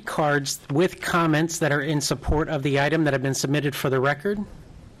 63 cards with comments that are in support of the item that have been submitted for the record.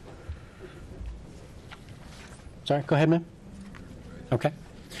 Sorry, go ahead, ma'am. Okay.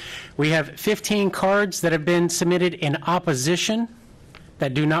 We have 15 cards that have been submitted in opposition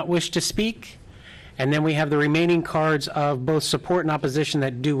that do not wish to speak. And then we have the remaining cards of both support and opposition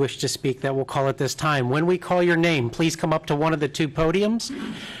that do wish to speak that we'll call at this time. When we call your name, please come up to one of the two podiums.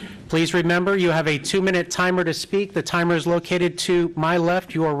 Please remember, you have a 2-minute timer to speak. The timer is located to my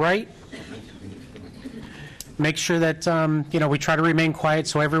left, your right. make sure that, we try to remain quiet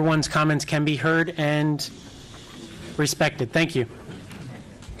so everyone's comments can be heard and respected. Thank you.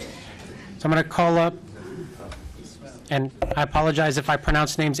 So I'm going to call up, and I apologize if I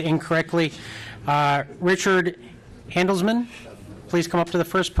pronounce names incorrectly, Richard Handelsman, please come up to the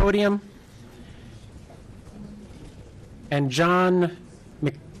first podium. And John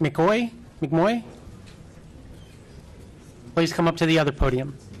McMoy, please come up to the other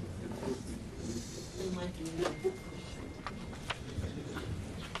podium.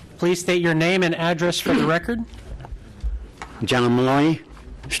 Please state your name and address for the record. John Malloy,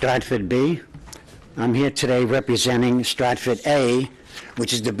 Stratford B. I'm here today representing Stratford A,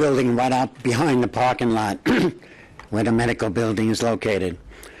 which is the building right out behind the parking lot where the medical building is located.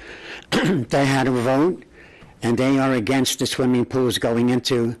 They had a vote, and they are against the swimming pools going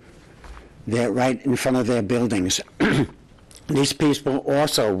into right in front of their buildings. These people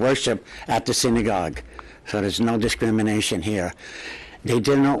also worship at the synagogue, so there's no discrimination here. They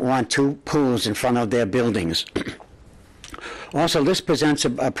did not want two pools in front of their buildings. Also, this presents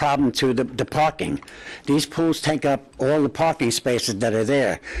a problem to the parking. These pools take up all the parking spaces that are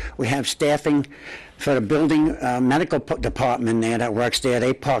there. We have staffing for the building medical department there that works there.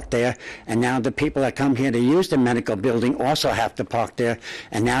 They park there, and now the people that come here to use the medical building also have to park there,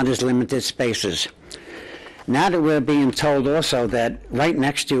 and now there's limited spaces. Now that we're being told also that right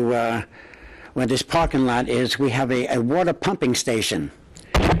next to where this parking lot is, we have a water pumping station.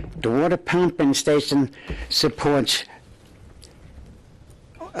 The water pumping station supports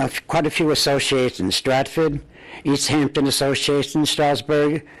quite a few associations: Stratford, East Hampton Association,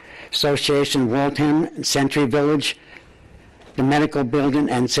 Strasburg Association, Waltham, Century Village, the medical building,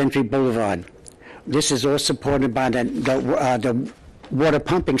 and Century Boulevard. This is all supported by the water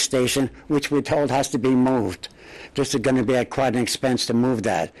pumping station, which we're told has to be moved. This is going to be at quite an expense to move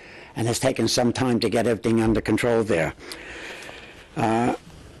that, and it's taken some time to get everything under control there.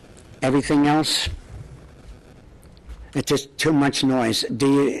 Everything else, it's just too much noise.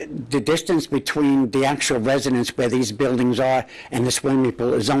 The distance between the actual residence where these buildings are and the swimming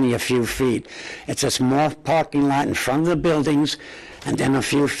pool is only a few feet. It's a small parking lot in front of the buildings, and then a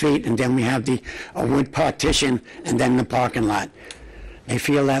few feet, and then we have a wood partition, and then the parking lot. They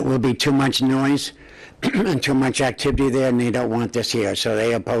feel that will be too much noise and too much activity there, and they don't want this here, so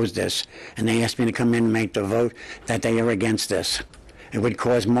they oppose this. And they asked me to come in and make the vote that they are against this. It would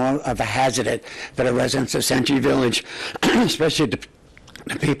cause more of a hazard for the residents of Century Village, especially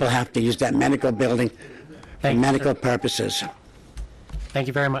the people have to use that medical building for medical purposes. Thank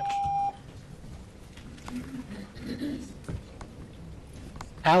you very much.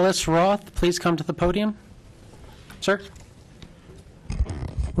 Alice Roth, please come to the podium. Sir?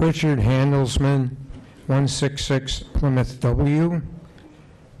 Richard Handelsman, 166 Plymouth W.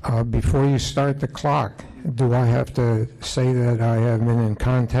 Before you start the clock, do I have to say that I have been in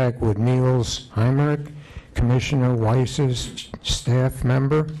contact with Niels Heinrich, Commissioner Weiss's staff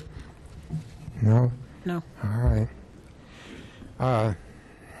member? No? No. All right.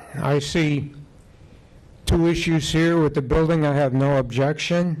 I see two issues here with the building. I have no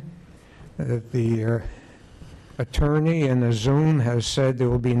objection. The attorney in the Zoom has said there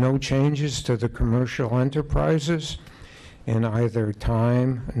will be no changes to the commercial enterprises in either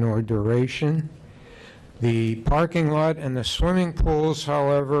time nor duration. The parking lot and the swimming pools,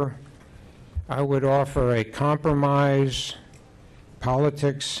 however, I would offer a compromise.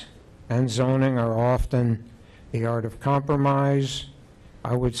 Politics and zoning are often the art of compromise.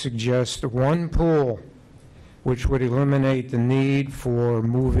 I would suggest one pool, which would eliminate the need for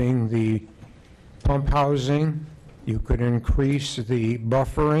moving the pump housing. You could increase the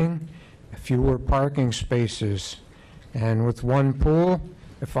buffering, fewer parking spaces. And with one pool,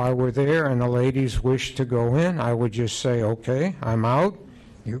 if I were there and the ladies wished to go in, I would just say, okay, I'm out,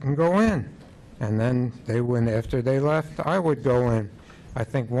 you can go in. And then they went, after they left, I would go in. I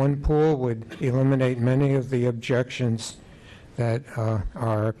think one pool would eliminate many of the objections that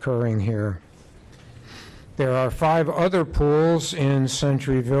are occurring here. There are 5 other pools in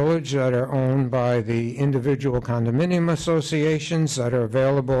Century Village that are owned by the individual condominium associations that are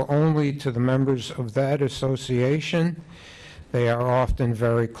available only to the members of that association. They are often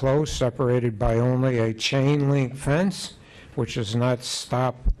very close, separated by only a chain link fence, which does not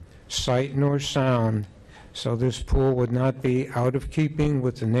stop sight nor sound. So this pool would not be out of keeping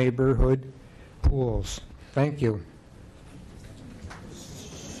with the neighborhood pools. Thank you.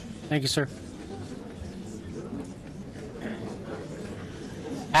 Thank you, sir.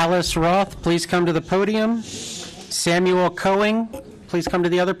 Alice Roth, please come to the podium. Samuel Coing, please come to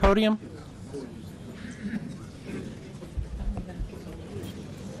the other podium.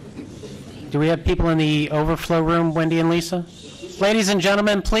 Do we have people in the overflow room, Wendy and Lisa? Ladies and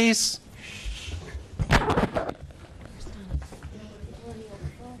gentlemen, please.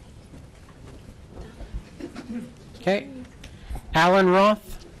 Okay. Alan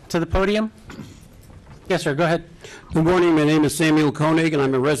Roth to the podium. Yes, sir. Go ahead. Good morning. My name is Samuel Koenig, and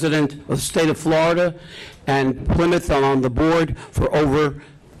I'm a resident of the state of Florida and Plymouth. I'm on the board for over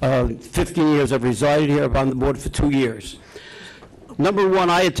 15 years. I've resided here. I'm on the board for 2 years. Number one,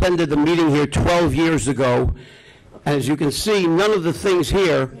 I attended the meeting here 12 years ago. And as you can see, none of the things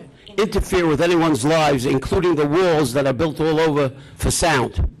here interfere with anyone's lives, including the walls that are built all over for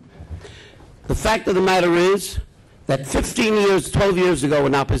sound. The fact of the matter is that 12 years ago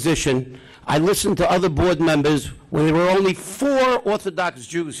in opposition, I listened to other board members when there were only 4 Orthodox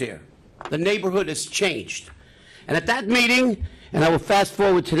Jews here. The neighborhood has changed. And at that meeting, and I will fast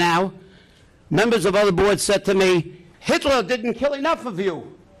forward to now, members of other boards said to me, Hitler didn't kill enough of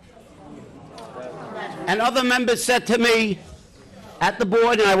you. And other members said to me at the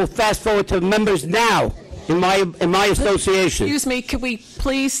board, and I will fast forward to members now in my association. Excuse me, could we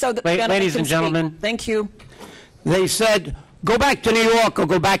please, so that ladies and gentlemen. Thank you. They said, go back to New York or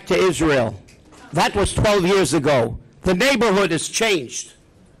go back to Israel. That was 12 years ago. The neighborhood has changed.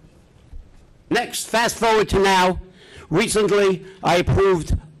 Next, fast forward to now. Recently, I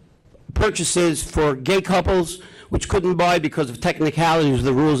approved purchases for gay couples, which couldn't buy because of technicalities of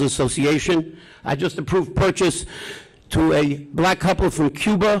the Rules Association. I just approved purchase to a black couple from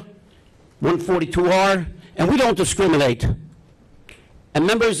Cuba, 142R, and we don't discriminate. And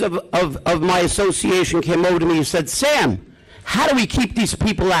members of my association came over to me and said, Sam, how do we keep these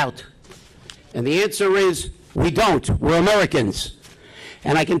people out? And the answer is, we don't. We're Americans.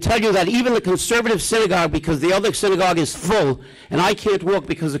 And I can tell you that even the conservative synagogue, because the other synagogue is full, and I can't walk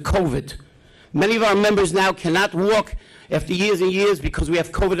because of COVID. Many of our members now cannot walk after years and years because we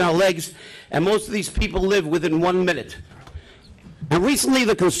have COVID in our legs, and most of these people live within 1 minute. And recently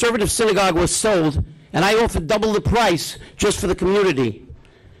the conservative synagogue was sold, and I offered double the price just for the community.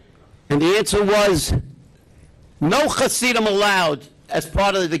 And the answer was, no Hasidim allowed as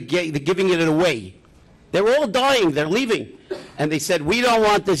part of the giving it away. They're all dying, they're leaving. And they said, we don't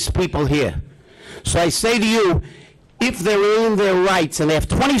want these people here. So I say to you, if they're in their rights, and they have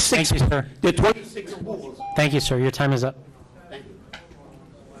 26, Thank you, sir. they're 26 rules. Thank you, sir. Your time is up. Thank you.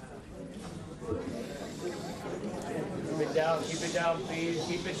 Keep it down, please.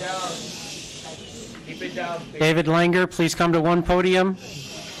 Keep it down. Keep it down, please. David Langer, please come to one podium.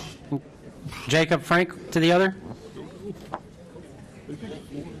 Jacob Frank to the other.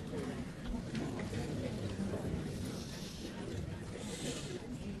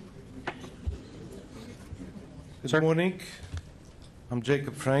 Good morning. I'm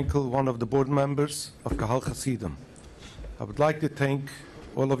Jacob Frankel, one of the board members of Kahal Hasidim. I would like to thank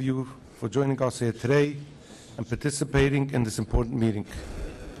all of you for joining us here today and participating in this important meeting.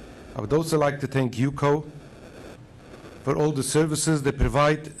 I would also like to thank UCO for all the services they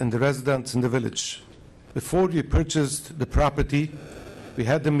provide and the residents in the village. Before we purchased the property, we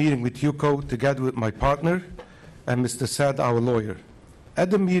had a meeting with UCO together with my partner and Mr. Sad, our lawyer.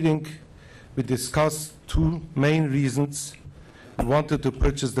 At the meeting, we discussed 2 main reasons we wanted to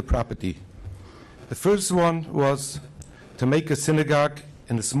purchase the property. The first one was to make a synagogue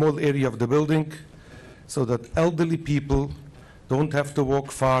in a small area of the building so that elderly people don't have to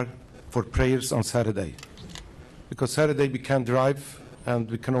walk far for prayers on Saturday. Because Saturday we can't drive and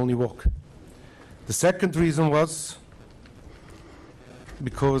we can only walk. The second reason was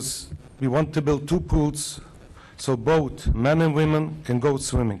because we want to build 2 pools so both men and women can go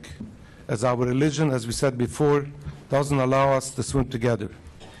swimming, as our religion, as we said before, doesn't allow us to swim together.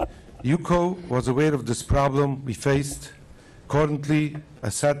 UCO was aware of this problem we faced. Currently,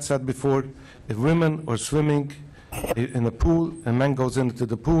 as said before, if women are swimming in a pool and men goes into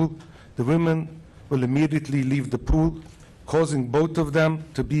the pool, the women will immediately leave the pool, causing both of them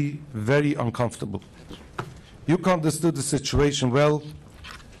to be very uncomfortable. UCO understood the situation well,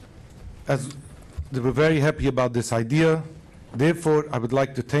 as they were very happy about this idea. Therefore, I would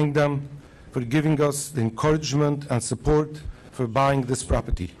like to thank them for giving us the encouragement and support for buying this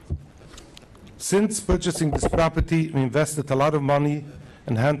property. Since purchasing this property, we invested a lot of money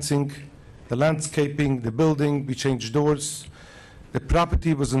enhancing the landscaping, the building, we changed doors. The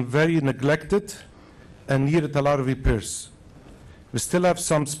property was very neglected and needed a lot of repairs. We still have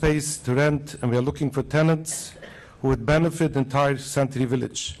some space to rent, and we are looking for tenants who would benefit the entire Century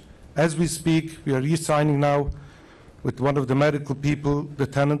Village. As we speak, we are re-signing now with one of the medical people, the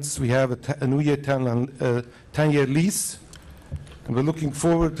tenants. We have a new year 10-year lease, and we're looking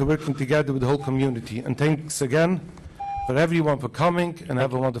forward to working together with the whole community. And thanks again for everyone for coming, and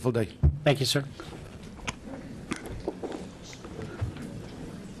have a wonderful day. Thank you, sir.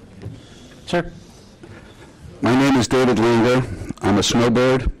 Sir. My name is David Langer. I'm a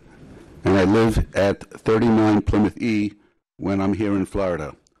snowbird, and I live at 39 Plymouth E when I'm here in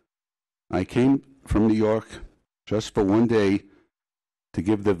Florida. I came from New York just for one day to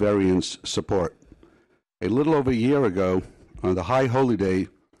give the variance support. A little over a year ago, on the High Holy Day,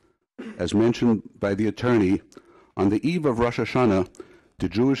 as mentioned by the attorney, on the eve of Rosh Hashanah, the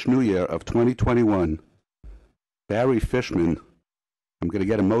Jewish New Year of 2021, Barry Fishman, I'm going to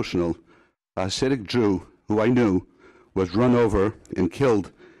get emotional, a Hasidic Jew who I knew, was run over and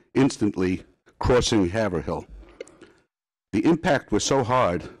killed instantly crossing Haverhill. The impact was so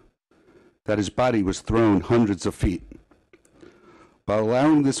hard that his body was thrown hundreds of feet. By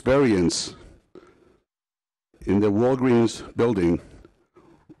allowing this variance in the Walgreens building,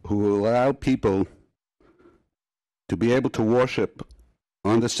 who will allow people to be able to worship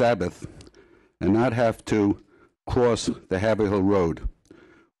on the Sabbath and not have to cross the Haverhill Road,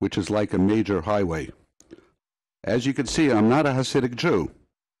 which is like a major highway. As you can see, I'm not a Hasidic Jew.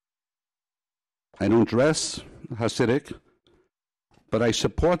 I don't dress Hasidic, but I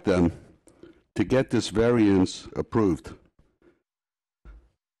support them to get this variance approved.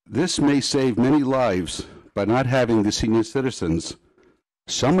 This may save many lives by not having the senior citizens,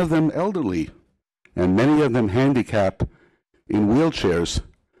 some of them elderly, and many of them handicapped in wheelchairs,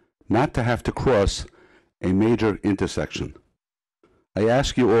 not to have to cross a major intersection. I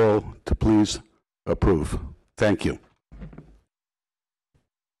ask you all to please approve. Thank you.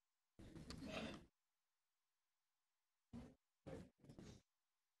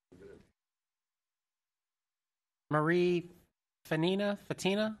 Marie Fatina,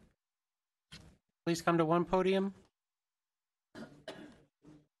 please come to one podium.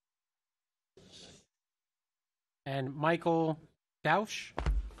 And Michael Dosh.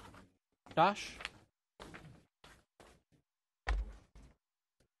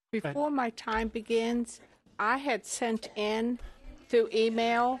 Before my time begins, I had sent in through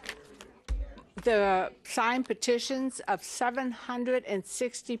email the signed petitions of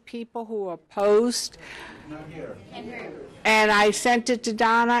 760 people who opposed. And I sent it to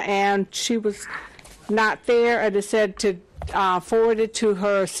Donna, and she was not there, and it said to forward it to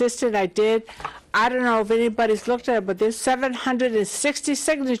her assistant. I did. I don't know if anybody's looked at it, but there's 760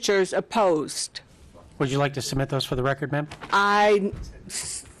 signatures opposed. Would you like to submit those for the record, ma'am? I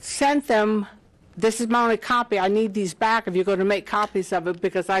sent them. This is my only copy. I need these back if you're going to make copies of it,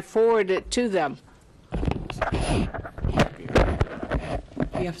 because I forwarded it to them.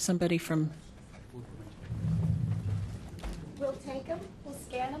 We have somebody from... We'll take them, we'll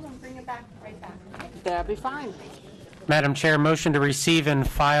scan them, and bring them back right back. That'll be fine. Madam Chair, motion to receive and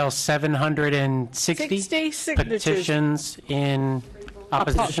file 760 signatures. Petitions in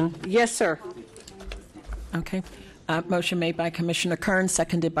opposition. Yes, sir. Okay. Motion made by Commissioner Kern,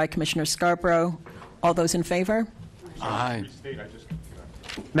 seconded by Commissioner Scarborough. All those in favor? Aye.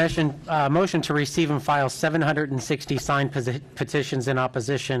 Motion to receive and file 760 signed petitions in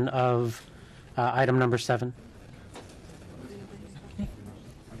opposition of item number 7.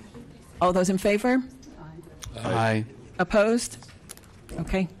 All those in favor? Aye. Opposed?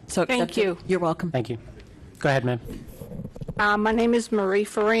 Okay. So Thank you. You're welcome. Thank you. Go ahead, ma'am. My name is Marie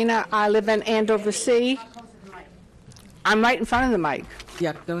Farina. I live in Andover Sea. I'm right in front of the mic.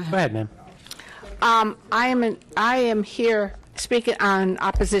 Yeah, go ahead. Go ahead, ma'am. I am here speaking on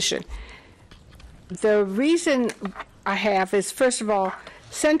opposition. The reason I have is, first of all,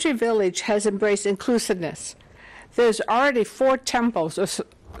 Century Village has embraced inclusiveness. There's already 4 temples or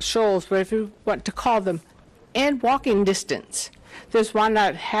shoals, whatever you want to call them, in walking distance. There's one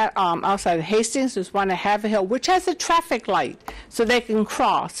outside of Hastings. There's one at Haverhill, which has a traffic light so they can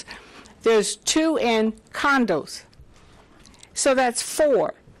cross. There's 2 in condos. So that's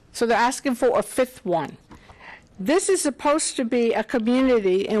 4. So they're asking for a 5th one. This is supposed to be a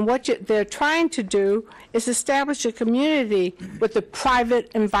community, and what they're trying to do is establish a community with a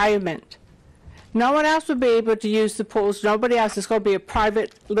private environment. No one else will be able to use the pools. Nobody else. It's going to be a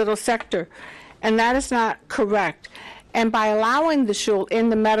private little sector. And that is not correct. And by allowing the shul in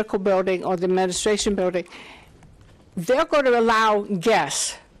the medical building or the administration building, they're going to allow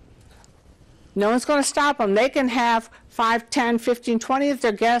guests. No one's going to stop them. They can have 5, 10, 15, 20 of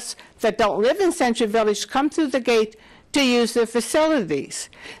their guests that don't live in Century Village come through the gate to use their facilities.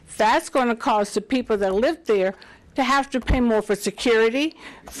 That's going to cause the people that live there to have to pay more for security,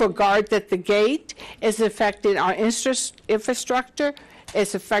 for guards at the gate. It's affecting our infrastructure.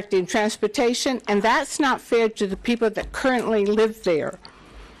 It's affecting transportation, and that's not fair to the people that currently live there.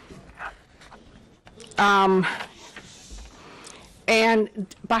 And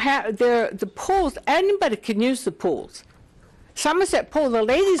the pools, anybody can use the pools. Somerset Pool, the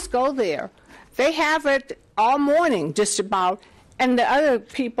ladies go there. They have it all morning, just about, and the other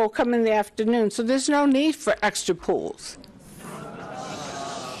people come in the afternoon. So there's no need for extra pools.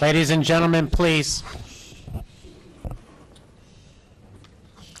 Ladies and gentlemen, please.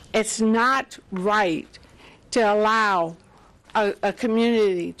 It's not right to allow a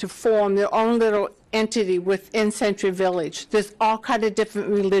community to form their own little entity within Century Village. There's all kind of different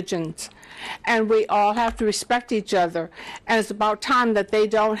religions, and we all have to respect each other. And it's about time that they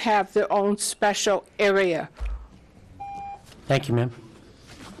don't have their own special area. Thank you, ma'am.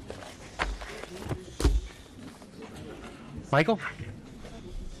 Michael?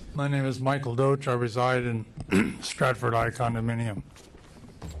 My name is Michael Doach. I reside in Stratford I condominium.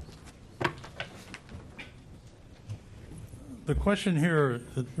 The question here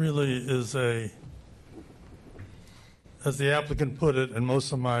really is as the applicant put it, and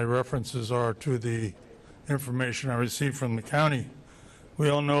most of my references are to the information I received from the county. We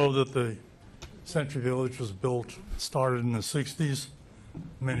all know that the Century Village was started in the 60s.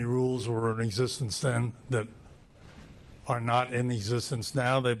 Many rules were in existence then that are not in existence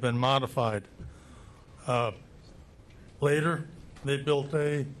now. They've been modified. Later, they built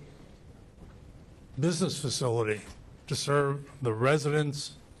a business facility to serve the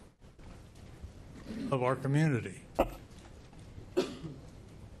residents of our community.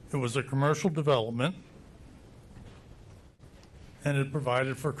 It was a commercial development, and it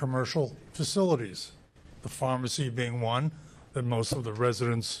provided for commercial facilities, the pharmacy being one that most of the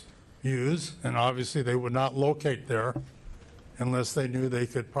residents use, and obviously they would not locate there unless they knew they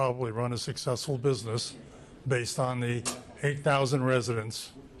could probably run a successful business based on the 8,000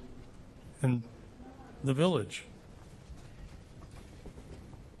 residents in the village.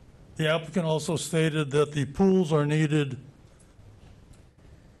 The applicant also stated that the pools are needed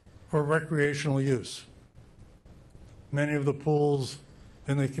for recreational use. Many of the pools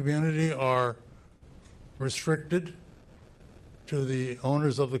in the community are restricted to the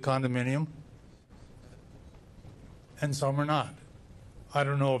owners of the condominium, and some are not. I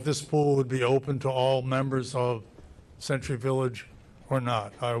don't know if this pool would be open to all members of Century Village or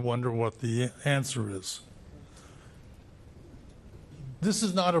not. I wonder what the answer is. This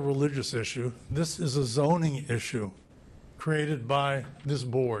is not a religious issue. This is a zoning issue created by this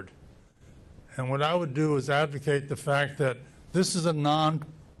board. And what I would do is advocate the fact that this is a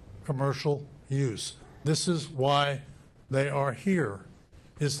non-commercial use. This is why they are here,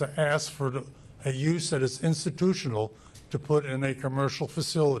 is to ask for a use that is institutional to put in a commercial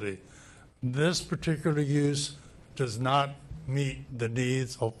facility. This particular use does not meet the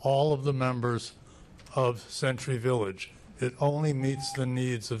needs of all of the members of Century Village. It only meets the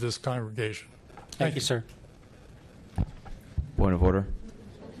needs of this congregation. Thank you, sir. Point of order.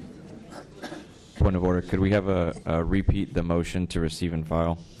 Point of order. Could we have a repeat the motion to receive and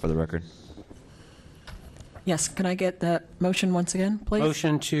file for the record? Yes, can I get that motion once again, please?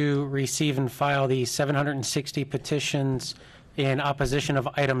 Motion to receive and file the 760 petitions in opposition of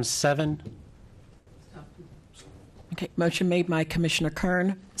item 7. Okay, motion made by Commissioner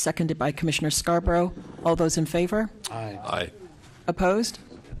Kern, seconded by Commissioner Scarborough. All those in favor? Aye. Aye. Opposed?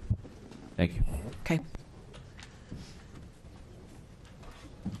 Thank you. Okay.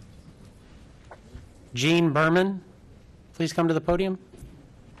 Gene Berman, please come to the podium.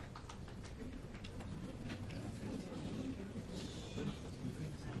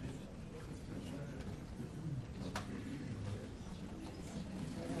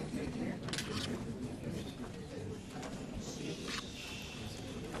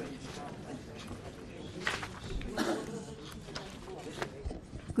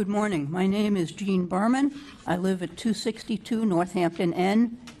 Good morning. My name is Jean Berman. I live at 262 Northampton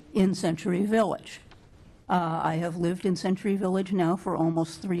N in Century Village. I have lived in Century Village now for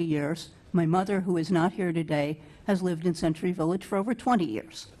almost 3 years. My mother, who is not here today, has lived in Century Village for over 20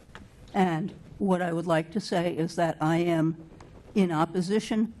 years. And what I would like to say is that I am in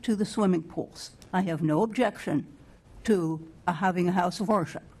opposition to the swimming pools. I have no objection to having a house of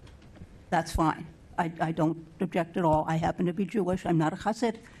worship. That's fine. I don't object at all. I happen to be Jewish. I'm not a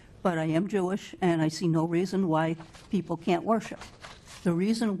chassid, but I am Jewish, and I see no reason why people can't worship. The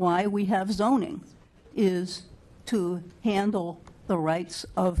reason why we have zoning is to handle the rights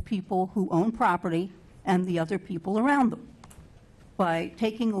of people who own property and the other people around them. By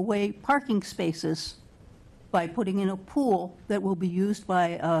taking away parking spaces, by putting in a pool that will be used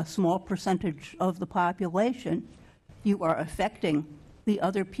by a small percentage of the population, you are affecting the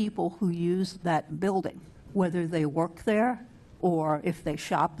other people who use that building, whether they work there or if they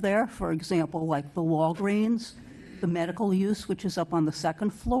shop there, for example, like the Walgreens. the medical use, which is up on the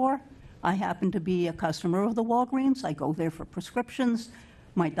second floor. I happen to be a customer of the Walgreens. I go there for prescriptions.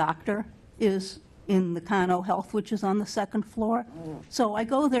 My doctor is in the Cano Health, which is on the second floor. So I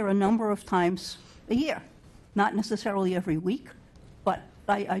go there a number of times a year, not necessarily every week, but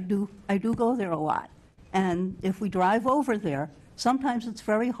I do go there a lot. And if we drive over there, sometimes it's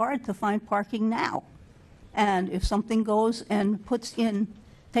very hard to find parking now. And if something goes and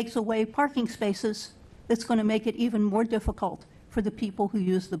takes away parking spaces, it's going to make it even more difficult for the people who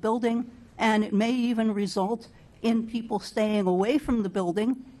use the building, and it may even result in people staying away from the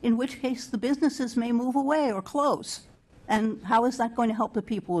building, in which case the businesses may move away or close. And how is that going to help the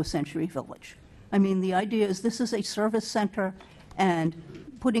people of Century Village? I mean, the idea is this is a service center, and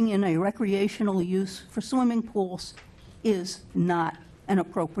putting in a recreational use for swimming pools is not an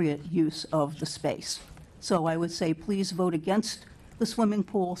appropriate use of the space. So I would say please vote against the swimming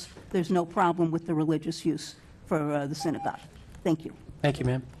pools. There's no problem with the religious use for the synagogue. Thank you. Thank you,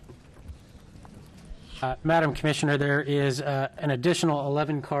 ma'am. Madam Commissioner, there is an additional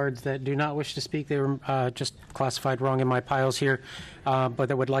 11 cards that do not wish to speak. They were just classified wrong in my piles here, but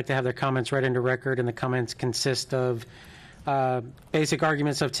that would like to have their comments read into record, and the comments consist of basic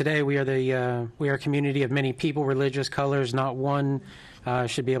arguments of today. We are a community of many people, religious colors, not one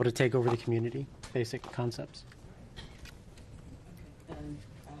should be able to take over the community. Basic concepts. And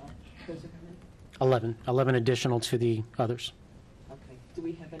those are coming? 11 additional to the others. Okay. Do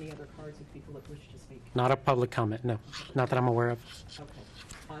we have any other cards of people that wish to speak? Not a public comment, no. Not that I'm aware of.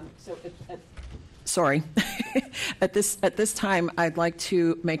 Okay. So sorry. At this time, I'd like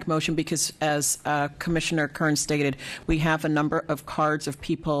to make motion because, as Commissioner Kern stated, we have a number of cards of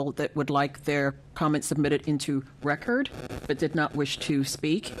people that would like their comments submitted into record but did not wish to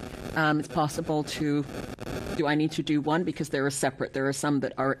speak. It's possible to, do I need to do one? Because there are separate. There are some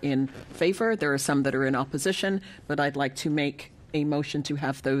that are in favor. There are some that are in opposition. But I'd like to make a motion to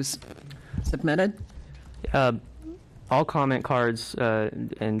have those submitted. All comment cards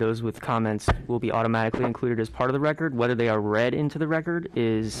and those with comments will be automatically included as part of the record. Whether they are read into the record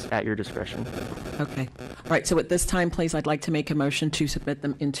is at your discretion. Okay. All right. So at this time, please, I'd like to make a motion to submit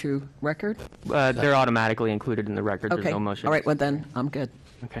them into record. They're automatically included in the record. Okay. There's no motion. All right. Well, then I'm good.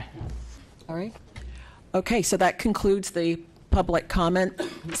 Okay. All right. Okay. So that concludes the public comment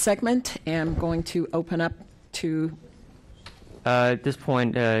segment. And I'm going to open up to... At this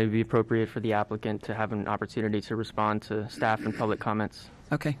point, it would be appropriate for the applicant to have an opportunity to respond to staff and public comments.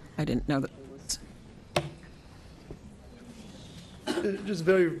 Okay. I didn't know that. Just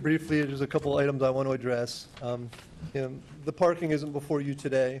very briefly, there's a couple items I want to address. The parking isn't before you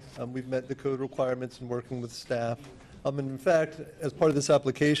today. We've met the code requirements in working with staff. And in fact, as part of this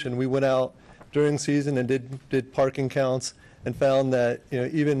application, we went out during season and did parking counts and found that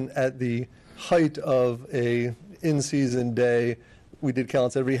even at the height of a in-season day, we did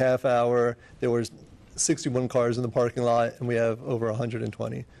counts every half hour. There were 61 cars in the parking lot, and we have over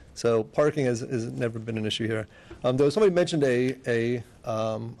 120. So parking has never been an issue here. Though somebody mentioned a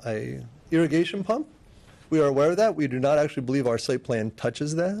irrigation pump. We are aware of that. We do not actually believe our site plan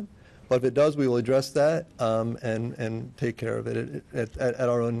touches that. But if it does, we will address that and take care of it at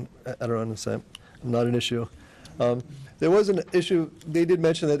our own consent. Not an issue. There was an issue. They did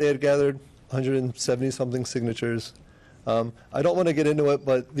mention that they had gathered 170-something signatures. I don't want to get into it,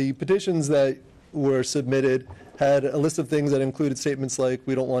 but the petitions that were submitted had a list of things that included statements like,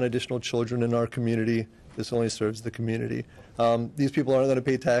 we don't want additional children in our community. This only serves the community. These people aren't going to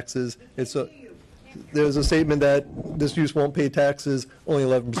pay taxes. There's a statement that this use won't pay taxes. Only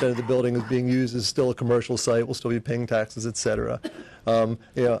 11% of the building is being used. It's still a commercial site. We'll still be paying taxes, et cetera.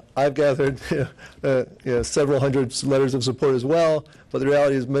 I've gathered several hundred letters of support as well, but the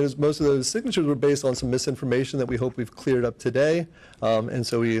reality is most of those signatures were based on some misinformation that we hope we've cleared up today, and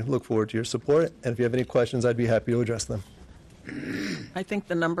so we look forward to your support, and if you have any questions, I'd be happy to address them. I think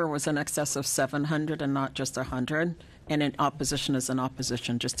the number was in excess of 700 and not just 100, and an opposition is an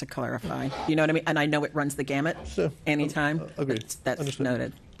opposition, just to clarify. You know what I mean? And I know it runs the gamut anytime. Agreed. That's Understood.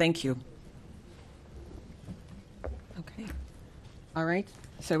 noted. Thank you. Okay. All right.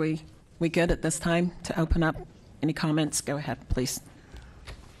 So we good at this time to open up any comments? Go ahead, please.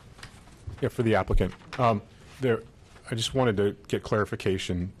 Yeah, for the applicant. I just wanted to get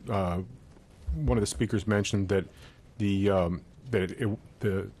clarification. One of the speakers mentioned that the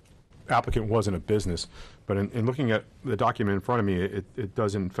applicant wasn't a business, but in looking at the document in front of me, it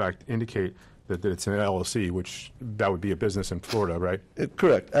does in fact indicate that it's an LLC, which that would be a business in Florida, right?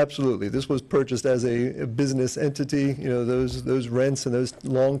 Correct, absolutely. This was purchased as a business entity. Those rents and those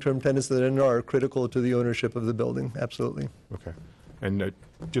long-term tenants that are in there are critical to the ownership of the building, absolutely. Okay. And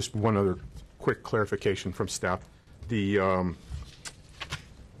just one other quick clarification from staff. the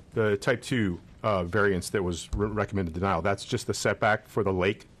type 2 variance that was recommended denial, that's just the setback for the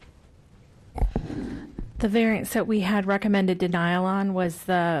lake? The variance that we had recommended denial on was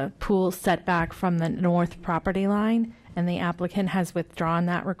the pool setback from the north property line, and the applicant has withdrawn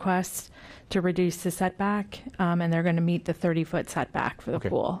that request to reduce the setback, and they're going to meet the 30-foot setback for the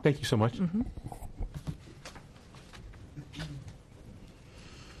pool. Thank you so much.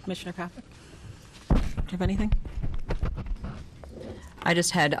 Commissioner Patrick, do you have anything? I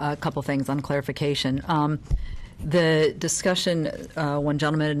just had a couple things on clarification. The discussion, one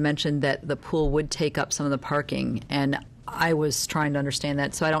gentleman had mentioned that the pool would take up some of the parking, and I was trying to understand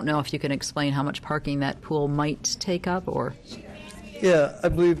that, so I don't know if you can explain how much parking that pool might take up, or... Yeah, I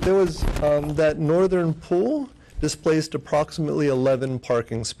believe there was that northern pool displaced approximately 11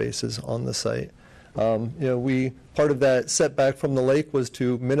 parking spaces on the site. Part of that setback from the lake was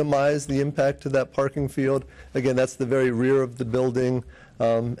to minimize the impact to that parking field. Again, that's the very rear of the building,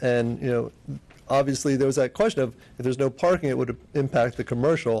 obviously there was that question of if there's no parking, it would impact the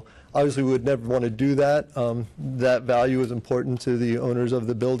commercial. Obviously, we would never want to do that. That value is important to the owners of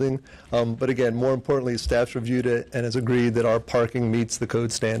the building. But again, more importantly, staff's reviewed it and has agreed that our parking meets the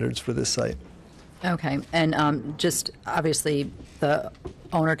code standards for this site. Okay, and just obviously the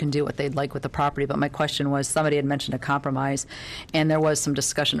owner can do what they'd like with the property, but my question was, somebody had mentioned a compromise, and there was some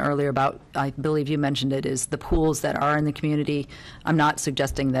discussion earlier about, I believe you mentioned it, is the pools that are in the community. I'm not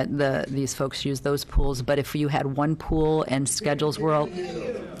suggesting that these folks use those pools, but if you had one pool and schedules were...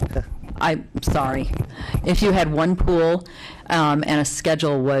 I'm sorry. If you had one pool and a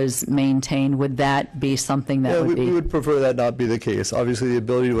schedule was maintained, would that be something that would be... We would prefer that not be the case. Obviously, the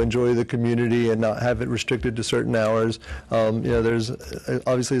ability to enjoy the community and not have it restricted to certain hours. There's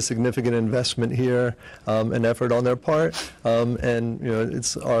obviously a significant investment here and effort on their part.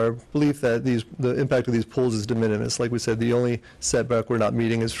 It's our belief that the impact of these pools is de minimis. Like we said, the only setback we're not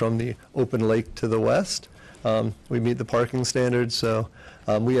meeting is from the open lake to the west. We meet the parking standards, so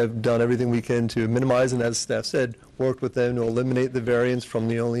we have done everything we can to minimize, and as staff said, worked with them to eliminate the variance from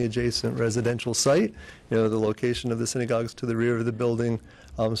the only adjacent residential site. The location of the synagogues to the rear of the building.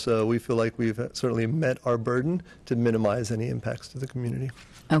 So we feel like we've certainly met our burden to minimize any impacts to the community.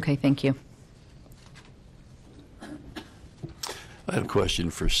 Okay, thank you. I have a question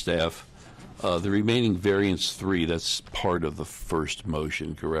for staff. The remaining variance 3, that's part of the first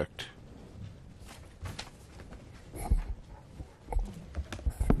motion, correct?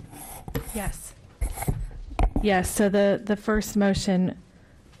 Yes. Yes, so the first motion,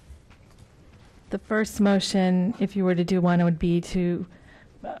 if you were to do one, it would be to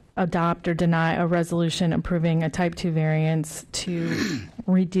adopt or deny a resolution approving a type 2 variance to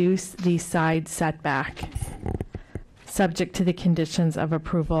reduce the side setback, subject to the conditions of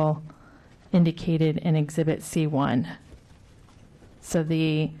approval indicated in Exhibit C1. So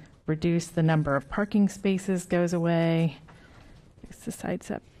the reduce the number of parking spaces goes away,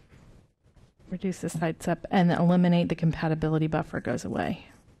 reduce the side step, and eliminate the compatibility buffer goes away.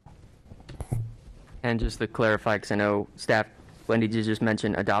 And just to clarify, because I know staff, Wendy did just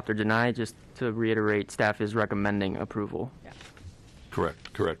mention adopt or deny, just to reiterate, staff is recommending approval. Yeah.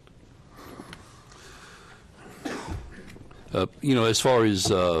 Correct. As far as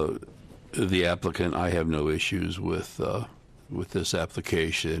the applicant, I have no issues with this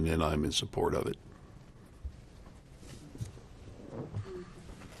application, and I'm in support of it.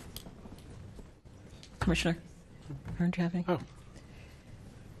 Commissioner, do you have anything?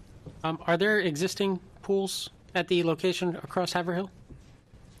 Are there existing pools at the location across Haverhill?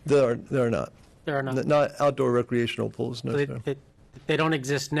 There are not. There are not. Not outdoor recreational pools, no, sir. They don't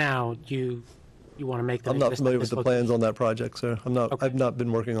exist now. You want to make them I'm not exist familiar at with this the plans on that project, sir. Okay. I've not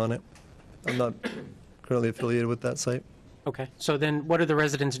been working on it. I'm not currently affiliated with that site. Okay. So then what do the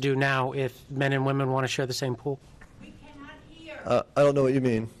residents do now if men and women want to share the same pool? I don't know what you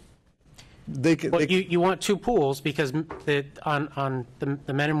mean. You want two pools because on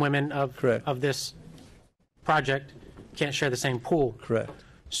the men and women of this project can't share the same pool. Correct.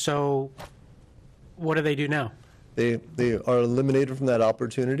 So what do they do now? They are eliminated from that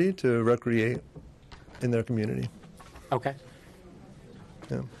opportunity to recreate in their community. Okay.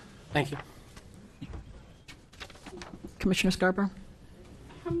 Yeah. Thank you. Commissioner Scarborough?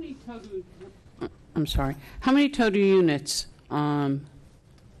 How many total units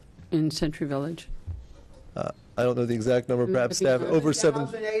in Century Village? I don't know the exact number. Perhaps staff over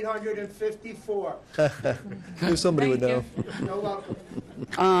 7,854. Somebody would know. You're welcome.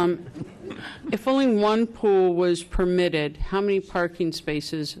 If only one pool was permitted, how many parking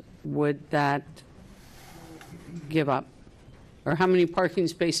spaces would that give up? Or how many parking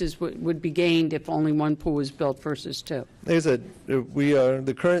spaces would be gained if only one pool was built versus two? Like I said,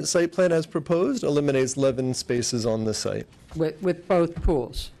 the current site plan as proposed eliminates 11 spaces on the site. With both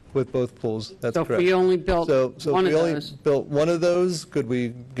pools? With both pools, that's So if correct. we only built So one if of we only those? built one of those, could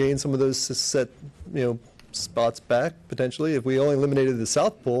we gain some of those set, spots back potentially? If we only eliminated the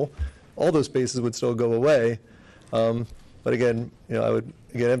south pool, all those spaces would still go away. But again, I would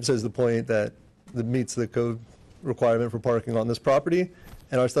emphasize the point that it meets the code requirement for parking on this property.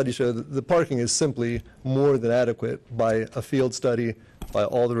 And our study showed that the parking is simply more than adequate by a field study, by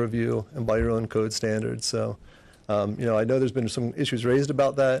all the review, and by your own code standards. So, I know there's been some issues raised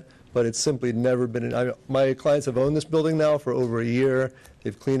about that, but it's simply never been. My clients have owned this building now for over a year.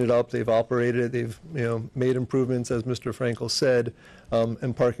 They've cleaned it up, they've operated it, they've made improvements, as Mr. Frankel said,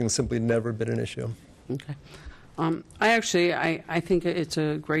 and parking's simply never been an issue. Okay. I think it's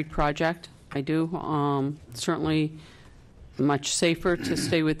a great project. I do. Certainly much safer to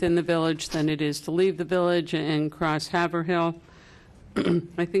stay within the village than it is to leave the village and cross Haverhill.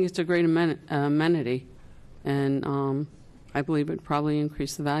 I think it's a great amenity, and I believe it would probably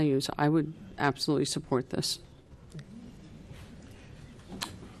increase the values. I would absolutely support this.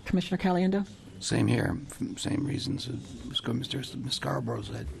 Commissioner Caliendo? Same here, same reasons Mr. Scarborough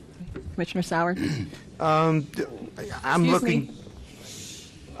said. Commissioner Sauer? I'm Excuse me?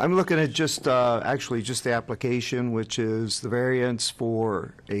 looking at just the application, which is the variance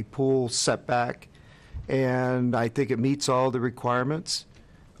for a pool setback, and I think it meets all the requirements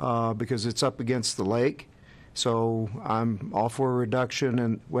because it's up against the lake. So I'm all for a reduction,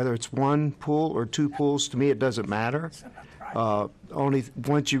 and whether it's one pool or two pools, to me it doesn't matter. Only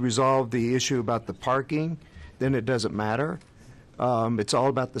once you resolve the issue about the parking, then it doesn't matter. It's all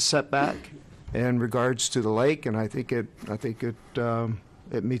about the setback in regards to the lake, and I think it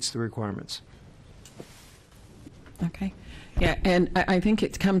meets the requirements. Okay. Yeah, and I think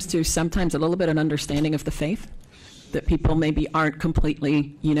it comes to sometimes a little bit an understanding of the faith that people maybe aren't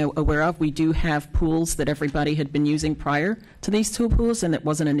completely, aware of. We do have pools that everybody had been using prior to these two pools, and it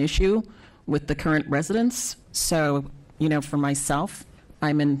wasn't an issue with the current residents. So, for myself,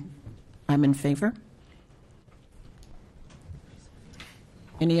 I'm in favor.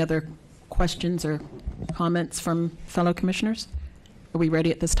 Any other questions or comments from fellow commissioners? Are we ready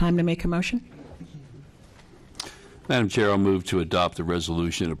at this time to make a motion? Madam Chair, I'll move to adopt the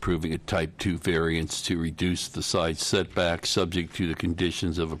resolution approving a Type 2 variance to reduce the side setback subject to the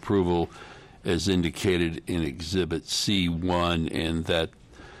conditions of approval as indicated in Exhibit C1, and that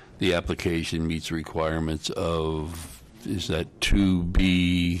the application meets requirements of, is that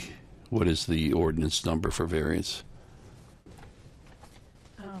 2B, what is the ordinance number for variance?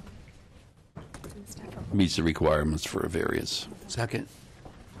 Meets the requirements for a variance. Second.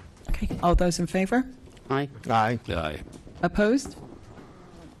 Okay. All those in favor? Aye. Aye. Aye. Opposed?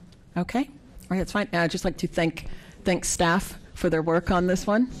 Okay. All right, that's fine. I'd just like to thank staff for their work on this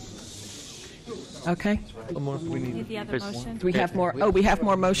one. Okay. The other motion? Do we have more? Oh, we have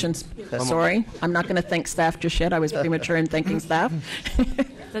more motions. Sorry. I'm not going to thank staff just yet. I was premature in thanking staff.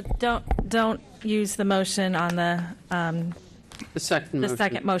 Don't use the motion on the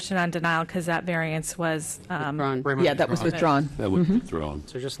second motion on denial, because that variance was Yeah, that was withdrawn. That was withdrawn.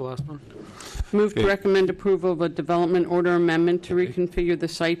 So just the last one? Move to recommend approval of a development order amendment to reconfigure the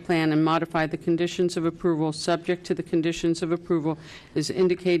site plan and modify the conditions of approval subject to the conditions of approval as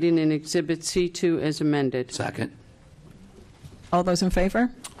indicated in Exhibit C2 as amended. Second. All those in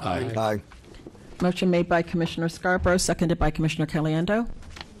favor? Aye. Aye. Motion made by Commissioner Scarborough, seconded by Commissioner Caliendo.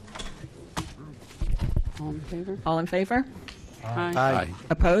 All in favor? All in favor? Aye. Aye.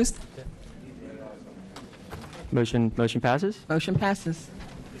 Opposed? Motion passes? Motion passes.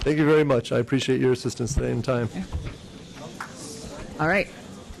 Thank you very much. I appreciate your assistance today and time. All right.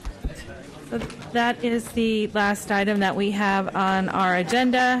 So that is the last item that we have on our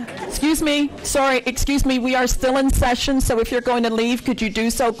agenda. Excuse me. Sorry. Excuse me. We are still in session, so if you're going to leave, could you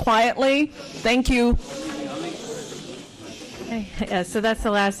do so quietly? Thank you. Okay. Yeah, so that's the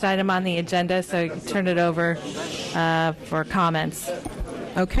last item on the agenda, so you can turn it over for comments.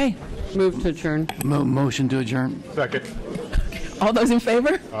 Okay. Move to adjourn. Motion to adjourn. Second. All those in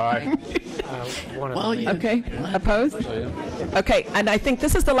favor? Aye. Okay. Opposed? Okay. And I think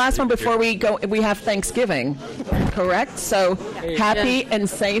this is the last one before we go. We have Thanksgiving, correct? So happy and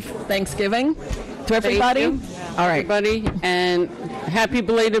safe Thanksgiving to everybody. All right. Everybody, and happy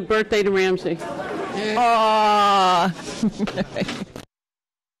belated birthday to Ramsey. Aww.